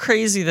 It is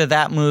crazy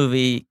that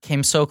movie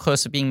came so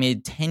close to being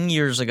made 10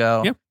 years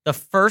ago. Yep. The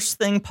first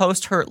thing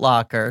post Hurt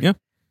Locker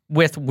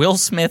with Will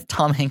Smith,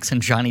 Tom Hanks,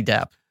 and Johnny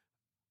Depp.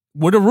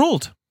 Would have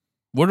ruled.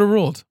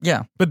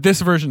 Yeah. But this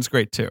version's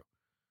great too.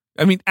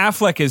 I mean,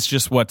 Affleck is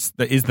just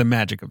is the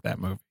magic of that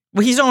movie.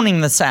 Well, he's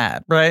owning the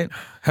sad, right?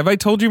 Have I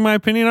told you my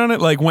opinion on it?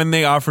 Like when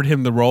they offered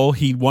him the role,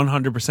 he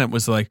 100%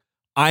 was like,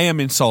 I am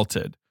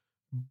insulted,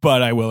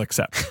 but I will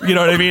accept. You know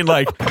what I mean?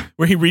 Like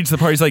where he reads the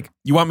part, he's like,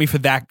 you want me for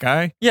that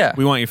guy? Yeah.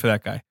 We want you for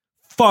that guy.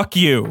 Fuck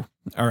you.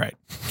 All right.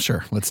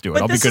 Sure. Let's do it.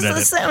 But I'll be good at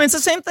it. I mean, it's the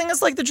same thing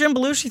as like the Jim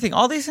Belushi thing.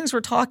 All these things we're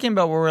talking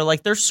about where we're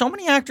like, there's so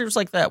many actors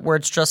like that where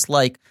it's just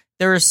like,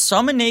 there is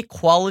some innate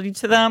quality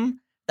to them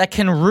that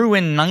can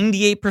ruin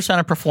 98%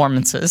 of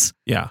performances.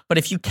 Yeah. But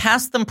if you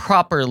cast them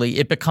properly,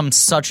 it becomes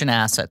such an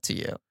asset to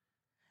you.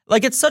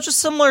 Like, it's such a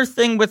similar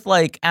thing with,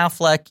 like,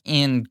 Affleck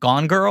in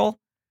Gone Girl,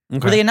 where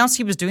they announced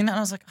he was doing that, and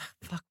I was like, oh,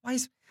 fuck, why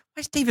is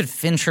David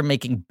Fincher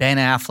making Ben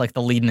Affleck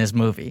the lead in his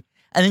movie?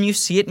 And then you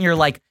see it, and you're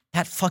like,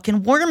 that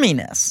fucking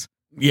worminess.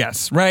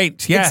 Yes,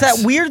 right. Yes. It's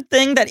that weird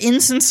thing, that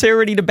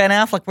insincerity to Ben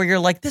Affleck, where you're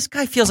like, this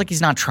guy feels like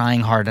he's not trying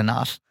hard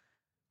enough.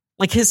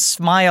 Like his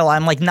smile,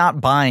 I'm like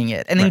not buying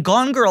it. And in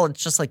Gone Girl,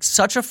 it's just like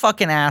such a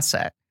fucking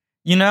asset,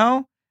 you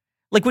know?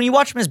 Like when you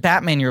watch him as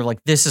Batman, you're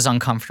like, this is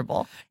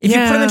uncomfortable. If you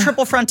put him in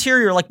Triple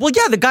Frontier, you're like, well,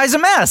 yeah, the guy's a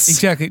mess.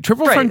 Exactly.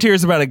 Triple Frontier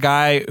is about a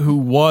guy who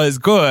was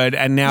good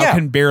and now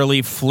can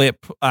barely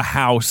flip a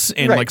house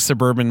in like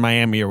suburban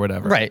Miami or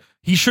whatever. Right.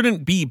 He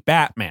shouldn't be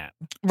Batman.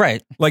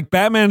 Right. Like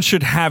Batman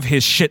should have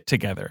his shit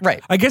together.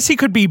 Right. I guess he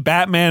could be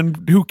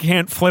Batman who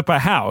can't flip a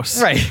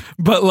house. Right.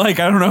 But like,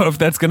 I don't know if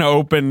that's going to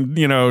open,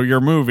 you know, your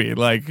movie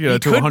like to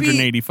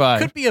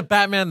 185. Could be a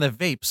Batman that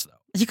vapes though.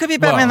 He could be a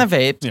Batman that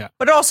vapes,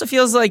 but it also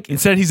feels like...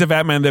 Instead, he's a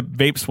Batman that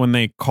vapes when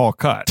they call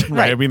cut.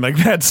 Right? I mean, like,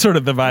 that's sort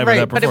of the vibe of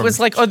that performance. But it was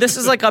like, oh, this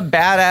is like a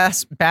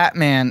badass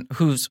Batman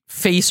whose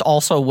face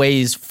also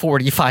weighs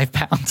 45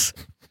 pounds.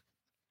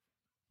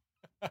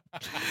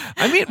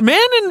 I mean, Man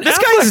and this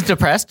Affleck... guy isn't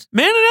depressed.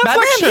 Man and Affleck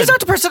Batman, should. he's not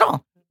depressed at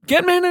all.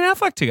 Get Man and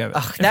Affleck together.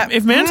 Ugh,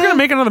 if Man's going to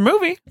make another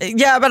movie...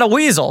 Yeah, about a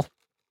weasel.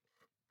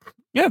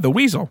 Yeah, the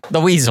Weasel. The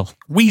Weasel.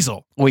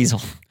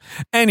 Weasel.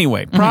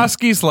 Anyway,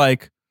 Prosky's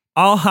like,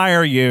 I'll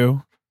hire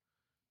you.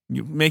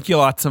 You make you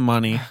lots of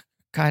money.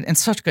 God, and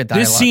such good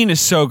dialogue. This scene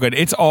is so good.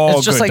 It's all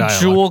it's just good like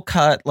dialogue. jewel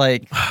cut,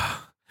 like.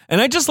 And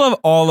I just love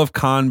all of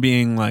Caan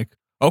being like,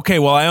 okay,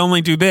 well, I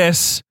only do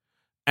this,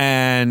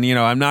 and you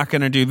know, I'm not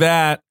going to do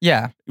that.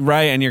 Yeah.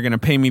 Right, and you're going to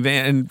pay me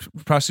that. And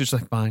Prosky's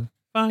like, fine.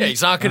 Yeah,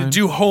 he's not going to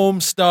do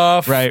home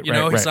stuff. Right. You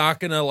know, he's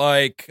not going to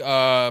like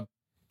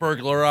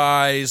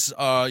burglarize.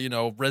 You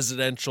know,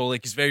 residential.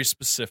 Like he's very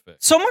specific.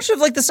 So much of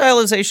like the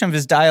stylization of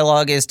his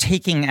dialogue is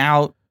taking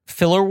out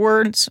filler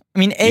words. I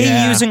mean,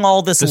 using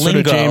all this lingo. Sort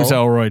of James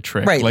Ellroy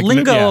trick. Right, like,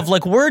 lingo of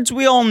like words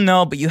we all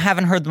know, but you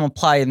haven't heard them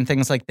applied and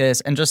things like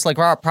this. And just like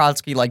Robert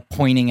Prosky like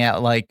pointing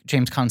at like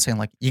James Caan saying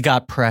like, you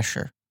got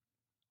pressure.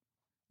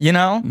 You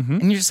know?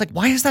 And you're just like,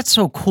 why is that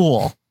so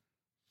cool?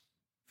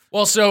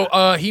 Well,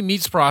 so he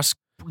meets Prosky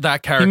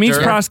that character. He meets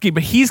Prosky,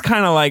 but he's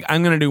kind of like,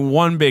 I'm going to do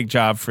one big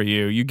job for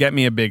you. You get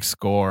me a big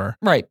score.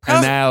 Right.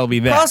 And that'll be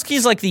that.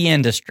 Prosky's like the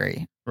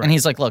industry. Right. And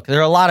he's like, look, there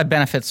are a lot of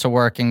benefits to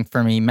working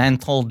for me.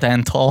 Mental,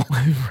 dental.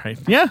 Right.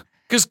 Yeah.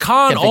 Because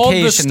Khan, all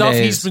the stuff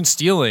he's been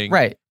stealing.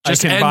 Right.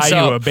 Just can buy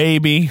you a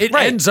baby. It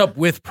ends up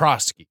with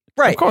Prosky.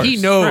 Right. Of course. He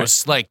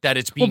knows that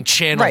it's being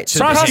channeled to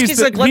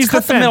Prosky's like, let's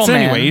cut the middleman.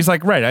 Anyway. He's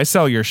like, right, I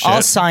sell your shit.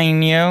 I'll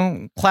sign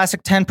you.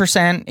 Classic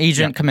 10%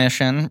 agent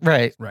commission.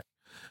 Right. Right.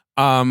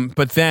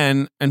 But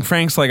then, and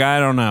Frank's like, I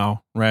don't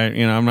know, right?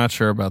 I'm not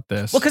sure about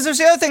this. Well, because there's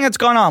the other thing that's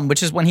gone on,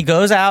 which is when he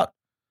goes out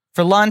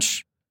for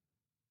lunch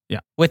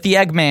with the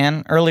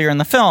Eggman earlier in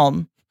the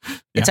film,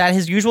 it's at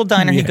his usual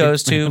diner he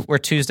goes to where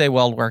Tuesday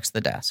Weld works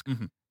the desk.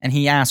 Mm-hmm. And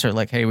he asks her,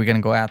 like, hey, we're going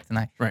to go out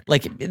tonight. Right.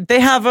 Like,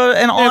 they have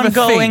an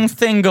ongoing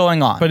thing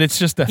going on. But it's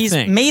just a thing.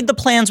 He's made the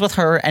plans with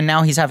her, and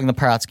now he's having the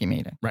Protsky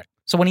meeting. Right.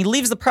 So when he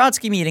leaves the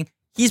Protsky meeting,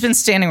 he's been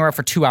standing around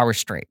for 2 hours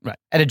straight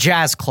at a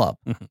jazz club.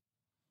 Mm-hmm.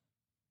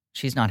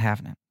 She's not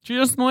having it. She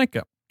doesn't like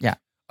it. Yeah.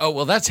 Oh,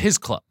 well, that's his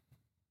club.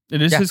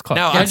 It is his club.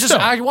 Now,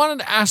 I wanted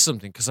to ask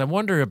something because I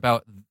wonder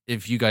about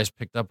if you guys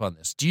picked up on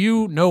this. Do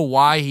you know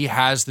why he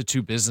has the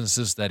two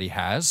businesses that he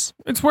has?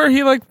 It's where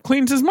he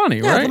cleans his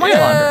money, right? The money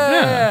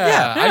laundering.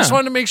 Yeah. I just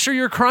wanted to make sure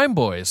you're crime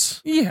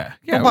boys. Yeah.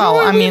 Well,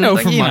 I mean,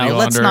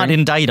 let's not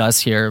indict us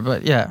here,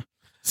 but yeah.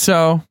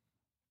 So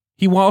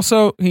he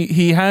also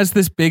he has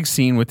this big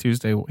scene with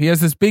Tuesday. He has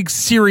this big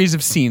series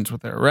of scenes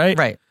with her, right?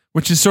 Right.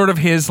 Which is sort of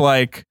his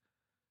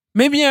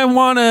maybe I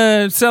want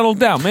to settle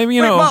down. Maybe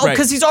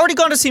because he's already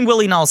gone to see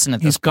Willie Nelson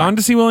at this point. He's gone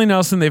to see Willie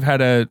Nelson. They've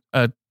had a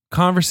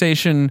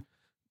conversation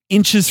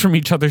inches from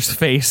each other's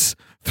face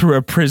through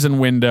a prison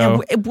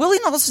window. And Willie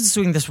Nelson's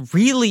doing this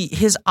really.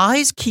 His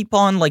eyes keep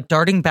on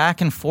darting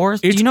back and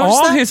forth. It's Do you notice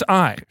all that? his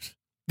eyes.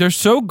 They're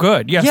so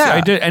good. Yes, I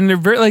did, and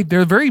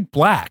they're very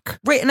black.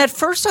 Right. And at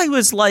first I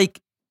was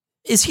like,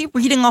 is he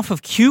reading off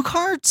of cue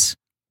cards?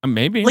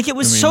 Maybe. It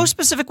was so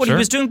specific what he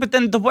was doing, but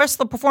then the rest of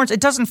the performance, it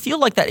doesn't feel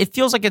like that. It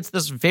feels like it's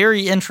this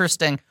very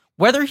interesting,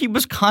 whether he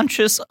was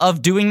conscious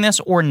of doing this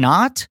or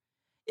not,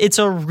 it's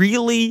a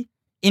really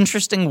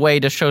interesting way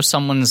to show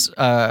someone's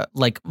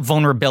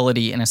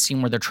vulnerability in a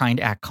scene where they're trying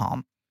to act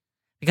calm.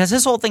 Because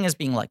his whole thing is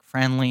being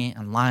friendly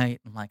and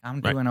light and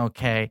I'm doing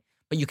okay,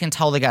 but you can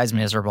tell the guy's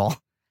miserable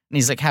and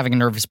he's having a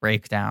nervous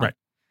breakdown. Right.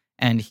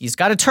 And he's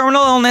got a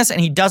terminal illness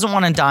and he doesn't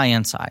want to die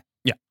inside.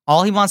 Yeah.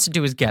 All he wants to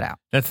do is get out.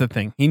 That's the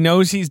thing. He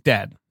knows he's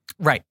dead.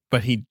 Right.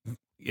 But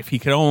if he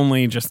could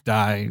only just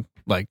die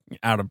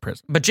out of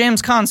prison. But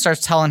James Caan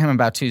starts telling him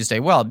about Tuesday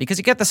Weld because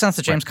you get the sense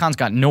that James Caan's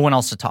got no one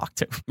else to talk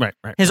to. Right.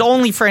 His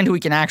only friend who he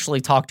can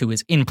actually talk to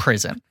is in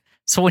prison.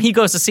 So when he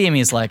goes to see him,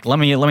 he's like, let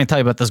me tell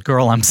you about this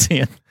girl I'm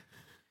seeing.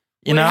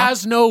 He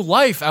has no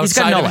life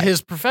outside of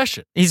his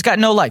profession. He's got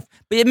no life.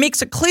 But it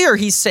makes it clear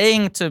he's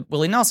saying to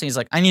Willie Nelson, he's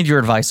like, I need your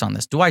advice on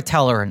this. Do I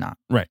tell her or not?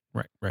 Right.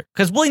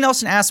 Because Willie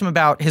Nelson asked him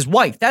about his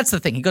wife. That's the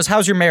thing. He goes,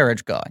 how's your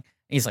marriage going? And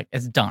he's like,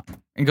 it's done. And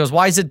he goes,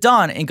 why is it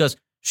done? And he goes,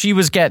 she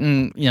was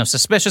getting,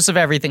 suspicious of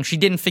everything. She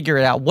didn't figure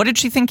it out. What did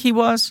she think he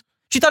was?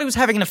 She thought he was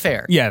having an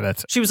affair. Yeah,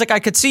 that's it. She was like,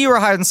 I could see you were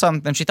hiding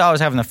something. She thought I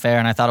was having an affair,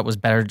 and I thought it was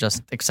better to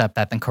just accept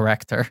that than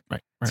correct her.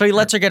 Right. So he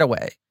lets her get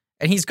away.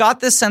 And he's got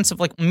this sense of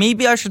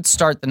maybe I should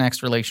start the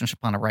next relationship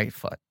on a right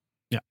foot.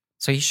 Yeah.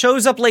 So he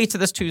shows up late to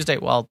this Tuesday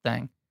Weld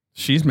thing.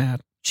 She's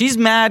mad. She's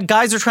mad.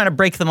 Guys are trying to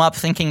break them up,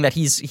 thinking that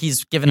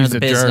he's giving her the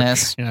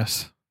business. Jerk.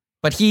 Yes.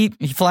 But he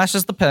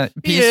flashes the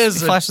piece.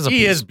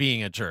 He is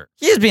being a jerk.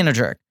 He is being a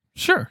jerk.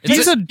 Sure.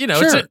 He's a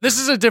jerk. This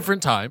is a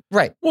different time.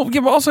 Right. Well,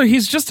 yeah, but also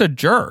he's just a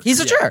jerk. He's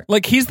a jerk.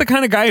 He's the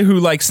kind of guy who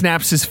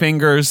snaps his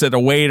fingers at a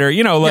waiter.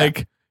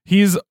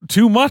 He's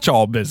too much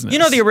all business. You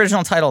know the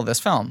original title of this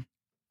film?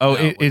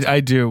 Oh,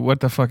 I do. What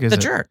the fuck is it?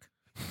 The Jerk.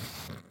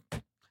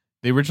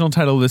 The original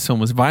title of this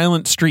film was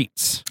Violent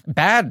Streets.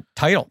 Bad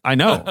title. I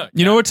know.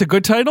 You know what's a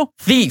good title?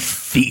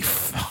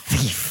 Thief.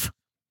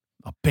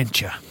 I'll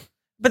pinch you.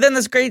 But then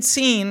this great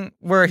scene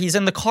where he's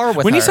in the car with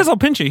her. When he says I'll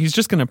pinch you, he's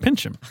just going to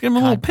pinch him. Give him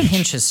a little pinch.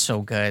 Pinch is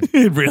so good.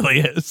 It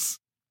really is.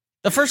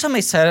 The first time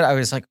they said it, I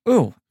was like,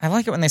 ooh, I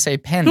like it when they say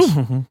pinch.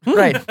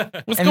 Right.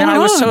 What's and then I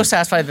was so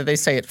satisfied that they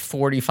say it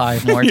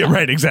 45 more times. Yeah,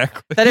 right,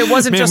 exactly. That it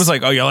wasn't Man just... was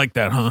like, oh, you like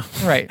that, huh?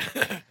 Right.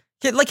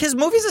 His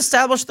movies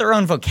establish their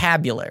own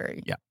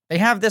vocabulary. Yeah. They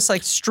have this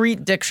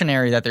street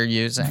dictionary that they're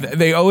using.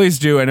 They always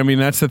do, and I mean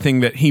that's the thing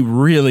that he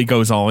really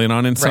goes all in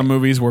on in some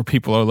movies where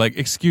people are like,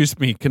 "Excuse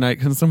me,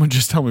 can someone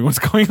just tell me what's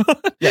going on?"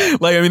 Yeah.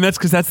 That's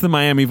because that's the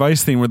Miami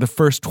Vice thing where the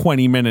first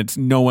 20 minutes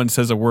no one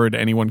says a word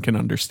anyone can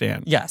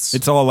understand. Yes,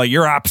 it's all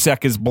your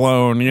OPSEC is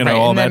blown, all that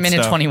stuff. And then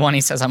minute 21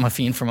 he says, "I'm a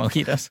fiend for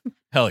mojitos."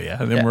 Hell yeah!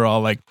 And then we're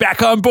all like,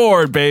 "Back on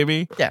board,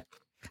 baby." Yeah.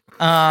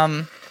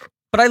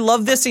 But I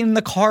love this scene in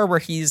the car where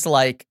he's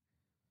like,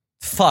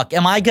 "Fuck,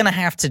 am I gonna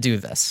have to do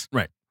this?"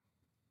 Right.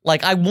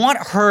 I want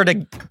her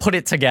to put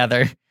it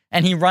together.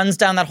 And he runs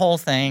down that whole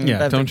thing.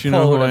 Yeah, don't you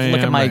know who I am?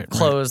 Look at my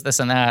clothes, this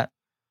and that.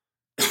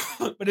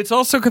 But it's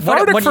also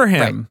cathartic for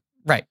him.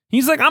 Right.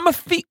 He's like, I'm a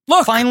thief.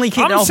 Look, finally,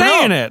 I'm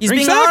saying it. He's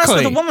being honest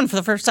with a woman for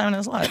the first time in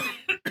his life.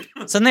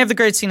 So then they have the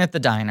great scene at the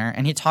diner,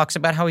 and he talks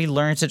about how he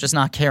learned to just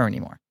not care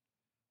anymore.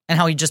 and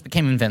how he just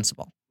became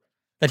invincible.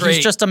 That he's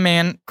just a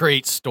man.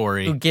 Great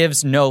story. Who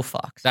gives no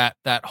fucks.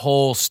 That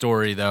whole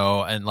story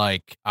though, and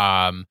like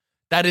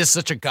that is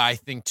such a guy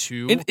thing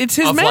too. It's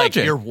his of magic.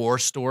 Like your war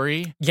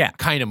story,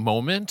 kind of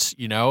moment.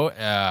 You know,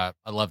 I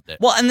loved it.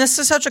 Well, and this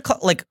is such a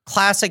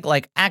classic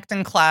like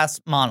acting class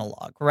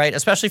monologue, right?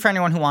 Especially for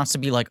anyone who wants to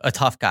be like a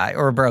tough guy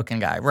or a broken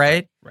guy,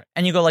 right? Right.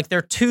 And you go like, there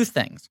are two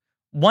things.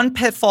 One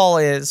pitfall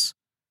is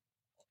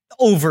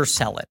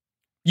oversell it.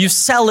 You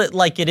sell it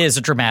like it is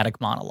a dramatic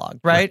monologue,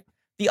 right?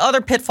 The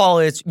other pitfall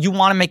is you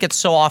want to make it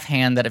so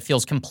offhand that it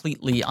feels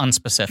completely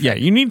unspecific. Yeah,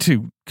 you need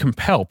to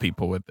compel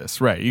people with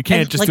this, right? You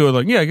can't just do it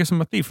like, I guess I'm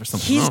a thief or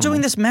something. He's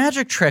doing this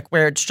magic trick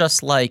where it's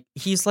just like,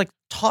 he's like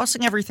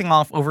tossing everything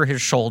off over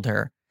his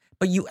shoulder,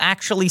 but you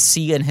actually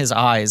see in his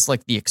eyes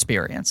like the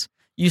experience.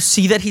 You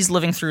see that he's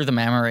living through the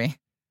memory,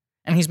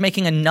 and he's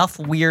making enough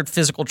weird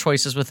physical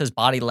choices with his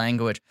body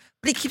language,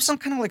 but he keeps on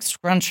kind of like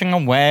scrunching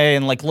away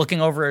and like looking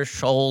over his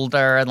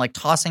shoulder and like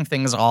tossing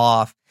things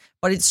off.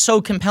 But it's so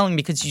compelling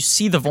because you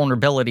see the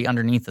vulnerability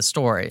underneath the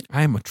story.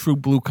 I am a true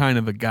blue kind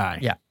of a guy.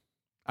 Yeah.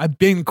 I've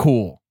been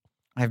cool.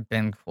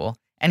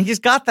 And he's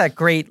got that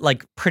great,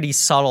 like, pretty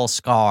subtle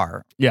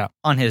scar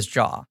on his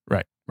jaw.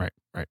 Right.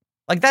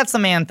 Like, that's the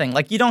man thing.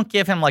 Like, you don't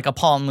give him, like, a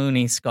Paul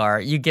Mooney scar.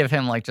 You give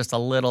him, like, just a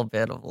little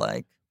bit of,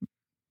 like...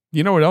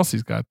 You know what else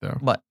he's got, though?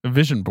 What? A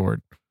vision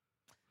board.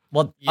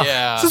 Well,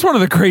 this is one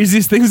of the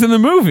craziest things in the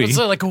movie. It's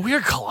like a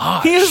weird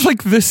collage. He has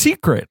like The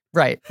Secret,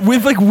 right?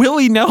 With like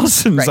Willie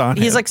Nelson's on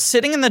it. He's like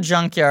sitting in the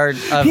junkyard.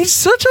 He's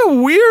such a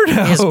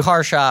weirdo. His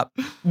car shop,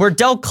 where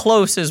Del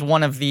Close is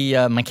one of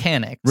the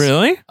mechanics.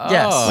 Really?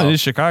 Yes. Oh, it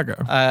is Chicago.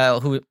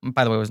 Who,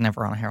 by the way, was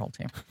never on a Herald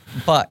team,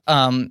 but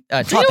taught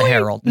the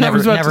Herald. Never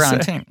on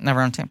a team.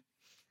 Never on a team.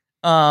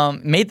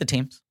 Made the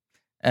teams.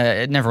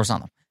 It never was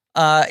on them.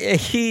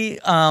 He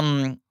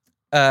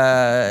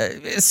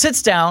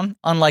sits down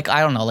on like, I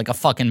don't know, like a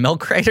fucking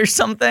milk crate or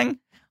something,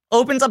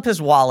 opens up his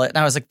wallet, and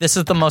I was like, this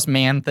is the most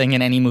man thing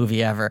in any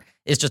movie ever.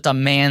 It's just a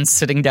man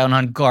sitting down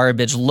on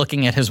garbage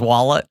looking at his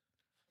wallet.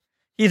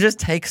 He just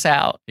takes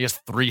out. He has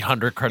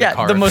 300 credit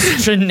cards. The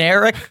most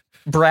generic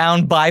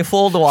brown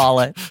bifold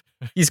wallet.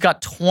 He's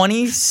got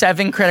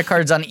 27 credit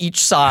cards on each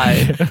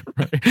side.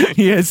 Right.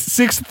 He has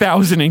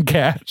 6,000 in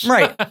cash.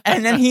 Right.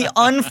 And then he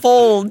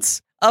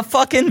unfolds a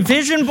fucking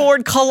vision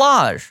board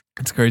collage.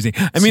 It's crazy.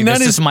 I mean, that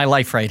is my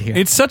life right here.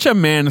 It's such a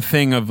man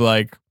thing of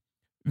like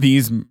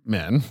these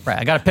men. Right.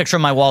 I got a picture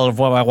in my wallet of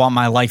what I want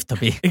my life to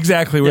be.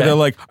 Exactly. Where they're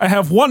like, I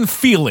have one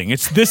feeling.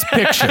 It's this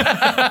picture.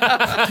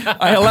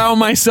 I allow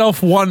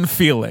myself one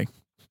feeling.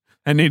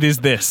 And it is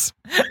this.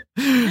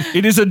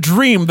 It is a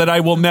dream that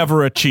I will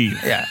never achieve.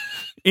 Yeah.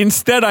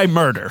 Instead, I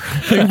murder.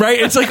 Right?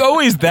 It's like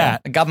always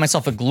that. I got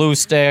myself a glue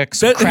stick,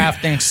 some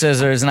crafting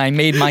scissors, and I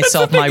made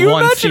myself my you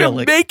one imagine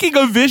feeling. Making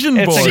a vision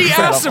board. She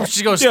asked him.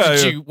 She goes,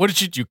 "What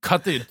did you do? You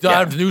cut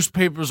the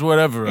newspapers,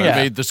 whatever. I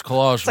made this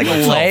collage. It's like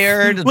a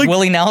layered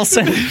Willie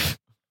Nelson.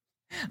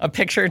 A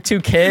picture of two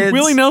kids.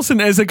 Willie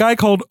Nelson as a guy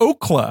called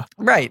Okla.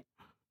 Right.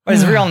 But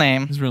his real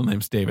name. His real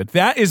name's David.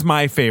 That is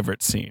my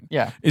favorite scene.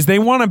 Yeah. Is they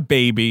want a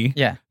baby.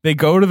 Yeah. They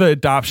go to the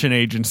adoption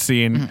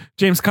agency, and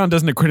James Caan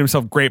doesn't acquit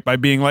himself great by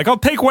being like, I'll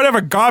take whatever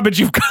garbage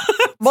you've got.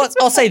 Well,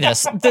 I'll say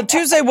this. The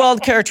Tuesday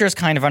Weld character is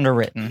kind of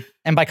underwritten.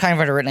 And by kind of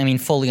underwritten, I mean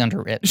fully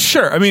underwritten.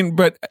 Sure. I mean,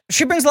 but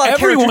she brings a lot of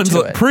character to it.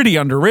 Everyone's pretty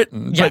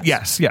underwritten. Yes. But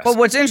yes. But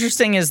what's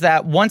interesting is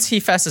that once he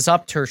fesses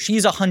up to her,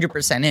 she's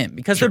 100% in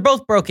because they're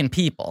both broken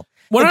people.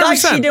 100%. The guy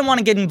she didn't want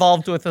to get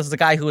involved with was the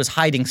guy who was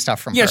hiding stuff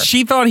from her. Yeah,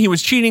 she thought he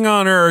was cheating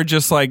on her or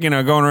just like, going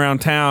around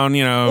town,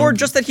 Or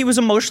just that he was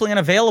emotionally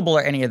unavailable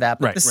or any of that.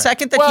 But the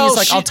second that he's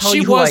like, I'll tell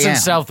you who I am. She was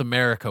in South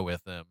America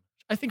with him.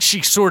 I think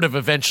she sort of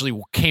eventually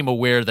became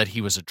aware that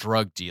he was a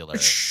drug dealer.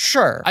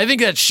 Sure. I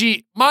think that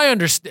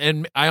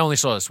and I only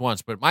saw this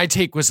once, but my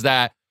take was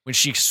that when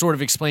she sort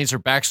of explains her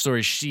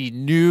backstory, she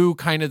knew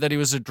kind of that he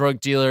was a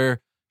drug dealer.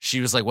 She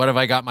was like, what have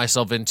I got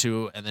myself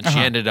into? And then she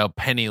ended up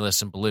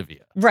penniless in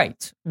Bolivia.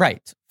 Right.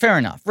 Fair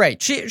enough.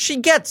 Right. She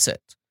gets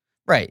it.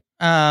 Right.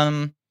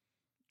 But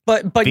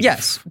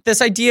yes,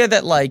 this idea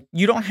that like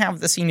you don't have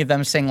the scene of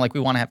them saying like we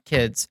want to have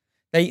kids.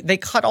 They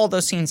cut all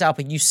those scenes out,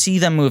 but you see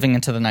them moving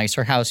into the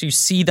nicer house. You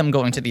see them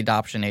going to the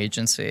adoption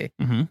agency.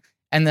 Mm-hmm.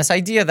 And this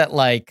idea that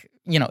like,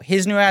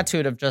 his new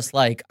attitude of just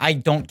like, I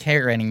don't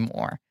care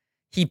anymore.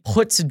 He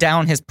puts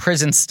down his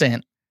prison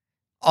stint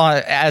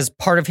as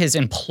part of his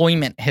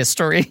employment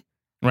history.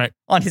 Right.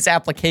 On his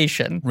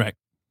application. Right.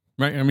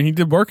 I mean, he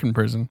did work in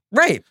prison.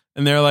 Right.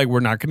 And they're like,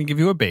 we're not going to give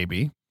you a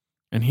baby.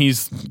 And he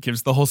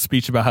gives the whole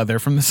speech about how they're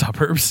from the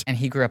suburbs. And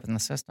he grew up in the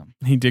system.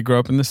 He did grow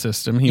up in the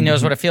system. He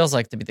knows what it feels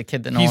like to be the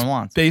kid that no one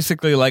wants.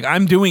 Basically like,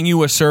 I'm doing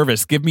you a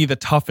service. Give me the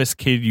toughest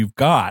kid you've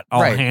got.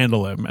 I'll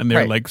handle him. And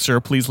they're like, sir,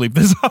 please leave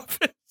this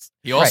office.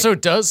 He also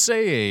does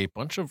say a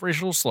bunch of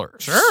racial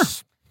slurs. Sure.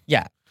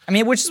 Yeah. I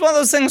mean, which is one of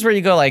those things where you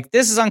go like,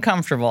 this is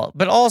uncomfortable.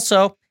 But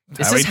also,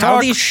 this is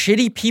how these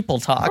shitty people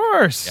talk. Of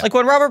course. Like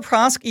when Robert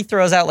Prosky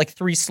throws out like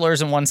 3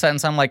 slurs in one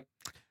sentence, I'm like,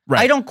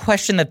 I don't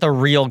question that the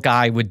real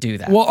guy would do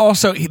that. Well,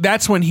 also,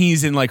 that's when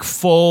he's in like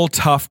full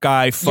tough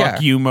guy,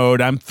 fuck you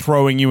mode. I'm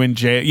throwing you in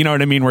jail. You know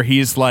what I mean? Where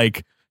he's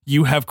like,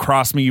 you have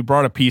crossed me. You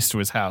brought a piece to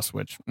his house,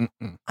 which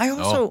I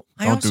also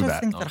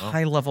think that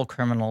high-level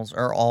criminals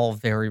are all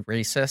very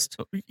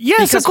racist.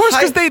 Yes, of course,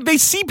 because they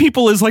see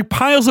people as like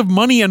piles of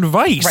money and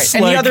vice. Right.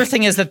 And the other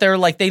thing is that they're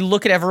like, they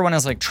look at everyone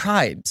as like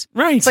tribes.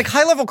 Right. It's like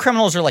high-level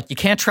criminals are like, you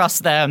can't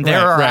trust them. They're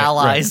our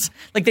allies.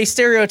 Right. Like they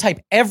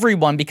stereotype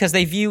everyone because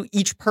they view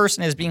each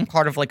person as being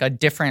part of like a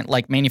different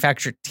like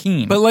manufactured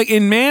team. But like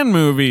in man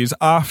movies,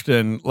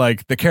 often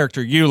like the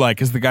character you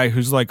like is the guy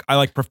who's like, I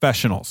like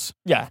professionals.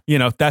 Yeah. You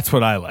know, that's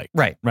what I like.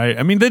 Right. Right.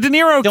 I mean, the De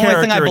Niro character. The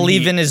only thing I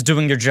believe in is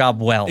doing your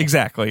job well.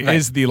 Exactly. Right.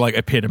 Is the like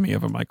epitome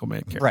of a Michael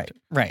Mann character.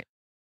 Right.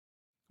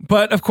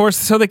 But of course,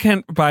 so they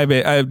can't buy a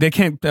baby. They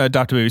can't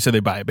adopt a baby, so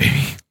they buy a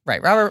baby.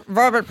 Right.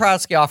 Robert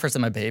Prosky offers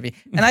them a baby.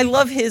 And I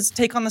love his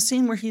take on the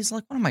scene where he's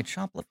like, what am I,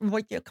 shoplifting?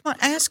 Like, yeah, come on,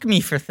 ask me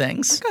for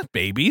things. I got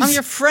babies. I'm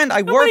your friend.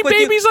 I work with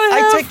you.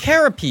 I take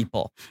care of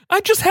people.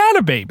 I just had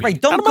a baby.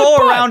 Right. Don't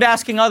go around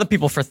asking other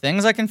people for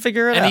things. I can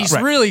figure it out. And he's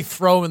really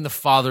throwing the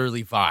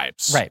fatherly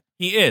vibes. Right.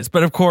 He is.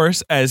 But of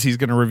course, as he's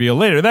going to reveal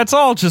later, that's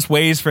all just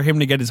ways for him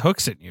to get his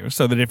hooks in you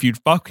so that if you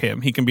fuck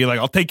him, he can be like,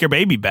 I'll take your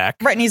baby back.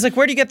 Right. And he's like,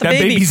 where do you get the baby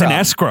from? That baby's in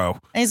escrow.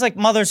 And he's like,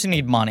 mothers who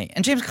need money.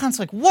 And James Caan's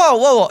like,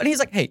 whoa. And he's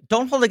like, hey,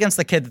 don't hold against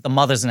the kid that the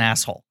mother's an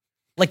asshole.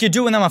 Like, you're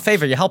doing them a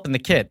favor. You're helping the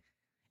kid.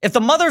 If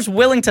the mother's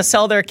willing to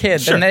sell their kid,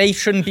 then they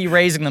shouldn't be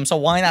raising them. So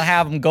why not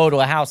have them go to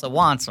a house that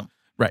wants them?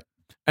 Right.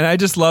 And I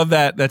just love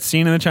that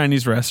scene in the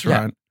Chinese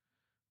restaurant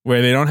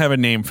where they don't have a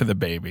name for the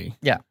baby.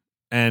 Yeah.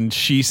 And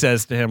she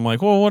says to him,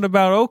 like, well, what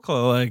about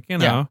Okla? Like, you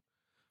know. Yeah.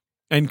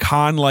 And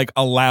Caan, like,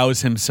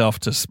 allows himself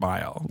to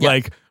smile. Yeah.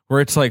 Like, where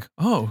it's like,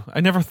 oh,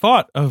 I never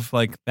thought of,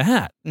 like,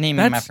 that.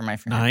 Naming him after my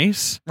friend.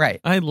 Nice.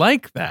 Right. I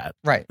like that.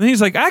 Right. And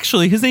he's like,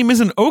 actually, his name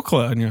isn't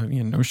Okla. And you're like,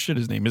 no shit,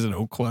 his name isn't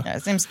Okla. Yeah,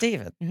 his name's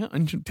David. Yeah,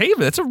 and David,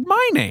 that's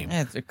my name.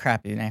 Yeah, it's a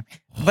crappy name.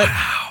 But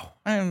wow.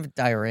 I have a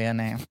diarrhea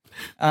name.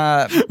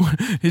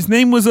 His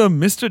name was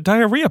Mr.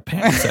 Diarrhea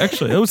Pants,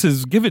 actually. That was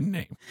his given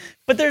name.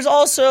 But there's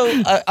also,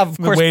 of course...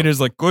 The waiter's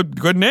like,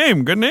 good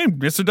name,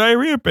 Mr.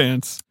 Diarrhea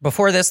Pants.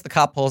 Before this, the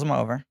cop pulls him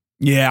over.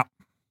 Yeah.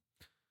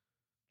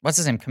 What's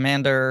his name?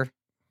 Commander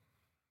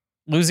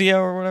Luzio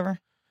or whatever?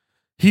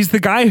 He's the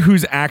guy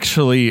who's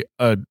actually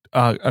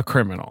a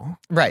criminal.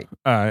 Right.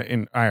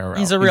 In IRL.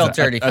 He's a real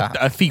dirty cop.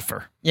 A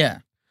thiefer. Yeah.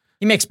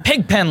 He makes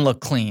Pigpen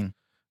look clean.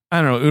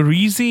 I don't know,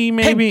 Urizi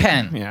maybe?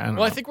 Pigpen. Yeah, I don't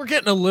know. I think we're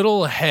getting a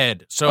little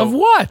ahead. So of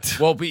what?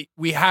 Well,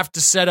 we have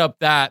to set up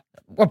that...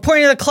 We're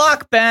pointing the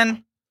clock,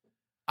 Ben.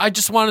 I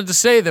just wanted to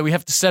say that we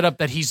have to set up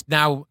that he's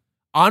now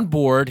on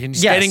board and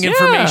he's getting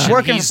information.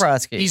 Working for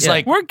Prosky. He's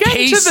like, we're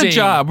getting to the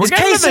job. We're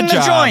getting to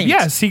the joint.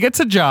 Yes, he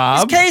gets a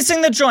job. He's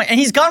casing the joint. And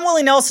he's gotten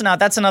Willie Nelson out.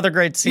 That's another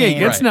great scene. Yeah, he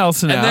gets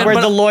Nelson out.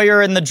 Where the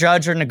lawyer and the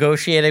judge are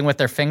negotiating with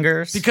their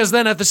fingers. Because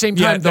then at the same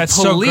time, the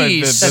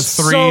police... That's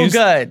so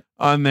good.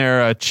 On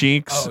their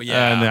cheeks. Oh,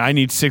 yeah. And I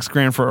need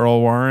 $6,000 for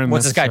Earl Warren.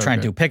 What's this guy trying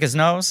to do? Pick his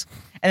nose?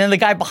 And then the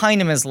guy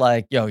behind him is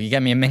like, yo, you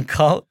get me a mink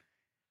coat?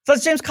 So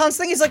that's James Caan's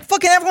thing. He's like,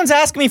 fucking everyone's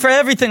asking me for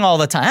everything all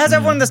the time. How does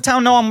everyone in this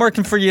town know I'm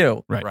working for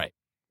you? Right.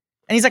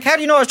 And he's like, how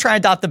do you know I was trying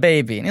to adopt the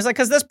baby? And he's like,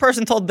 because this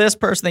person told this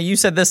person that you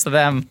said this to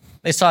them.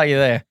 They saw you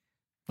there.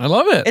 I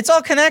love it. It's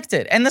all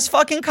connected. And this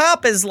fucking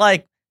cop is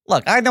like,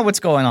 look, I know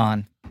what's going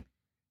on.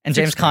 And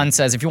James Caan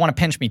says, if you want to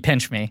pinch me,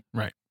 pinch me.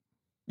 Right.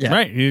 Yeah.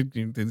 Right.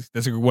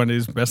 That's one of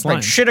his best lines.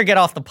 Like, shit or get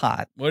off the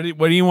pot. What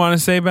do you want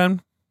to say,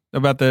 Ben,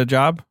 about the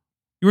job?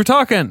 You were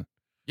talking.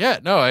 Yeah,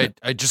 no,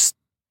 I just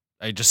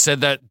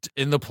said that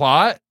in the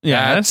plot.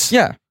 Yes.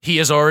 Yeah. He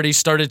has already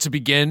started to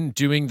begin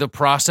doing the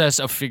process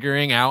of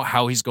figuring out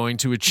how he's going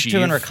to achieve.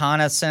 Doing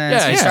reconnaissance.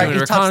 Yeah, he's doing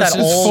reconnaissance.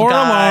 That old 4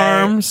 guy.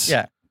 alarms.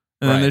 Yeah.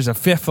 And then there's a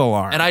 5th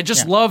alarm. And I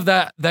just love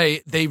that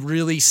they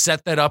really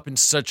set that up in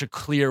such a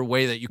clear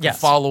way that you can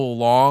follow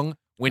along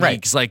when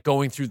he's like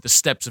going through the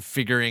steps of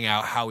figuring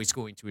out how he's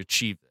going to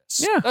achieve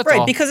this. Yeah. That's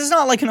right, all. because it's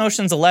not like an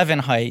Ocean's 11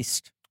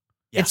 heist.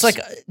 Yes. It's like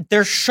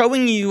they're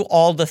showing you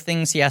all the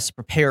things he has to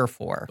prepare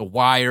for. The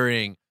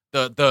wiring,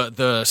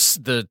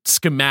 the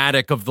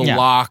schematic of the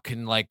lock,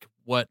 and like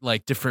what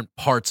like different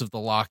parts of the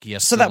lock he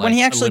has so to, that when he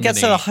like, actually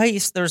gets to the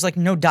heist, there's like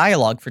no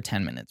dialogue for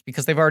 10 minutes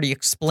because they've already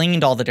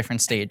explained all the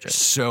different stages.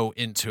 So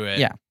into it.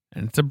 Yeah.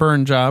 And it's a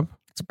burn job.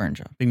 It's a burn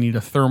job. They need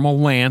a thermal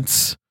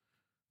lance.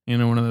 You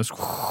know, one of those.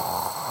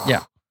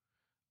 Yeah.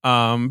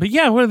 But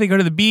yeah, what do they go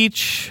to the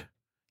beach?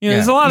 You know,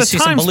 there's a lot of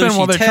time spent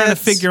while they're trying to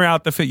figure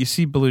out the you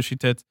see Belushi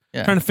tits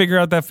trying to figure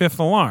out that 5th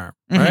alarm,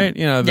 right?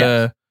 You know,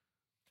 the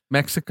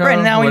Mexico,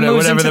 right now he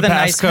moves whatever into the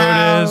nice passcode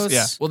house. is.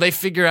 Yeah. Well, they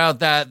figure out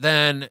that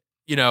then,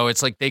 you know,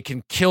 it's like they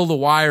can kill the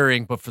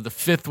wiring, but for the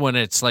 5th one,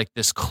 it's like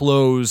this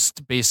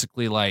closed,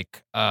 basically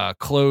like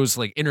closed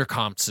like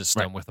intercom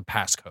system with a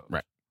passcode.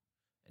 Right.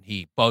 And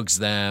he bugs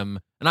them,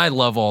 and I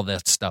love all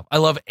that stuff. I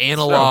love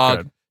analog.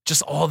 So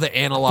just all the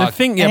analog. The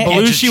thing,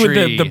 Belushi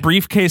with the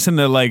briefcase and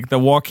the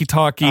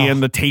walkie-talkie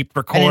and the tape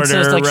recorder. And it's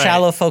those like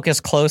shallow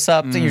focus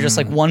close-ups, and you're just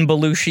like one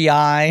Belushi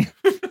eye.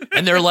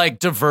 And they're like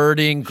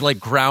diverting, like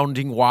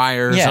grounding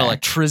wires and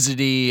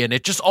electricity, and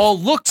it just all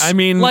looks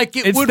like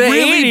it would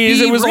really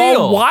be it was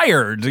real. all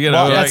wired, you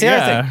know. Well, that's the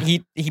other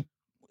thing. He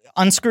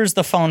unscrews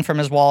the phone from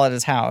his wall at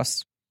his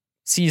house,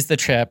 sees the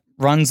chip,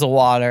 runs the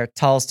water,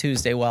 tells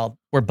Tuesday, well,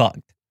 we're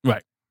bugged.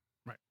 Right.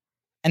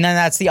 And then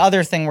that's the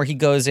other thing where he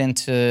goes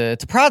into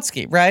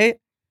Brodsky, right?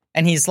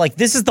 And he's like,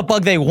 this is the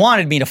bug they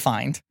wanted me to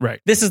find. Right.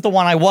 This is the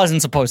one I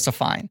wasn't supposed to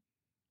find.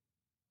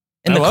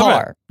 In the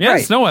car. It.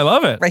 Yes, no, I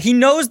love it. Right. He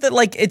knows that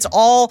like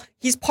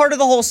he's part of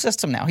the whole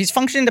system now. He's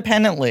functioning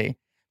independently,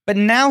 but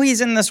now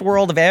he's in this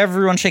world of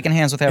everyone shaking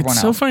hands with everyone else.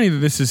 It's so funny that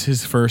this is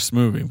his first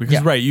movie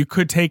because you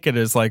could take it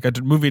as like a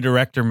movie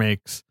director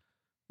makes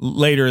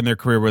later in their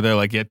career where they're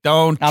like,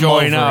 don't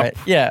join up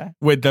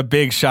with the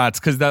big shots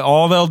because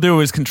all they'll do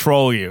is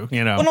control you,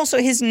 you know. And also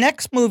his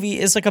next movie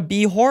is like a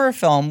B horror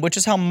film, which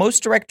is how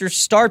most directors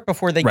start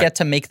before they get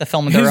to make the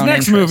film of their own interest.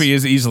 His next movie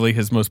is easily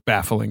his most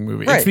baffling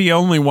movie. Right. It's the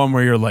only one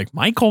where you're like,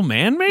 Michael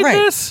Mann made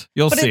this?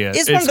 You'll see it.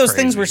 It's one of those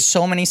things where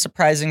so many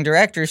surprising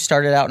directors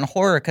started out in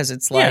horror because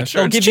it's like,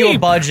 they'll give you a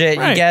budget,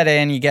 you get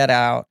in, you get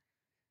out.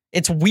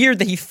 It's weird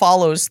that he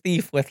follows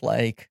Thief with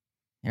like,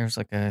 here's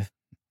like a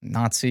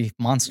Nazi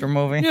monster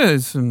movie. Yeah,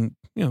 it's some,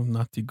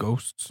 Nazi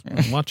ghosts.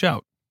 Watch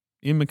out.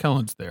 Ian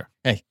McKellen's there.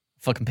 Hey,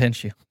 fucking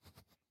pinch you.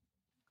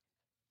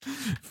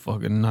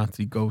 Fucking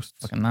Nazi ghosts.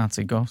 Fucking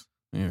Nazi ghosts.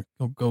 Yeah,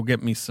 go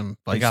get me some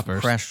vice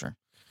versa. Pressure.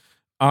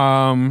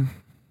 Trying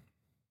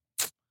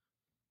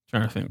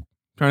to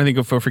think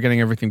of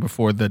forgetting everything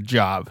before the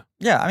job.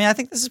 Yeah, I mean, I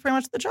think this is pretty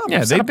much the job.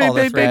 Yeah, they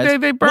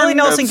burn Willie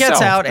Nelson gets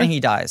out and he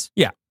dies.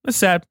 Yeah, it's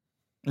sad.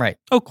 Right.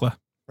 Oakland.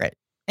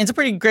 It's a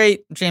pretty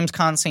great James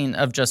Caan scene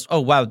of just,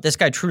 oh, wow, this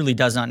guy truly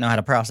does not know how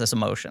to process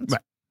emotions.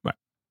 Right.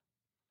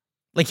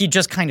 Like, he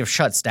just kind of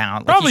shuts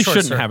down. Probably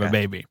shouldn't have a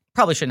baby.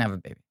 Probably shouldn't have a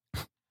baby.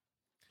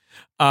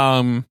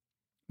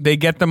 They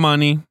get the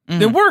money.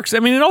 Mm-hmm. It works. I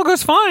mean, it all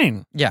goes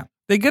fine. Yeah.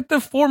 They get the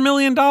 $4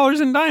 million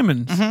in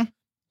diamonds. Mm-hmm.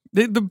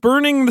 The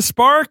burning the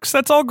sparks,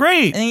 that's all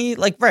great. And he,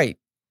 right.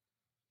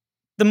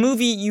 The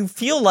movie, you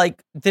feel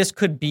like this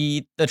could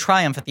be the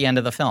triumph at the end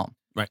of the film.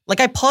 Right. Like,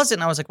 I paused it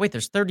and I was like, wait,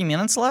 there's 30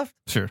 minutes left?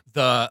 Sure.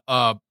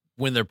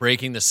 When they're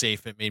breaking the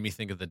safe, it made me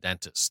think of The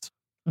Dentist.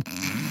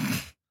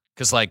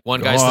 Because, like,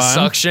 one guy's the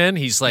suction.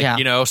 He's, like,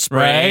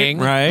 spraying.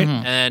 Right.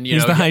 Mm-hmm. And,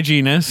 he's the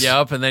hygienist.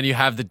 Yep. And then you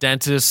have the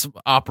dentist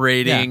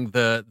operating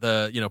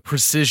the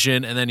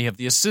precision. And then you have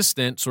the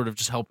assistant sort of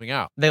just helping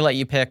out. They let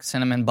you pick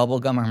cinnamon,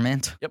 bubblegum, or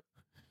mint. Yep.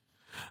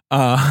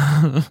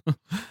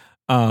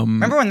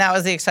 Remember when that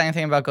was the exciting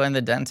thing about going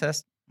to the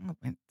dentist? Oh,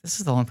 man, this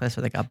is the only place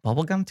where they got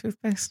bubblegum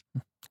toothpaste?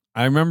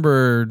 I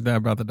remember that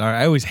about the doctor.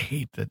 I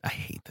hate the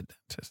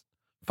dentist.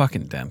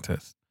 Fucking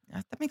dentist.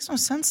 That makes no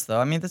sense, though.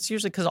 I mean, that's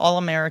usually because all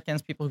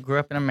Americans, people who grew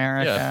up in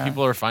America. Yeah,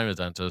 people are fine with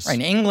dentists. Right.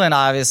 In England,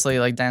 obviously,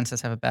 like,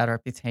 dentists have a bad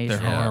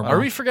reputation. Are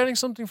we forgetting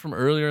something from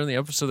earlier in the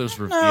episode that was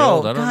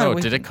revealed? I don't know.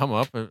 Did it come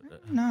up?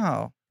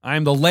 No.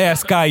 I'm the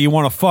last guy you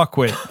want to fuck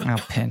with. I'll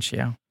pinch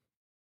you.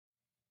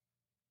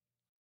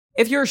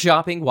 If you're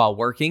shopping while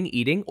working,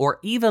 eating, or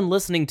even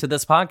listening to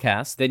this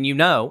podcast, then you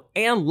know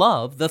and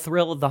love the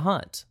thrill of the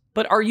hunt.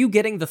 But are you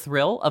getting the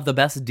thrill of the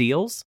best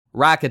deals?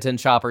 Rakuten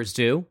shoppers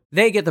do.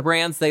 They get the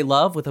brands they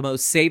love with the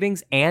most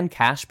savings and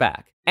cash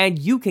back. And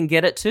you can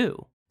get it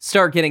too.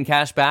 Start getting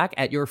cash back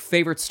at your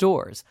favorite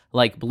stores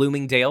like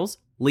Bloomingdale's,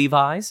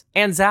 Levi's,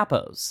 and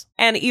Zappos.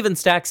 And even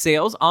stack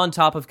sales on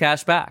top of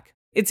cash back.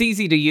 It's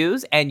easy to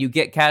use and you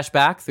get cash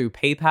back through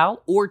PayPal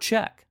or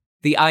check.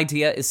 The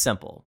idea is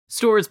simple.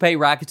 Stores pay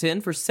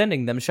Rakuten for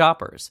sending them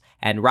shoppers,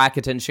 and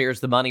Rakuten shares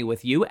the money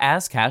with you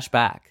as cash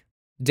back.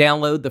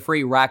 Download the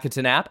free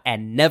Rakuten app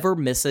and never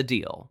miss a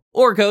deal.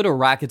 Or go to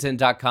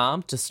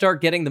Rakuten.com to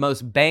start getting the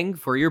most bang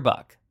for your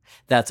buck.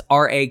 That's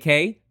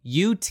RAKUTEN.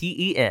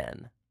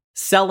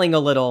 Selling a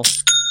little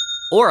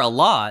or a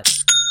lot,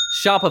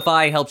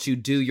 Shopify helps you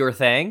do your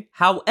thing,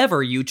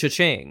 however you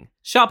cha-ching.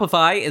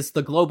 Shopify is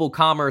the global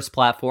commerce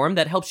platform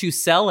that helps you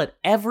sell at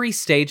every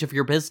stage of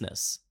your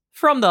business.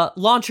 From the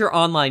launch your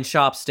online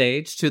shop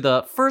stage to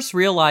the first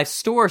real life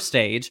store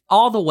stage,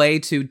 all the way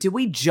to did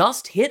we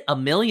just hit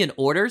 1 million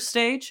orders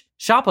stage?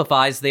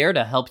 Shopify's there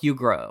to help you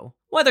grow.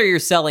 Whether you're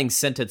selling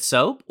scented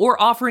soap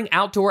or offering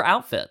outdoor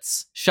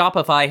outfits,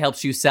 Shopify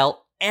helps you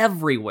sell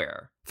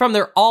everywhere. From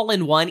their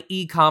all-in-one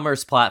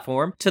e-commerce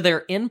platform to their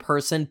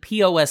in-person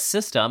POS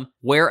system,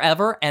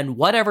 wherever and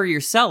whatever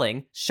you're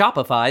selling,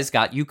 Shopify's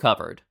got you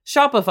covered.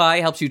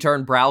 Shopify helps you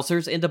turn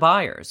browsers into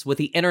buyers with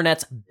the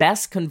internet's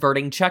best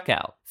converting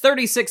checkout,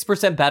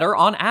 36% better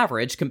on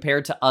average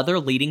compared to other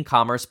leading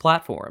commerce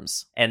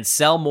platforms. And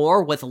sell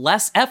more with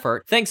less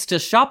effort thanks to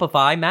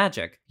Shopify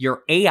Magic,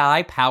 your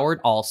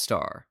AI-powered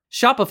all-star.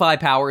 Shopify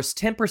powers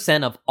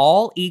 10% of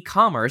all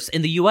e-commerce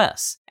in the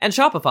US, and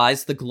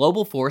Shopify's the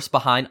global force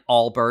behind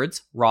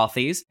Allbirds,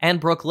 Rothy's,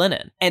 and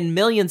Brooklinen, and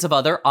millions of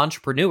other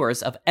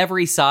entrepreneurs of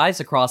every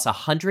size across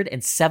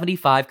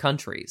 175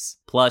 countries.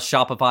 Plus,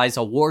 Shopify's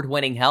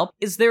award-winning help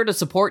is there to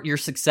support your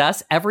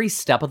success every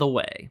step of the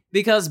way.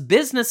 Because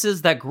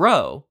businesses that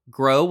grow,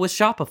 grow with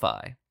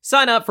Shopify.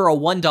 Sign up for a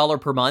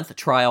 $1 per month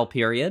trial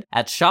period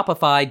at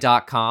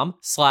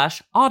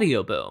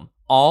shopify.com/audioboom,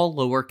 all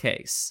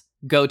lowercase.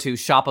 Go to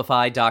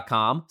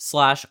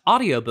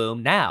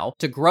shopify.com/audioboom now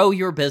to grow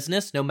your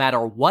business no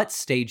matter what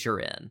stage you're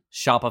in.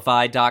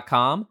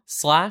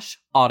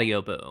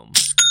 Shopify.com/audioboom.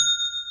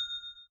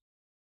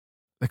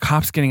 The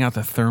cops getting out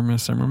the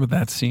thermos. I remember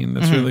that scene.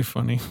 That's really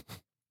funny. I'm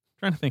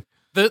trying to think.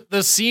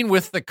 The scene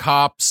with the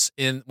cops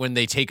when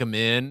they take him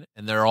in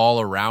and they're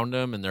all around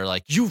him and they're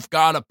like, "You've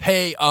got to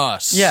pay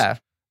us." Yeah.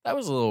 That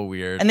was a little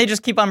weird. And they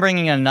just keep on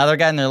bringing in another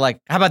guy and they're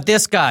like, how about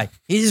this guy?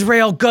 He's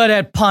real good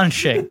at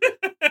punching.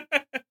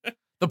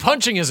 The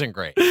punching isn't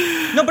great.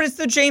 No, but it's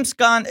the James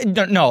Gunn.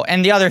 No,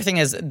 and the other thing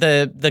is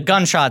the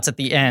gunshots at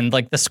the end.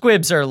 Like the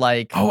squibs are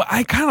like. Oh,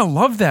 I kind of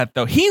love that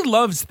though. He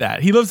loves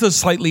that. He loves those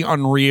slightly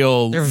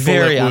unreal. They're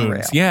very unreal.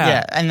 Wounds.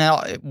 Yeah, and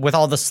with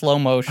all the slow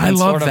motion. I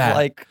love sort that. Of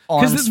like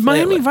because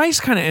Miami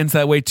Vice kind of ends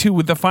that way too,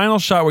 with the final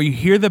shot where you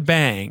hear the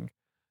bang,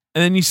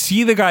 and then you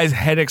see the guy's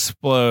head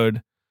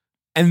explode,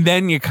 and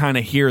then you kind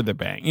of hear the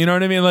bang. You know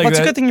what I mean? Like it's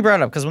a good thing you brought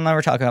it up because we'll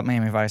never talk about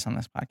Miami Vice on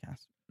this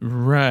podcast.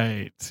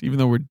 Right. Even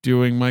though we're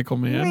doing Michael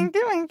Mann.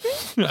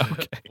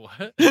 Okay.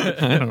 What?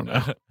 I don't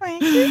know.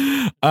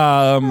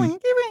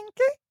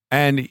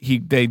 And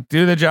they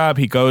do the job.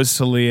 He goes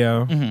to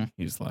Leo. Mm-hmm.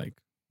 He's like,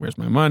 "Where's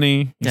my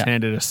money?" He's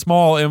handed a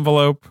small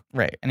envelope.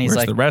 Right. And he's "Where's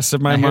like, the rest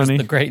of my money?" Here's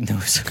the great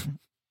news.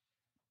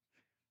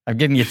 I'm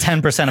giving you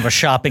 10% of a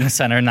shopping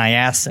center in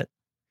Nyasset.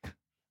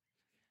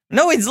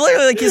 No, he's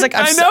literally like, he's like,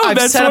 I've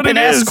set up an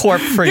S Corp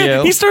for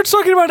you. He starts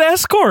talking about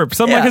S Corps.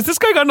 I'm like, has this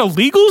guy got a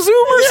legal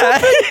Zoom or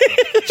something?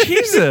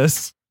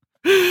 Jesus.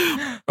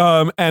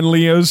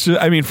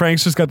 And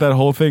Frank's just got that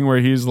whole thing where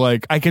he's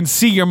like, I can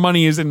see your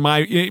money is in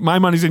my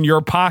money's in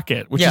your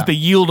pocket, which is the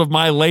yield of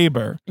my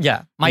labor.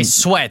 Yeah, my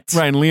sweat.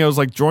 Right, and Leo's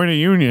like, join a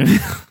union.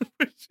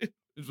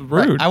 It's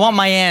rude. Right. I want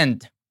my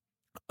end.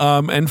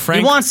 And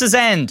Frank, he wants his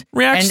end.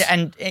 Reacts.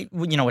 And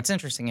you know what's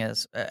interesting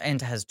is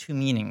end has two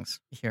meanings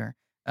here.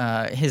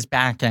 His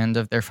back end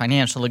of their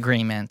financial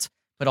agreement,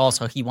 but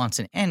also he wants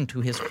an end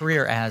to his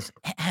career as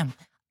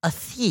a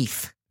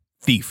thief.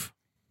 Thief.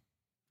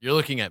 You're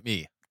looking at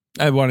me.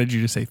 I wanted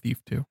you to say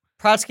thief too.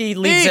 Protsky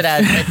leaves it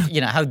as,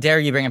 how dare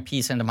you bring a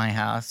piece into my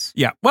house?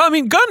 Yeah. Well,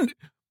 Gunn.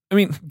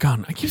 I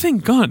keep saying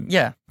Gunn.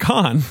 Yeah.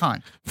 Khan.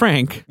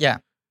 Frank. Yeah.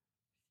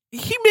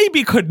 He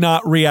maybe could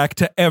not react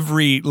to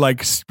every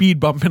speed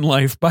bump in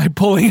life by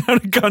pulling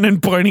out a gun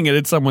and pointing it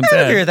at someone's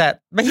head. I hear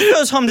that, but he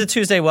goes home to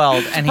Tuesday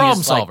Weld and problem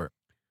he's solver.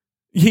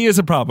 He is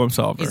a problem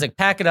solver. He's like,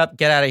 pack it up,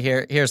 get out of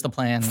here. Here's the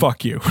plan.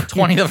 Fuck you.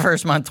 20 the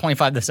first month,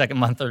 25 the second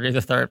month, 30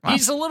 the third month.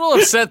 He's a little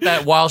upset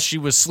that while she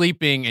was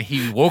sleeping,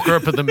 he woke her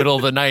up in the middle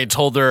of the night and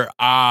told her,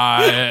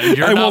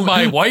 you're not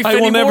my wife anymore. I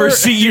will never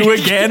see you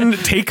again.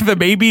 Take the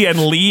baby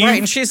and leave. Right,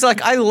 and she's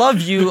like, I love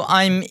you.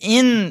 I'm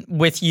in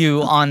with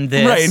you on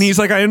this. Right, and he's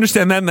like, I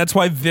understand that, and that's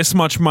why this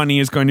much money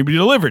is going to be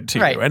delivered to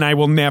you, and I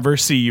will never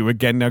see you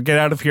again. Now get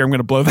out of here. I'm going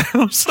to blow the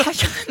house.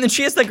 And then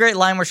she has the great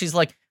line where she's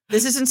like,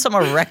 this isn't some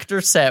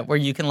erector set where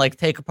you can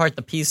take apart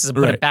the pieces and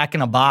put it back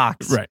in a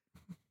box. Right.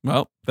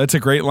 Well, that's a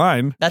great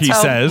line. That's he how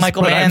says,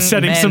 Michael Mann, I'm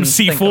setting some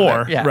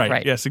C4. Yeah,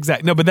 right. Yes,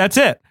 exactly. No, but that's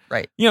it.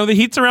 Right. The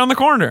heat's around the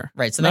corner.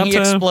 Right. So then he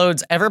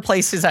explodes every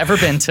place he's ever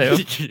been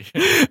to.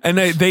 And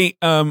they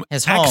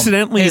his home,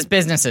 accidentally his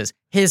businesses,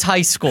 his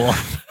high school.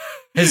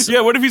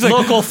 What if he's like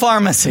local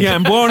pharmacy? Yeah,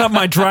 I'm blowing up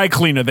my dry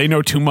cleaner. They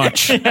know too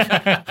much.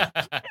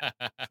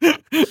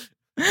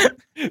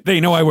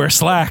 They know I wear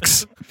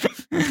slacks.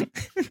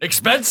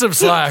 Expensive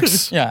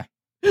slacks. Yeah.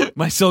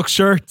 My silk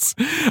shirts.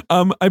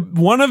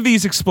 One of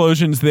these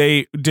explosions,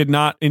 they did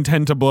not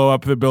intend to blow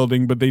up the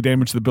building, but they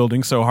damaged the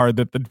building so hard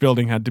that the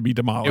building had to be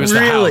demolished. It was the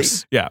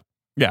house. Yeah.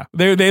 Yeah.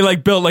 They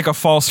built a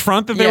false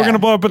front that they were going to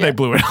blow up, but they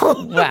blew it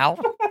up.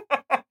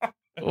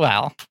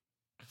 Wow.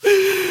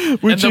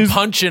 Which and the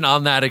punch-in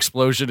on that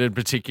explosion in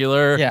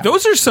particular. Yeah.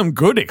 Those are some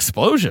good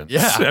explosions.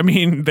 Yeah.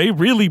 They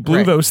really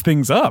blew those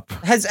things up.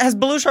 Has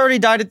Belushi already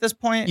died at this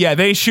point? Yeah,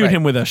 they shoot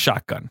him with a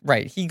shotgun.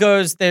 Right. He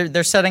goes,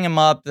 they're setting him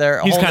up.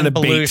 He's holding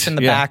Belushi in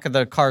the back of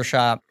the car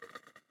shop.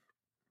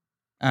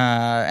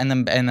 And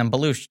then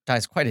Belushi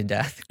dies quite a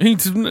death.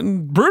 It's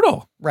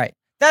brutal. Right.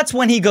 That's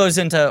when he goes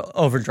into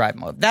overdrive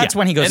mode. That's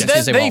when he goes into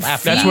Tuesday Weld.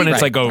 That's when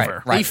it's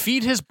over. Right. They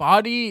feed his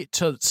body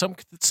to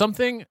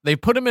something. They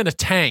put him in a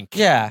tank.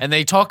 Yeah. And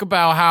they talk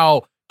about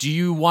how, do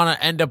you want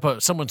to end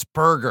up someone's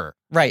burger?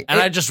 Right. And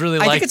I just really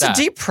like that. I think it's a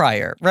deep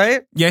fryer,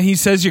 right? Yeah, he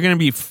says you're going to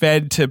be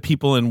fed to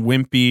people in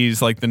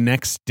Wimpy's the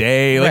next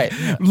day.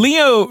 Right.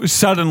 Leo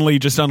suddenly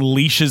just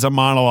unleashes a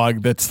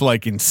monologue that's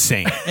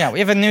insane. Yeah, we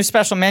have a new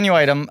special menu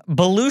item,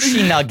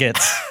 Belushi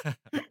nuggets.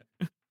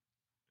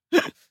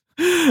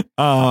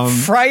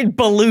 Fried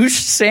Belushi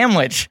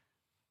sandwich.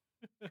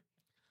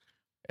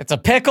 It's a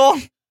pickle,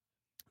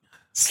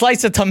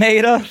 slice of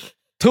tomato,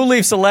 2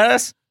 leaves of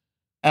lettuce,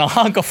 and a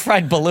hunk of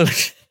fried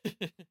Belushi.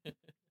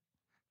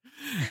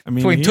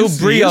 Between two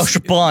brioche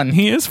bun.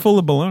 He is full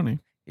of bologna.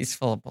 He's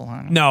full of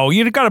baloney. No,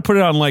 you got to put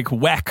it on like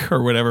WEC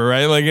or whatever,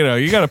 right? Like,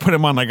 you got to put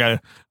him on like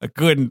a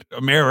good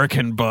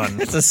American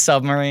bun. It's a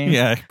submarine.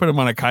 Yeah, put him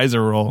on a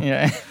Kaiser roll.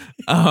 Yeah.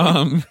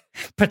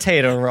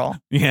 Potato roll.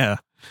 Yeah.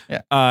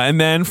 Yeah.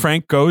 And then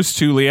Frank goes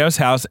to Leo's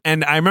house.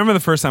 And I remember the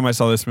first time I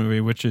saw this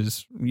movie, which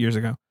is years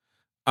ago.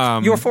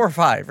 You were 4 or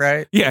 5,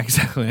 right? Yeah,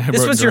 exactly.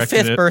 This was your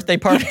 5th birthday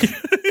party.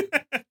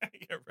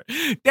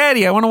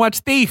 Daddy, I want to watch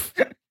Thief.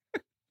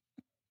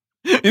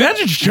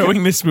 Imagine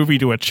showing this movie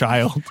to a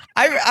child.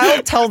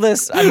 I'll tell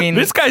this. I mean,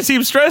 this guy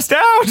seems stressed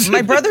out.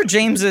 My brother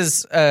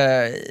James's,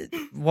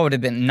 what would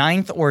have been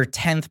 9th or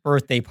 10th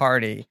birthday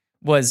party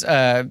was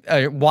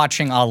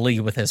watching Ali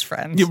with his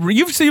friends.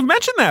 You've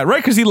mentioned that,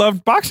 right? Because he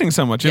loved boxing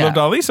so much. He loved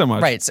Ali so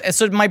much. Right.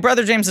 So my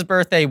brother James's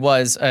birthday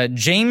was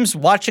James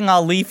watching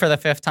Ali for the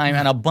 5th time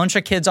and a bunch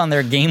of kids on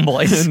their Game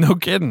Boys. No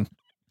kidding.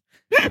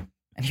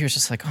 And he was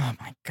just like, oh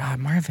my God,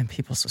 Marvin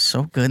Peoples is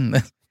so good in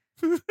this.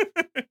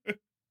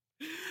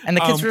 And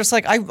the kids were just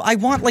like, I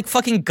want like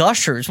fucking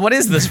Gushers. What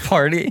is this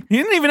party? He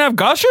didn't even have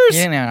Gushers? He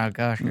didn't even have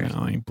Gushers.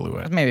 No, he blew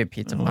it. Maybe a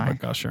pizza pie. I love a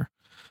Gusher.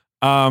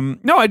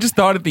 No, I just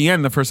thought at the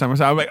end, the first time I was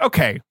like,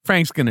 okay,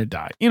 Frank's going to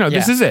die.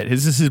 This is it.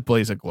 This is his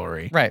blaze of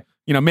glory. Right.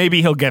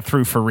 Maybe he'll get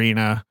through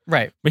Farina.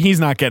 Right. But he's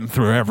not getting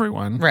through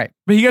everyone. Right.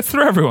 But he gets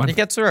through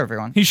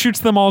everyone. He shoots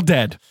them all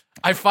dead.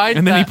 I find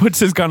And then he puts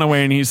his gun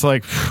away and he's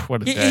like,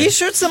 what a day. He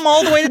shoots them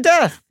all the way to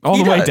death. All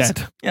the way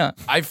dead. Yeah.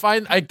 I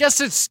guess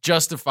it's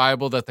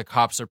justifiable that the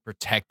cops are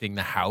protecting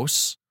the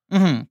house.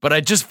 Mm-hmm. But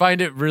I just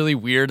find it really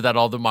weird that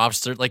all the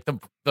mobsters, like the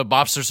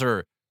mobsters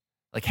are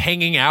like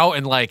hanging out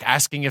and like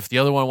asking if the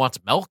other one wants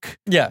milk.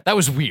 Yeah. That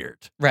was weird.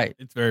 Right.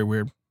 It's very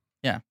weird.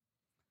 Yeah.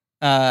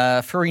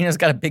 Farina's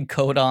got a big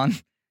coat on.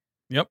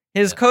 Yep.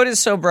 His coat is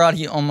so broad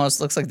he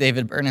almost looks like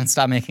David Byrne.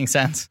 Stop making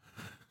sense.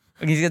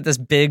 Like he's got this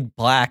big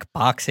black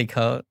boxy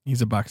coat.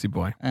 He's a boxy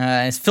boy.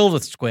 It's filled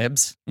with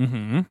squibs.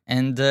 Mm-hmm.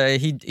 And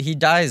he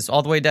dies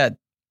all the way dead.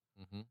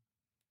 Mm-hmm.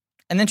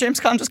 And then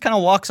James Caan just kind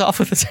of walks off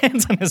with his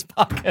hands in his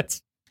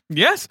pockets.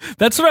 Yes,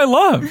 that's what I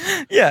love.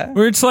 Yeah.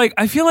 Where it's like,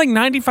 I feel like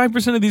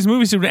 95% of these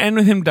movies would end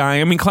with him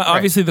dying. I mean,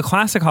 obviously the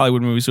classic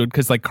Hollywood movies would,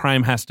 because like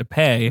crime has to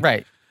pay.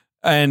 Right.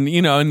 And,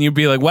 and you'd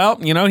be like, well,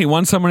 he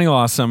won some and he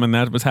lost some, and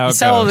that was how it goes. He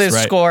settled his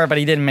score, but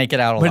he didn't make it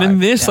out alive. But in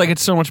this, like,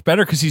 it's so much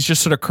better because he's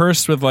just sort of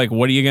cursed with, like,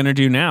 what are you going to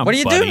do now, What do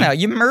you do now?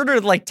 You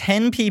murdered, like,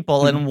 10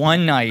 people in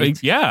one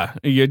night. Yeah.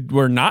 You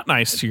were not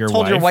nice to your wife.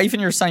 Told your wife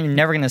and your son you're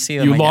never going to see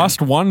them again. You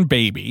lost one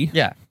baby.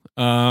 Yeah.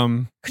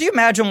 Could you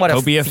imagine what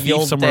a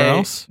field somewhere day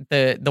else?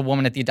 the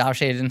woman at the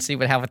adoption agency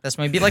would have with this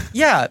movie? Be like,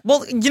 yeah,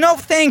 well,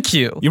 thank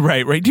you. You're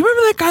right. Do you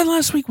remember that guy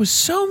last week was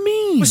so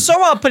mean? Was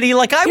so uppity.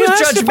 Like, I was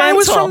judgmental. If I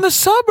was from the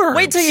suburbs.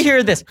 Wait till you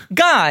hear this.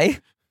 Guy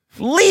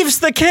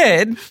leaves the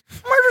kid,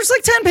 murders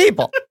like 10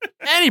 people.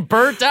 And he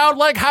burnt down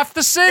like half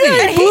the city.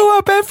 Yeah, he blew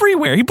up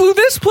everywhere. He blew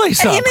this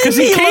place up because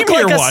he came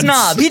here like once. A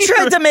snob. He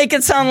tried to make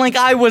it sound like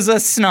I was a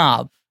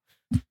snob.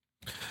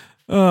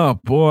 Oh,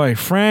 boy.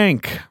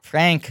 Frank.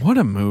 What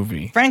a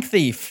movie. Frank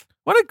Thief.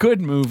 What a good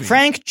movie.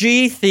 Frank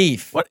G.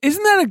 Thief. What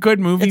isn't that a good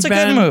movie, It's a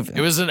Ben? good movie.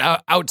 It was an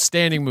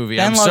outstanding movie.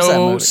 Ben I'm loves that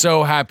movie.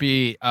 so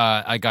happy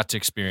I got to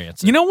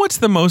experience it. You know what's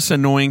the most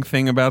annoying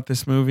thing about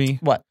this movie?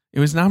 What? It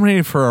was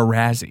nominated for a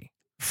Razzie.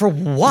 For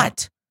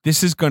what?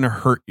 This is going to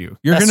hurt you.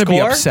 You're Best going to be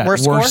score? upset.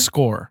 Worst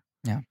score.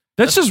 Yeah.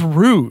 That's just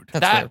rude.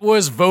 That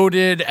was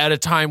voted at a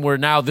time where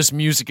now this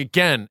music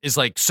again is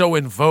like so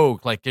in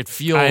vogue. Like it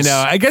feels. I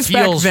know. I guess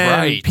back feels then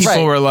right.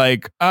 people were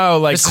like, oh,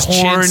 like This is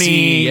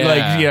corny,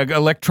 chintzy,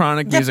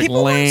 electronic music,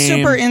 people lame. weren't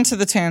super into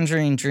the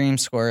Tangerine Dream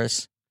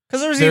scores.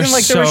 Because there was They're even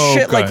like there was so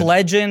shit like good.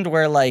 Legend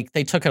where like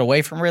they took it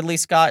away from Ridley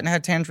Scott and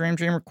had Tangerine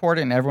Dream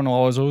recorded and everyone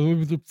always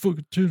the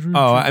fucking Tangerine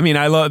Oh, Dream. I mean,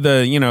 I love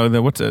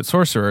the what's it,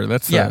 Sorcerer.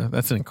 That's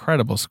an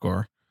incredible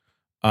score.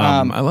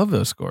 I love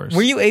those scores.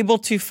 Were you able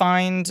to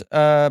find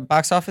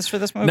box office for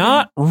this movie?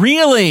 Not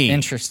really.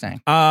 Interesting.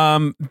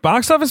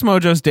 Box Office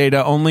Mojo's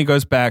data only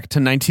goes back to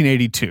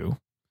 1982,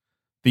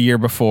 the year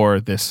before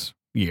this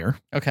year.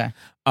 Okay.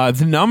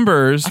 The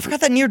numbers. I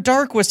forgot that Near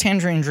Dark was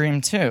Tangerine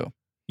Dream too.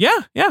 Yeah.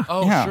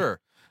 Oh, Yeah. sure.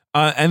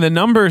 And the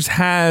numbers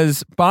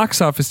has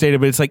box office data,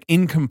 but it's like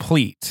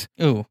incomplete.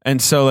 Ooh.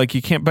 And so like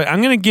you can't. But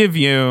I'm going to give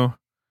you.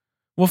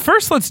 Well,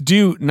 first let's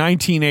do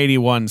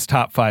 1981's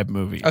top 5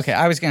 movies. Okay,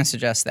 I was going to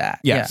suggest that.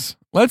 Yes.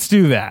 Let's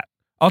do that.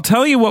 I'll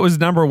tell you what was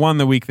number 1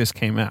 the week this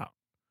came out.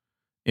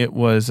 It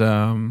was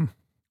Omen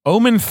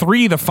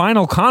 3: The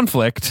Final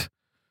Conflict.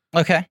 Yeah.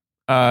 Okay.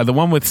 The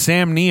one with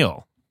Sam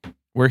Neill,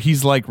 where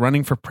he's like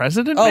running for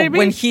president. Oh, maybe?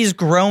 when he's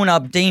grown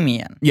up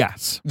Damien.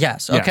 Yes.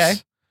 Yes. Okay.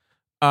 Yes.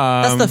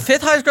 That's the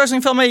 5th highest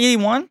grossing film of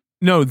 81?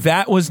 No,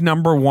 that was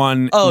number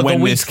 1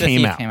 when this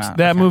came out.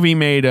 That movie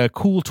made a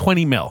cool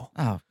 20 mil.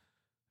 Oh.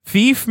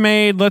 Thief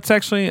made,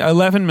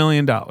 $11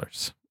 million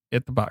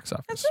at the box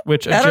office,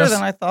 which better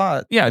than I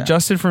thought. Yeah,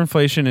 adjusted for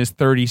inflation is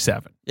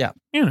 37. Yeah.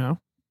 Not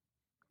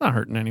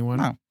hurting anyone.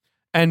 No.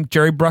 And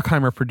Jerry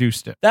Bruckheimer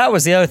produced it. That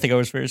was the other thing I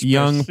was very surprised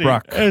Young to see.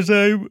 Bruck. As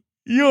I'm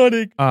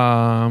yawning.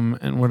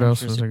 And what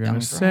else was I going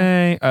to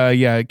say?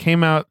 It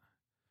came out.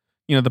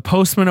 The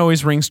Postman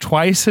Always Rings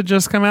Twice had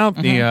just come out.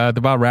 The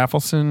Bob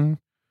Raffleson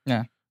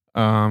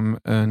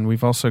And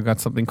we've also got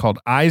something called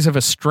Eyes of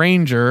a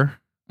Stranger.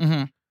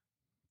 Mm-hmm.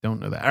 Don't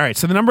know that. All right.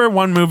 So the number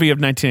one movie of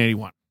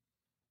 1981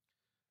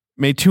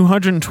 made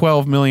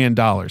 $212 million in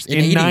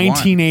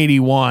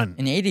 1981.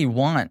 In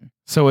 81.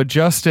 So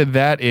adjusted,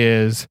 that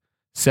is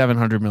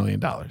 $700 million.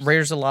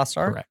 Raiders of the Lost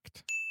Ark?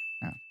 Correct.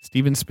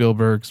 Steven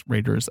Spielberg's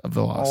Raiders of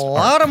the Lost Ark. A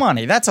lot of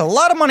money. That's a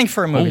lot of money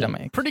for a movie to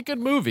make. Pretty good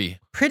movie.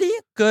 Pretty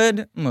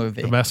good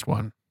movie. The best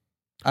one.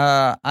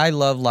 I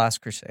love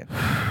Last Crusade.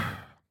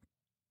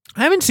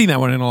 I haven't seen that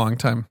one in a long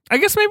time. I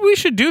guess maybe we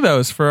should do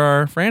those for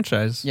our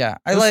franchise. Yeah,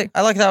 I like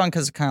that one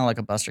because it's kind of like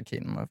a Buster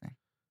Keaton movie.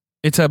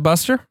 It's a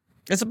Buster?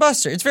 It's a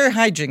Buster. It's very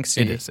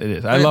hijinksy. It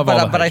is. I love all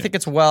the but I think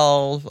it's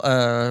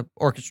well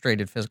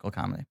orchestrated physical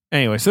comedy.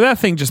 Anyway, so that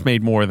thing just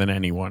made more than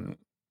anyone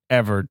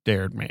ever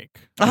dared make.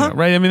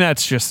 Right? I mean,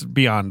 that's just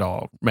beyond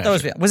all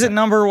measure. Was it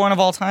number one of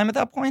all time at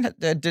that point?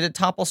 Did it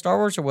topple Star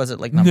Wars, or was it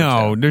like number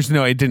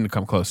two? It didn't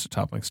come close to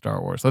toppling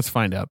Star Wars. Let's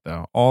find out,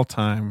 though.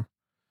 All-time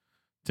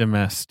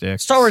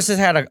domestic. Star Wars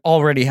has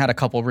already had a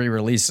couple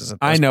re-releases at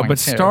this point. I know, but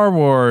too. Star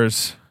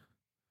Wars,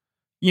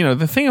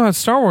 the thing about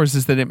Star Wars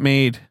is that it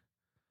made,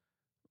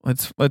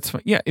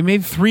 it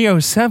made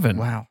 307.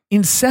 Wow.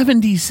 In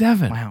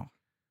 77.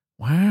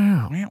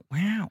 Wow.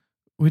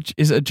 Which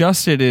is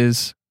adjusted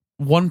is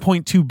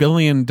 1.2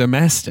 billion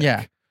domestic.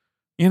 Yeah.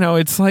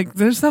 It's like,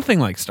 there's nothing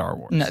like Star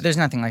Wars. No, there's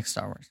nothing like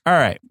Star Wars. All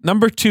right.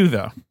 Number 2,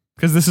 though,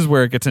 because this is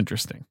where it gets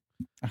interesting,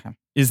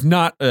 is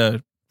not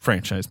a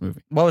franchise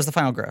movie. What was the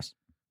final gross?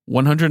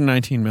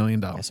 $119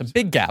 million. It's a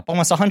big gap,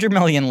 almost $100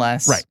 million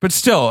less. Right. But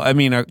still, I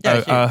mean,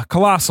 a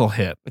colossal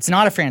hit. It's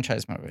not a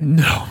franchise movie.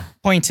 No.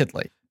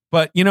 Pointedly.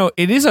 But,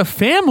 it is a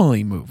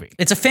family movie.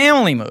 It's a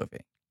family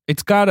movie.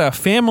 It's got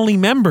family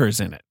members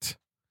in it.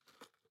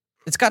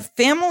 It's got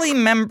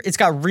It's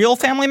got real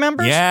family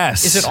members?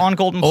 Yes. Is it On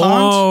Golden Pond?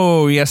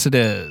 Oh, yes, it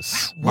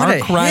is. What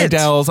Mark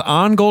Rydell's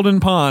On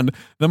Golden Pond,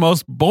 the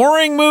most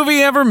boring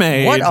movie ever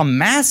made. What a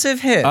massive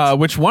hit.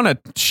 Which won a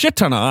shit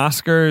ton of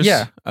Oscars.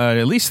 Yeah.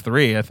 At least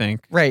 3, I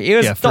think. Right. It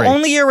was the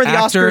only year where the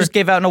Oscars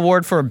gave out an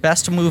award for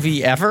best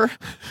movie ever.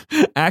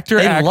 Actor,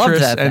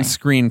 actress, and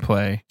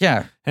screenplay.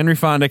 Yeah. Henry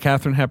Fonda,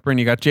 Katharine Hepburn.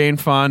 You got Jane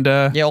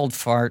Fonda. Yeah, old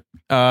fart.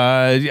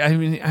 I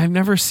mean, I've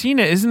never seen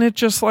it. Isn't it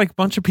just like a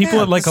bunch of people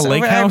at like a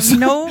lake house? I have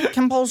no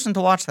compulsion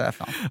to watch that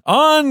film.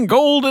 On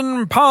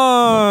Golden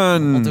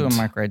Pond. We'll do a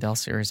Mark Rydell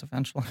series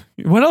eventually.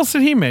 What else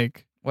did he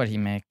make? What did he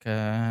make?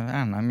 I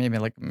don't know. Maybe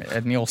like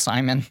Neil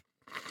Simon.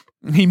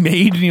 He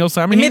made Neil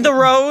Simon. He made The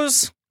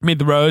Rose. He made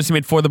The Rose. He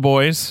made For the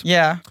Boys.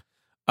 Yeah.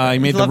 He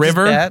made The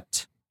River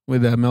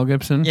with Mel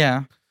Gibson.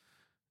 Yeah.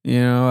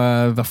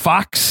 The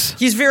Fox.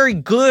 He's very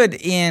good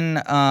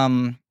in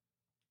Long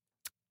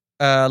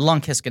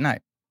Kiss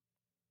Goodnight.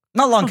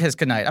 Not Long Kiss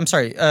Goodnight. I'm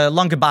sorry.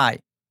 Long Goodbye.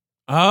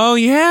 Oh,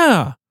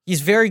 yeah.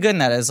 He's very good in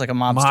that as like a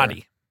mobster.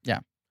 Mahdi. Yeah.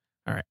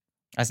 All right.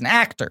 As an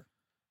actor.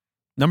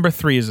 Number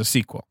 3 is a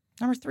sequel.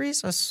 Number 3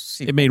 is a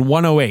sequel. It made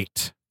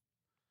 108.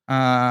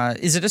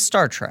 Is it a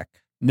Star Trek?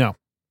 No.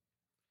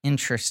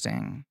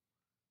 Interesting.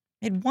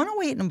 It made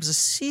 108 and it was a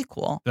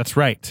sequel. That's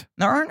right.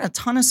 There aren't a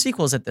ton of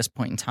sequels at this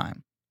point in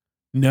time.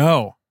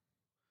 No.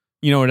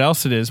 You know what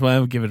else it is? Well, I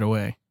would give it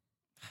away.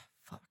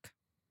 Fuck.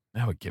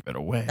 That would give it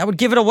away. That would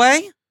give it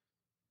away?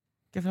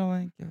 Give it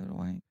away.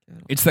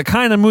 It's the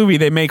kind of movie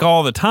they make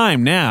all the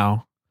time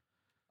now.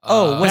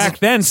 Back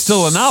then,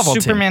 still a novelty.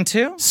 Superman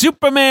 2?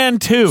 Superman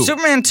 2.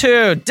 Superman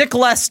 2. Dick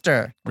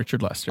Lester.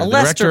 Richard Lester. A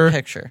Lester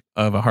picture.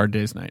 Of A Hard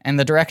Day's Night. And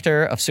the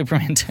director of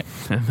Superman 2.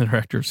 And the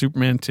director of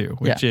Superman 2,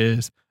 which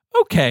is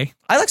okay.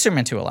 I like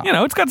Superman 2 a lot.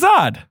 It's got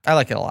Zod. I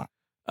like it a lot.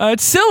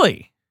 It's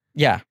silly.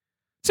 Yeah.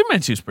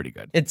 Superman 2 is pretty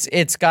good.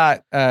 It's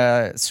got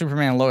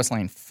Superman and Lois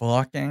Lane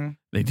fucking.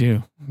 They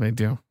do.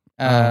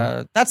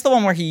 That's the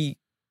one where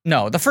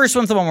the first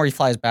one's the one where he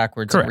flies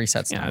backwards and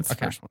resets time. Yeah, that's the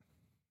first one.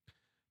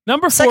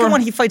 Number 4. Second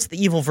one, he fights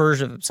the evil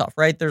version of himself,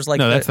 right? There's like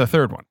that's the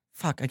third one.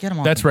 Fuck, I get him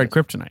all. That's Red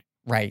Kryptonite.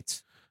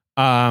 Right.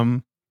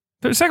 The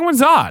second one's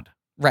Zod.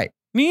 Right.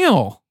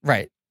 Neil.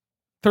 Right.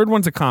 Third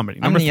one's a comedy.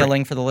 I'm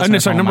kneeling for the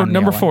listeners. Sorry,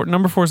 number 4.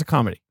 Number 4 is a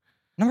comedy.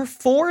 Number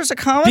 4 is a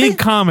comedy? Big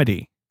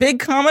comedy. Big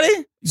comedy?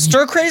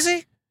 Stir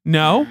Crazy?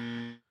 No.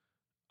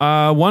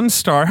 1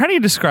 star. How do you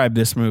describe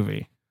this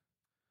movie?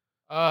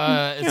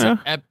 It's an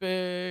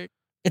epic.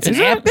 It's an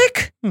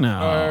epic?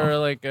 No. Or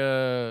like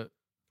a...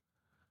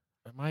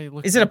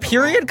 Is it a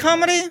period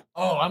comedy?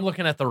 Oh, I'm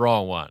looking at the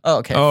wrong one. Oh,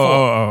 okay.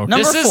 Oh, okay.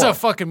 This is a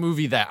fucking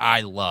movie that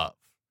I love.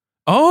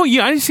 Oh,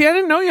 yeah. I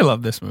didn't know you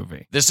love this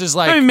movie. This is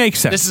like... It makes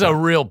sense. This is a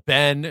real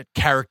Ben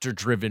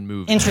character-driven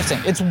movie. Interesting.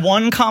 It's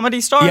 1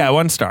 comedy star? Yeah,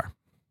 1 star.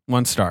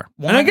 1 star.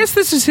 And I guess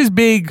this is his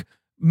big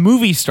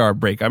movie star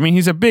break. I mean,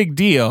 he's a big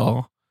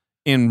deal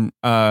in,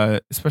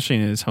 especially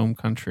in his home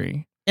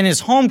country. In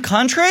his home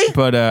country?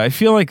 But I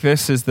feel like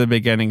this is the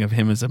beginning of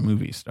him as a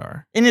movie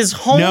star. In his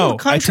home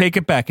country? No, I take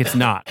it back. It's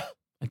not.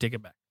 I take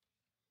it back.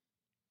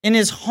 In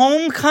his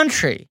home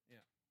country?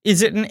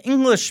 Is it an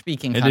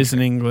English-speaking country? It is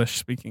an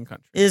English-speaking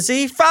country. Is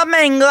he from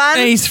England?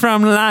 He's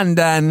from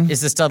London. Is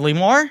this Dudley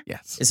Moore?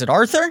 Yes. Is it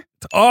Arthur?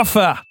 It's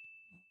Arthur.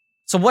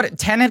 So what?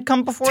 10 had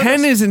come before.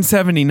 10 this? is in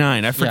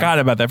 79. I forgot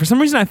about that. For some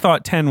reason, I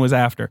thought 10 was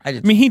after. I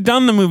mean, he'd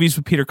done the movies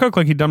with Peter Cook,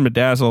 like he'd done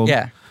Bedazzled.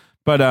 Yeah.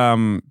 But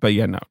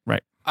yeah, no,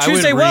 right.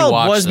 Tuesday Weld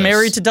was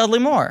married to Dudley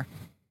Moore.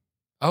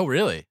 Oh,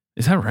 really?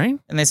 Is that right?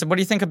 And they said, "What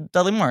do you think of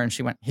Dudley Moore?" And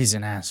she went, "He's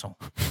an asshole."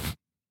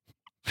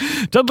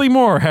 Dudley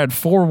Moore had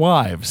 4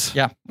 wives.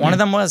 Yeah, one of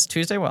them was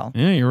Tuesday Weld.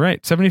 Yeah, you're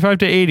right. 75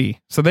 to 80.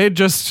 So they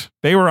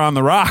were on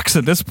the rocks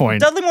at this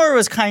point. Dudley Moore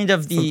was kind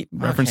of the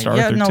reference to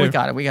Arthur. Yeah, no, too. we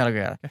got it.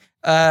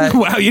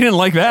 Wow, you didn't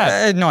like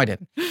that? No, I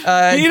didn't. You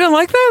didn't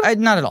like that?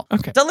 Not at all.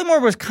 Okay. Dudley Moore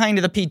was kind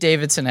of the Pete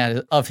Davidson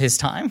of his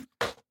time.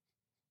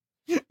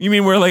 You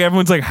mean where like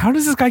everyone's like, how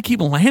does this guy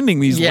keep landing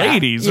these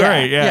ladies?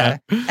 Right? Yeah.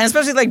 And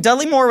especially like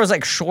Dudley Moore was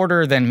like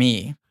shorter than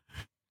me.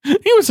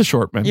 He was a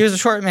short man. He was a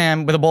short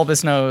man with a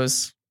bulbous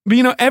nose. But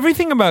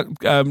everything about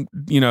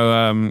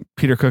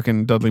Peter Cook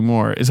and Dudley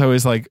Moore is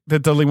always like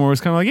that. Dudley Moore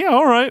was kind of like, yeah,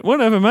 all right,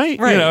 whatever,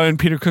 mate. Right. And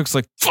Peter Cook's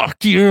like,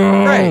 fuck you.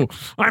 Right.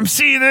 I'm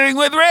seething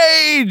with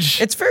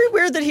rage. It's very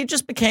weird that he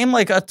just became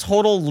like a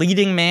total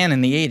leading man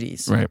in the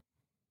 80s. Right.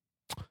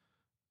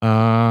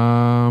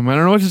 I don't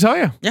know what to tell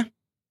you. Yeah.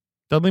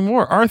 Dudley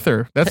Moore,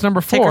 Arthur. That's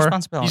number 4. Take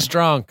responsibility. He's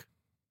drunk.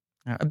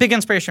 A big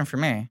inspiration for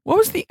me. What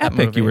was the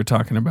epic you were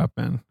talking about,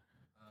 Ben?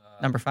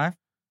 Number 5.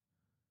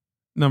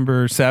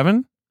 Number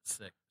 7.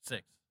 6.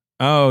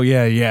 Oh,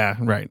 yeah,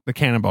 right. The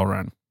Cannonball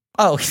Run.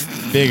 Oh.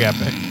 Big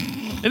epic.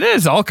 It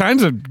is all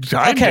kinds of...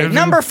 Okay,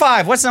 number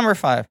 5. What's number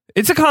 5?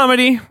 It's a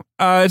comedy.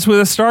 It's with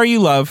a star you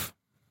love.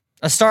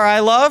 A star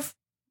I love?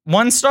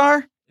 1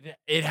 star?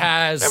 It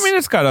has... I mean,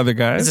 it's got other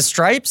guys. Is it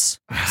Stripes?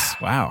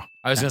 Wow.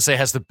 I was going to say it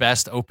has the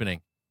best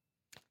opening.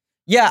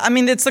 Yeah, I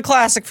mean, it's the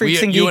classic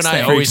Freaks and Geeks You and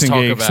I thing. always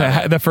talk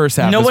about it. The first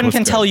half. No one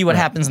can tell you what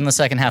happens in the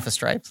second half of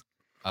Stripes.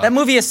 That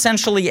movie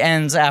essentially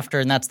ends after,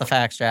 and that's the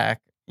facts,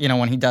 Jack.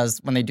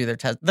 When they do their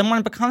test. Then when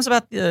it becomes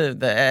about the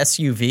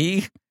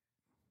SUV,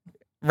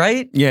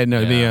 right? Yeah,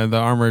 no, the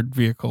armored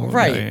vehicle.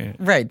 Right,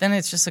 right. Then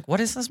it's just like,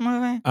 what is this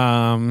movie?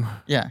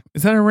 Yeah.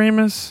 Is that a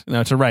Ramis? No,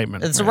 it's a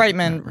Reitman. It's a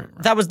Reitman. Right.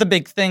 That was the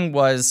big thing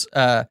was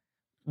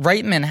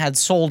Reitman had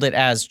sold it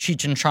as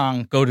Cheech and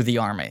Chong go to the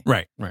army.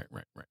 Right.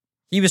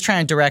 He was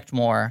trying to direct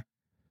more.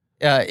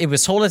 It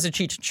was sold as a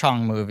Cheech and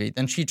Chong movie.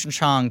 Then Cheech and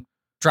Chong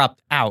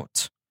dropped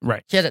out.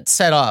 Right. He had it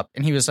set up,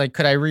 and he was like,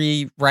 could I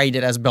rewrite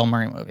it as a Bill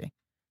Murray movie?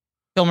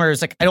 Bill Murray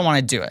was like, I don't want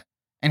to do it.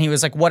 And he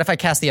was like, what if I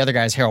cast the other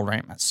guy as Harold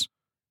Ramis?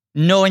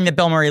 Knowing that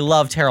Bill Murray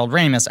loved Harold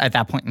Ramis at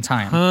that point in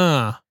time.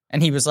 Huh.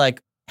 And he was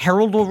like,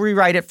 Harold will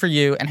rewrite it for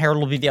you, and Harold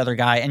will be the other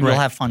guy, and you'll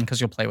have fun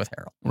because you'll play with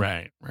Harold.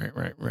 Right.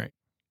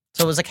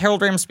 So it was like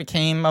Harold Ramis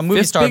became a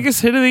movie 5th star.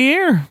 biggest hit of the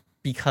year.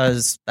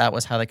 Because that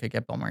was how they could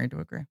get Bill Murray to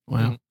agree.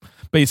 Wow.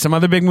 But some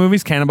other big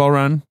movies, Cannonball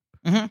Run,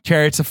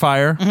 Chariots of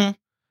Fire,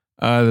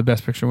 the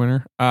Best Picture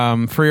winner,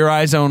 For Your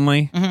Eyes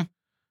Only,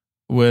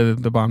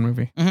 with the Bond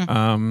movie,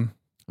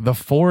 The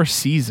Four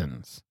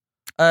Seasons,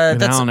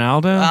 that's Alan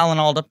Alda. Alan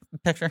Alda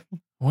picture.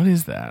 What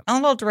is that?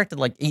 Alan Alda directed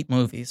like 8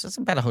 movies. It's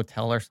about a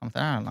hotel or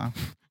something. I don't know.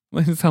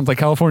 It sounds like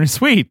California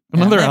Suite.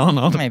 Another Alan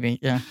Alda. Maybe,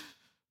 yeah.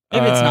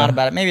 Maybe it's not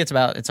about it. Maybe it's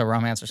a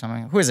romance or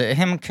something. Who is it?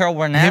 Him and Carol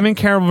Burnett? Him and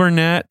Carol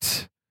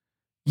Burnett.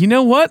 You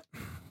know what?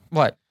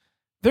 What?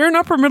 They're an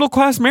upper middle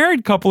class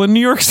married couple in New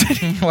York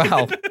City.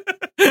 Wow.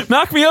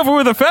 Knock me over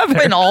with a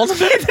feather. An Alda.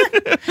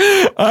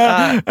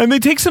 And they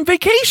take some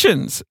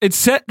vacations. It's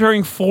set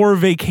during 4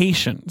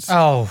 vacations.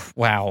 Oh,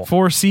 wow.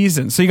 4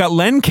 seasons. So you got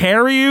Len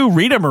Cariou,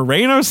 Rita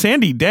Moreno,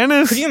 Sandy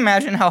Dennis. Could you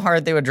imagine how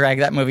hard they would drag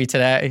that movie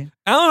today?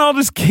 Alan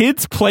Alda's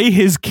kids play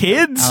his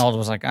kids. Alan Alda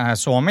was like,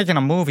 so I'm making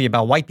a movie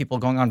about white people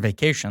going on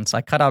vacations.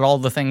 I cut out all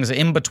the things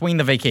in between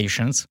the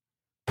vacations.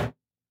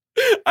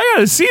 I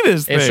gotta see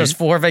this thing. It's just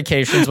 4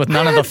 vacations with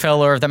none of the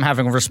filler of them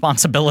having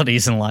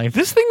responsibilities in life.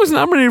 This thing was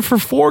nominated for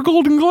 4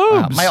 Golden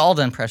Globes. My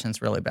Alda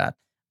impression's really bad.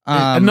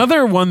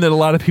 Another one that a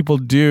lot of people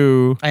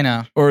do. I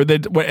know. Or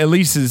that at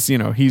least is,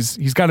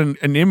 he's got an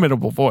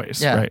imitable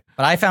voice. Yeah. Right?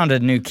 But I found a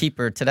new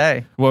keeper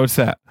today. What's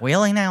that?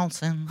 Willie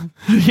Nelson.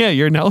 Yeah,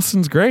 your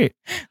Nelson's great.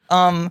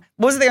 What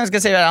was the thing I was going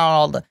to say about Alan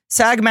Alda?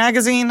 SAG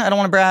Magazine. I don't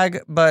want to brag,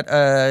 but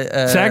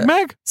SAG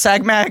Mag?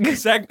 SAG Mag.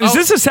 Is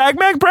this a SAG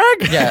Mag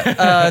brag?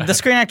 Yeah. The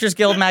Screen Actors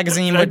Guild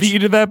magazine. Did I beat you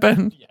to that,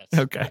 Ben? Yes.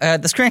 Okay.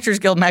 The Screen Actors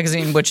Guild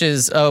magazine, which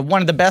is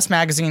one of the best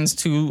magazines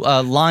to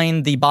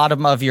line the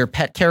bottom of your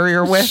pet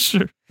carrier with.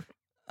 Sure.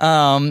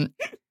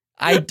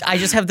 I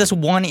just have this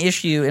one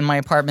issue in my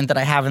apartment that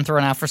I haven't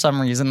thrown out for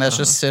some reason that's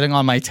just sitting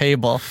on my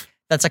table.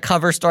 That's a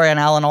cover story on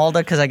Alan Alda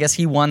because I guess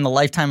he won the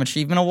Lifetime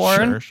Achievement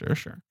Award.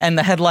 Sure. And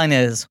the headline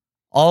is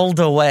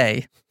Alda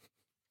Way.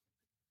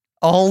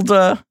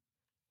 Alda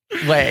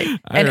Way.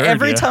 And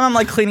every time I'm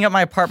like cleaning up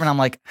my apartment, I'm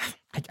like,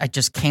 I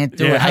just can't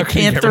do it. I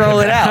can't throw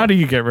it out. How do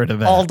you get rid of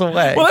that? Alda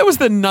Way. Well, that was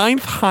the 9th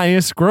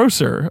highest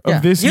grosser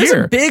of this year. He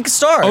was a big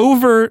star.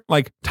 Over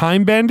like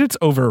Time Bandits,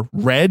 over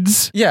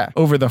Reds, Yeah.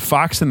 over The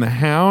Fox and the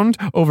Hound,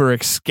 over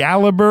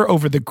Excalibur,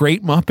 over The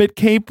Great Muppet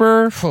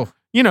Caper.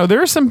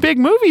 There are some big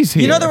movies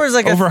here. There was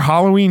like over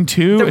Halloween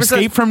 2,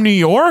 Escape from New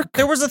York.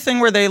 There was a thing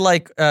where they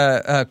like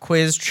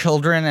quizzed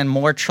children, and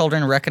more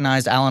children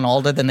recognized Alan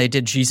Alda than they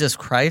did Jesus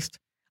Christ.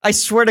 I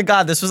swear to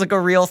God, this was like a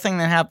real thing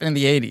that happened in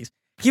the 80s.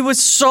 He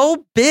was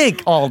so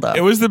big, Aldo.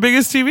 It was the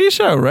biggest TV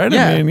show, right?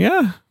 Yeah. I mean,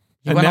 yeah.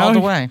 He went all the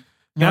way.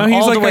 Now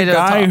he's like a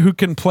guy who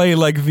can play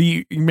like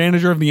the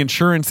manager of the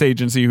insurance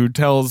agency who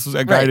tells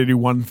a guy to do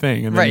one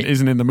thing and then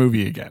isn't in the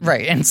movie again.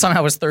 Right, and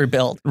somehow was third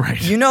billed.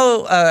 Right. You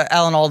know,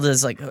 Alan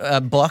Alda's like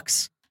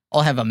books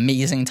all have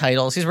amazing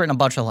titles. He's written a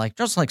bunch of like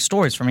just like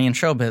stories for me in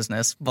show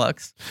business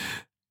books.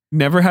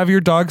 Never Have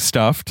Your Dog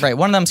Stuffed. Right,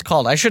 one of them's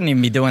called I Shouldn't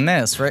Even Be Doing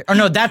This, right? Or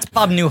no, that's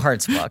Bob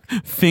Newhart's book.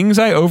 Things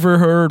I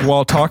Overheard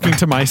While Talking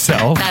to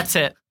Myself. That's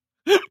it.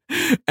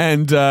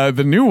 And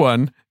the new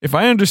one, If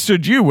I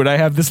Understood You, Would I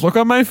Have This Look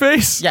on My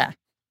Face? Yeah.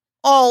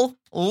 All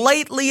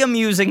lightly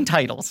amusing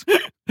titles.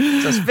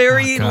 Just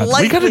very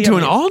lightly. We got to do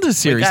an Alda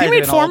series. He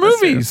made 4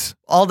 movies.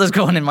 Alda's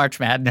going in March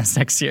Madness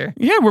next year.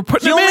 Yeah, we're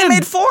putting him in. He only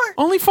made 4?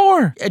 Only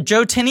 4.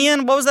 Joe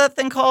Tinian, what was that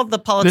thing called? The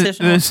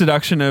politician? The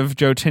Seduction of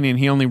Joe Tinian.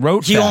 He only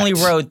wrote that. He only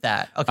wrote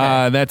that.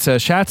 Okay. That's a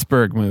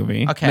Schatzberg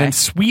movie. Okay. And then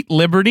Sweet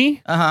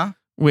Liberty. Uh-huh.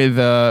 With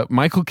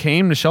Michael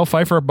Caine, Michelle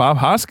Pfeiffer, Bob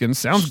Hoskins.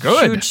 Sounds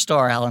good. Huge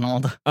star, Alan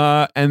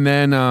Alda. And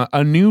then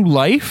A New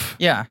Life.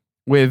 Yeah.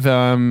 With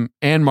Anne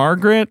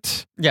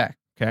Margaret. Yeah.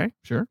 Okay,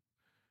 sure.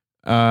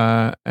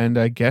 And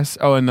I guess,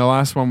 and the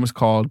last one was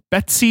called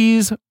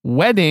Betsy's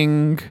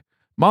Wedding.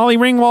 Molly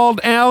Ringwald,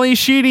 Ali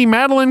Sheedy,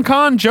 Madeline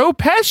Kahn, Joe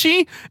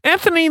Pesci,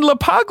 Anthony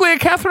LaPaglia,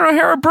 Catherine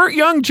O'Hara, Burt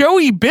Young,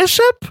 Joey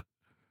Bishop.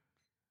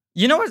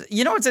 You know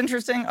what's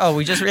interesting? Oh,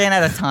 we just ran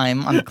out of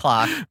time on the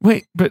clock.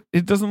 Wait, but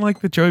it doesn't like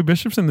that Joey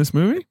Bishop's in this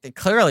movie?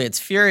 Clearly, it's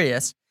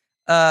furious.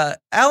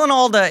 Alan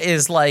Alda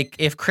is like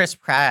if Chris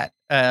Pratt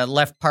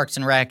left Parks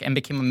and Rec and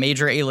became a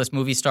major A-list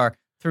movie star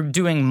through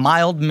doing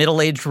mild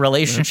middle-aged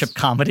relationship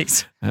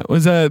comedies. That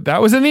was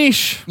a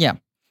niche. Yeah.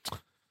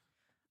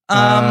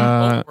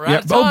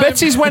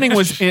 Betsy's Wedding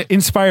was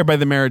inspired by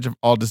the marriage of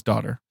Alda's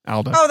daughter,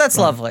 Alda. Oh, that's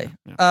lovely.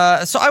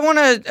 Yeah. So I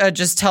want to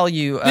just tell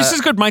you... this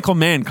is good Michael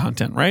Mann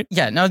content, right?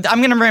 Yeah, no, I'm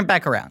going to bring it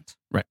back around.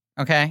 Right.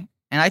 Okay?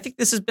 And I think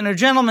this has been a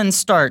gentleman's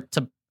start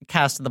to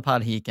Cast of the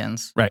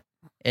Podhekins. Right.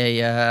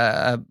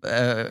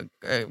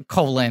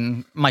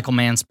 Colon Michael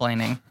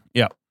Mansplaining.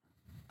 Yeah.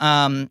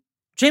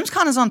 James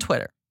Caan is on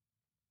Twitter.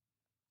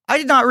 I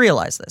did not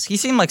realize this. He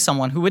seemed like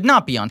someone who would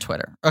not be on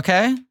Twitter,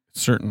 okay?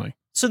 Certainly.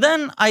 So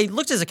then I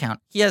looked at his account.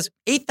 He has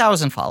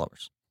 8,000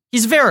 followers.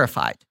 He's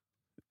verified.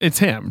 It's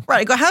him.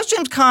 Right. I go, how's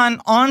James Caan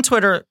on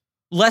Twitter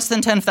less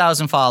than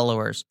 10,000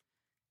 followers?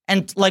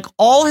 And like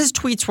all his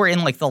tweets were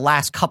in like the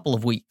last couple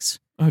of weeks.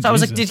 So I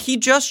was like, did he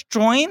just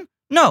join?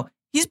 No,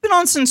 he's been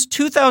on since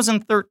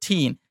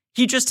 2013.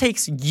 He just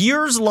takes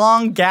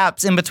years-long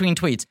gaps in between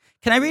tweets.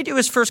 Can I read you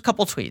his first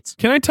couple tweets?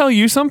 Can I tell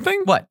you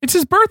something? What? It's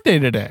his birthday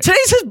today.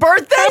 Today's his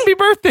birthday? Happy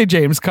birthday,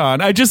 James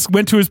Caan. I just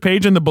went to his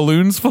page and the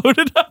balloons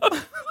floated up.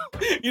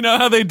 You know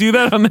how they do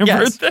that on their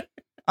birthday?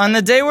 On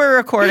the day we're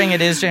recording,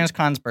 it is James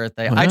Caan's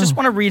birthday. Oh, no. I just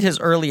want to read his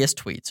earliest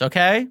tweets,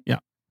 okay? Yeah.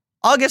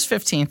 August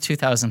 15th,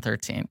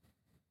 2013.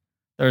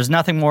 There's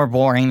nothing more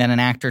boring than an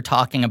actor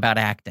talking about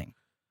acting.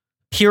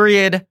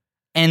 Period.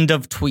 End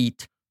of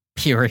tweet.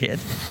 Period.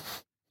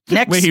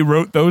 Next. Wait, he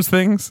wrote those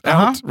things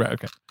out? Right,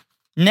 okay.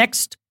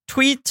 Next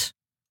tweet,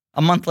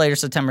 a month later,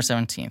 September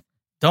 17th.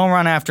 Don't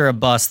run after a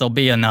bus, there'll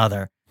be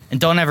another. And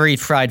don't ever eat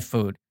fried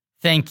food.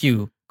 Thank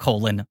you,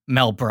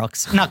 Mel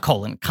Brooks. Not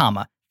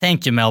comma.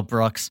 Thank you, Mel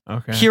Brooks.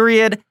 Okay.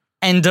 Period.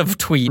 End of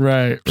tweet.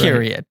 Right.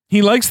 Period. Right.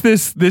 He likes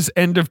this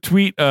end of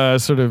tweet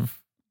sort of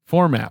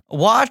format.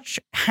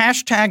 Watch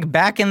hashtag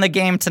Back in the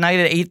Game tonight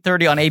at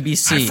 8:30 on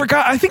ABC. I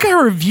forgot. I think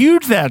I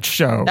reviewed that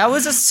show. That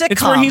was a sitcom.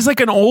 It's where he's like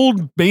an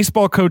old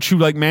baseball coach who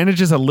like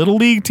manages a little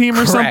league team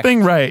or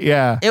something. Right.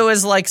 Yeah. It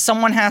was like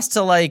someone has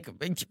to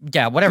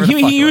whatever.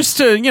 He used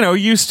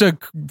to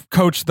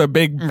coach the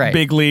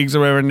big leagues or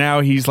whatever.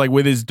 Now he's like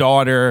with his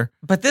daughter.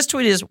 But this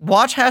tweet is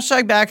watch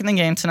hashtag Back in the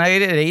Game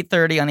tonight at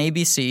 8:30 on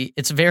ABC.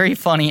 It's very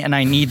funny and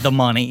I need the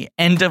money.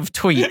 End of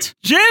tweet.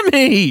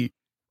 Jimmy.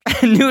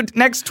 New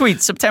next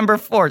tweet, September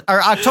 4th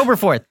or October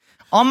 4th.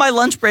 On my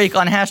lunch break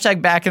on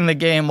hashtag Back in the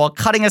Game while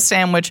cutting a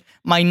sandwich,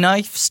 my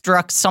knife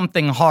struck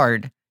something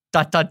hard. ...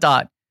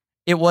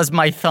 It was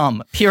my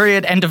thumb.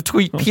 Period. End of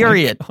tweet.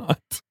 Period.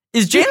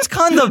 Is James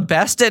Caan the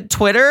best at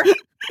Twitter?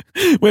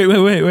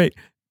 Wait.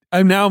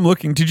 I'm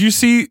looking. Did you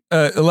see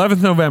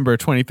 11th November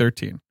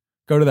 2013?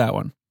 Go to that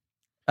one.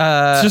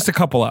 It's just a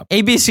couple up.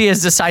 ABC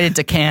has decided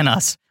to can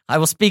us. I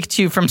will speak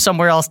to you from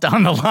somewhere else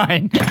down the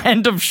line.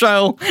 End of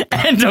show.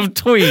 End of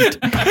tweet.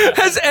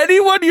 Has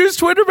anyone used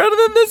Twitter better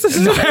than this? This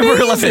is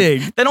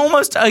amazing. Then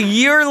almost a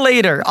year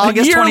later,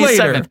 August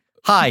 27th.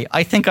 Hi,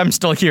 I think I'm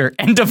still here.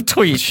 End of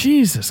tweet.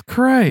 Jesus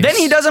Christ. Then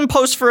he doesn't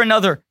post for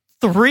another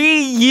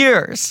 3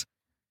 years.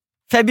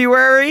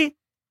 February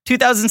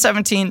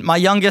 2017, my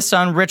youngest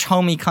son, Rich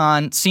Homie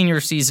Khan, senior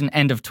season,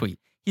 end of tweet.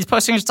 He's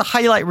posting just a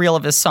highlight reel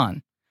of his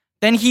son.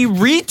 Then he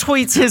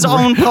retweets his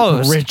own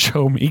post. Rich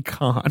Homie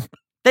Khan.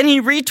 Then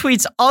he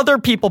retweets other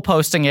people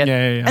posting it,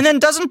 and then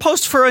doesn't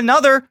post for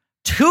another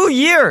 2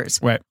 years.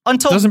 Right.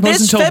 Until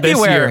this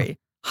February.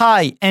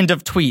 Hi, end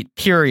of tweet,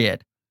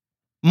 period.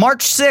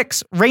 March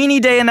 6th, rainy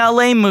day in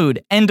LA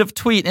mood, end of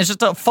tweet. And it's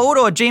just a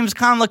photo of James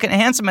Caan looking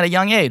handsome at a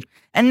young age.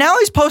 And now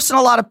he's posting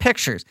a lot of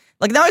pictures.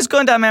 Like now he's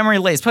going down memory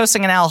lane. He's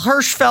posting an Al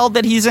Hirschfeld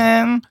that he's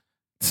in.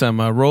 Some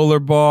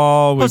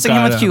rollerball. Posting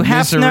him with Hugh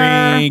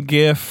Hefner.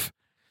 GIF.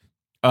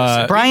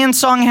 Brian's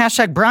song,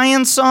 hashtag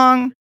Brian's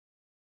song.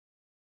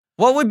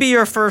 What would be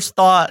your first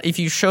thought if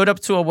you showed up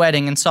to a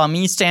wedding and saw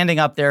me standing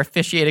up there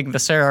officiating the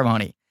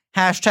ceremony?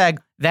 Hashtag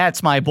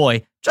that's my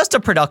boy. Just a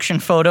production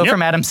photo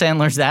from Adam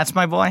Sandler's That's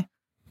My Boy.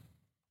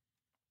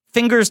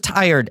 Fingers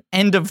tired.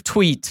 End of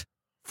tweet.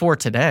 For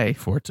today.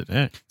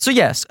 So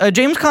yes,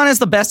 James Caan is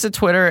the best at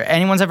Twitter.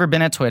 Anyone's ever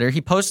been at Twitter.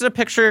 He posted a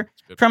picture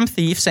from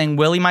Thief saying,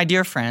 Willie, my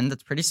dear friend.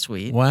 That's pretty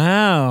sweet.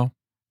 Wow.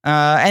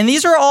 And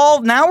these are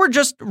all, now we're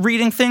just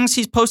reading things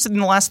he's posted in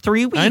the last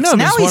 3 weeks. I know.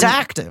 Now he's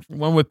active.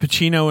 One with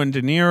Pacino and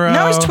De Niro.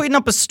 Now he's tweeting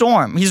up a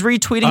storm. He's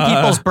retweeting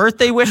people's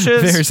birthday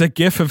wishes. There's a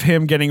gif of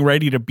him getting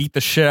ready to beat the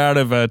shit out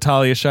of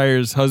Talia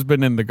Shire's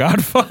husband in The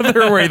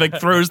Godfather where he like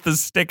throws the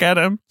stick at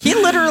him. He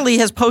literally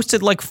has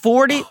posted like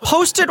 40,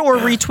 posted or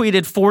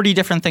retweeted 40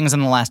 different things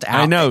in the last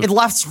hour. I know. It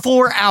lasts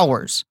 4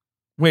 hours.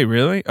 Wait,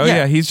 really? Oh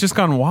yeah, he's just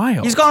gone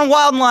wild. He's gone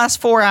wild in the last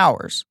 4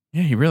 hours.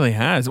 Yeah, he really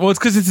has. Well, it's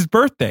because it's his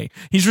birthday.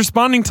 He's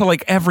responding to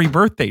like every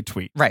birthday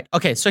tweet. Right.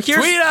 Okay, so here's...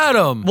 Tweet at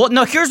him! Well,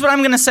 no, here's what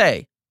I'm going to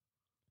say.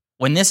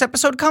 When this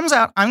episode comes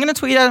out, I'm going to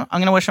tweet at him. I'm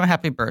going to wish him a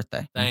happy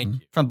birthday. Thank you.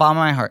 From the bottom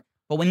of my heart.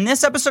 But when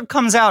this episode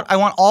comes out, I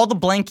want all the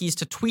blankies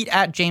to tweet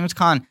at James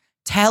Caan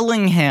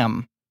telling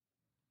him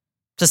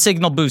to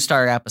signal boost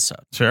our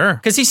episode. Sure.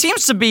 Because he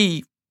seems to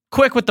be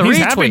quick with the retweet. He's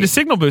happy to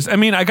signal boost. I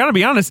mean, I got to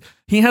be honest.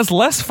 He has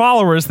less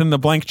followers than the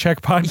Blank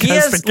Check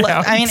podcast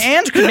account. I mean,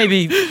 Ange could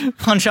maybe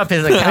punch up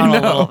his account a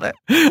little bit.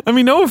 I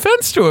mean, no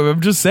offense to him. I'm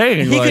just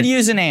saying. He could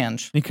use an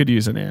Ange. He could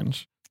use an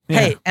Ange. Yeah.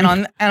 Hey, and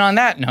on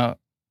that note,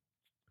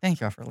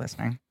 thank you all for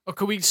listening. Oh,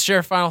 could we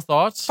share final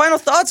thoughts? Final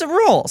thoughts? It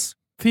rules.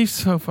 Thief's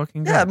so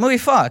fucking good. Yeah, movie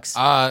fucks.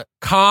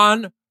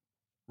 Caan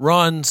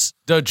runs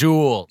the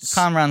jewels.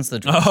 Caan runs the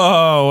jewels.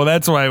 Oh, well,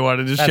 that's why I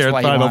wanted to share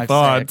final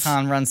thoughts.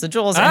 Caan runs the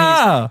jewels,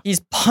 and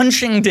he's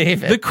punching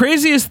David. The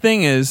craziest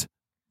thing is,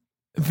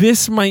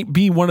 this might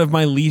be one of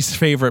my least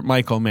favorite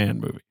Michael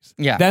Mann movies.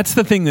 Yeah. That's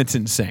the thing that's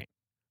insane.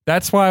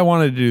 That's why I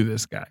wanted to do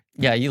this guy.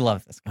 Yeah, you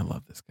love this guy. I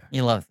love this guy.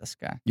 You love this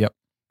guy. Yep.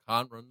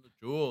 Caan runs the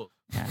jewels.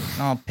 Yeah,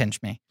 don't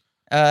pinch me.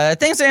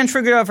 Thanks to Anne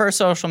Trigger for her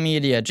social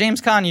media.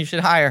 James Caan, you should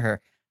hire her.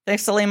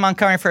 Thanks to Lane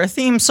Montgomery for a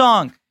theme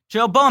song.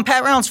 Joe Bowen,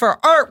 Pat Reynolds for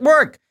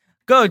artwork.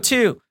 Go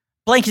to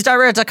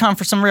blankies.reddit.com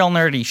for some real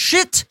nerdy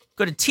shit.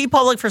 Go to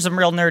TeePublic for some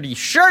real nerdy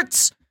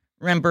shirts.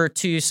 Remember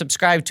to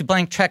subscribe to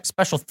Blank Check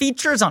special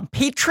features on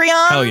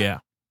Patreon. Hell yeah.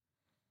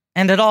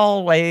 And it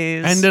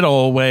always. And it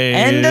always.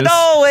 And it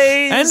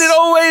always. And it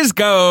always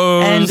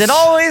goes. And it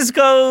always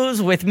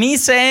goes with me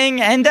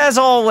saying, and as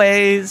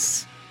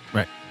always.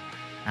 Right.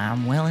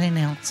 I'm Willie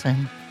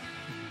Nelson.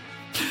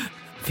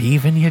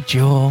 Thieving your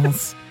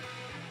jewels.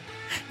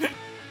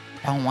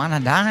 Don't want to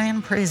die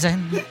in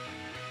prison.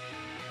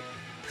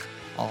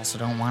 Also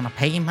don't want to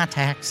pay my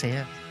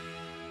taxes.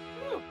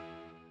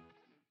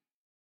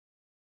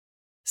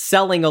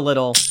 Selling a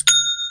little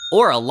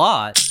or a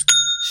lot,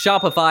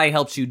 Shopify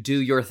helps you do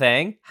your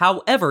thing,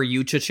 however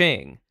you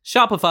cha-ching.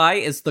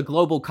 Shopify is the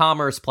global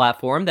commerce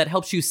platform that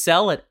helps you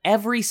sell at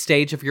every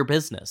stage of your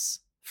business.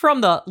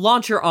 From the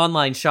launch your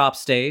online shop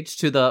stage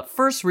to the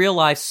first real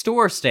life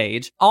store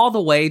stage, all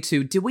the way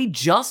to did we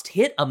just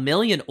hit 1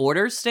 million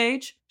orders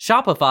stage?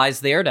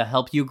 Shopify's there to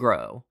help you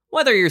grow.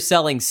 Whether you're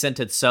selling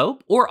scented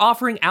soap or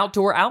offering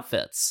outdoor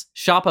outfits,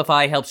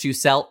 Shopify helps you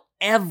sell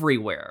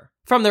everywhere.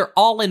 From their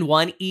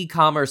all-in-one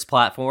e-commerce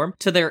platform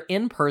to their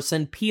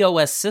in-person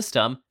POS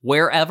system,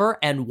 wherever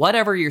and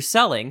whatever you're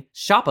selling,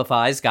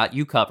 Shopify's got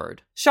you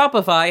covered.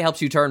 Shopify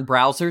helps you turn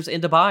browsers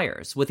into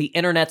buyers with the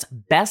internet's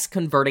best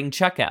converting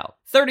checkout,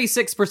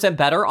 36%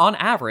 better on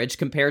average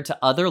compared to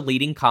other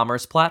leading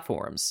commerce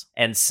platforms.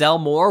 And sell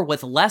more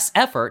with less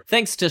effort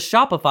thanks to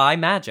Shopify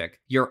Magic,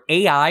 your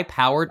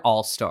AI-powered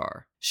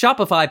all-star.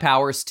 Shopify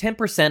powers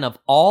 10% of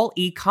all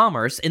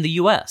e-commerce in the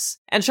US,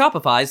 and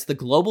Shopify's the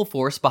global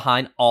force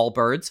behind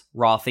Allbirds,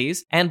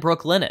 Rothy's, and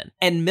Brooklinen,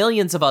 and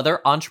millions of other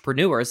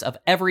entrepreneurs of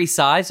every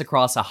size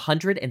across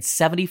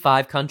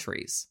 175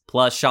 countries.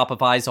 Plus,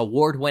 Shopify's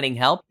award-winning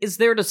help is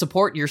there to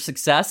support your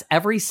success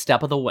every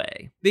step of the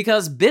way.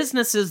 Because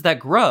businesses that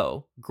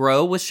grow,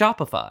 grow with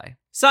Shopify.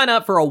 Sign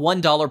up for a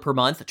 $1 per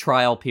month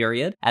trial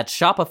period at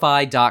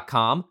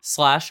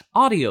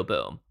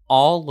shopify.com/audioboom,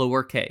 all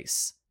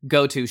lowercase.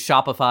 Go to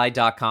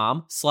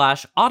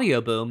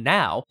shopify.com/audioboom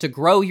now to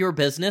grow your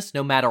business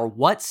no matter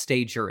what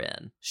stage you're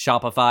in.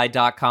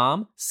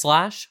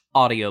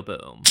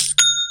 Shopify.com/audioboom.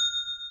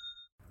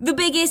 The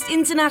biggest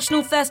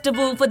international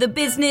festival for the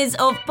business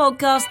of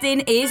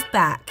podcasting is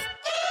back.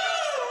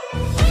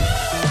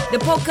 The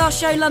Podcast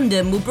Show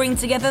London will bring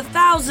together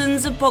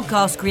thousands of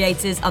podcast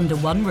creators under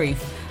one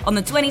roof on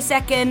the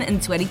 22nd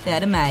and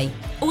 23rd of May.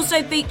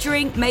 Also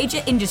featuring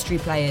major industry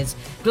players,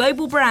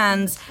 global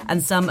brands,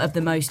 and some of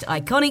the most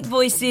iconic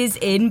voices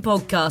in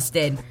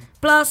podcasting.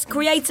 plus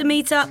creator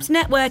meetups,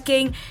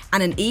 networking,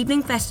 and an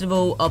evening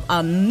festival of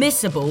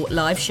unmissable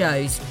live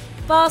shows.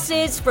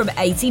 Passes from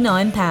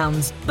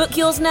 £89. Book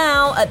yours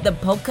now at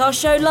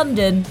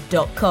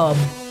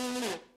thepodcastshowlondon.com.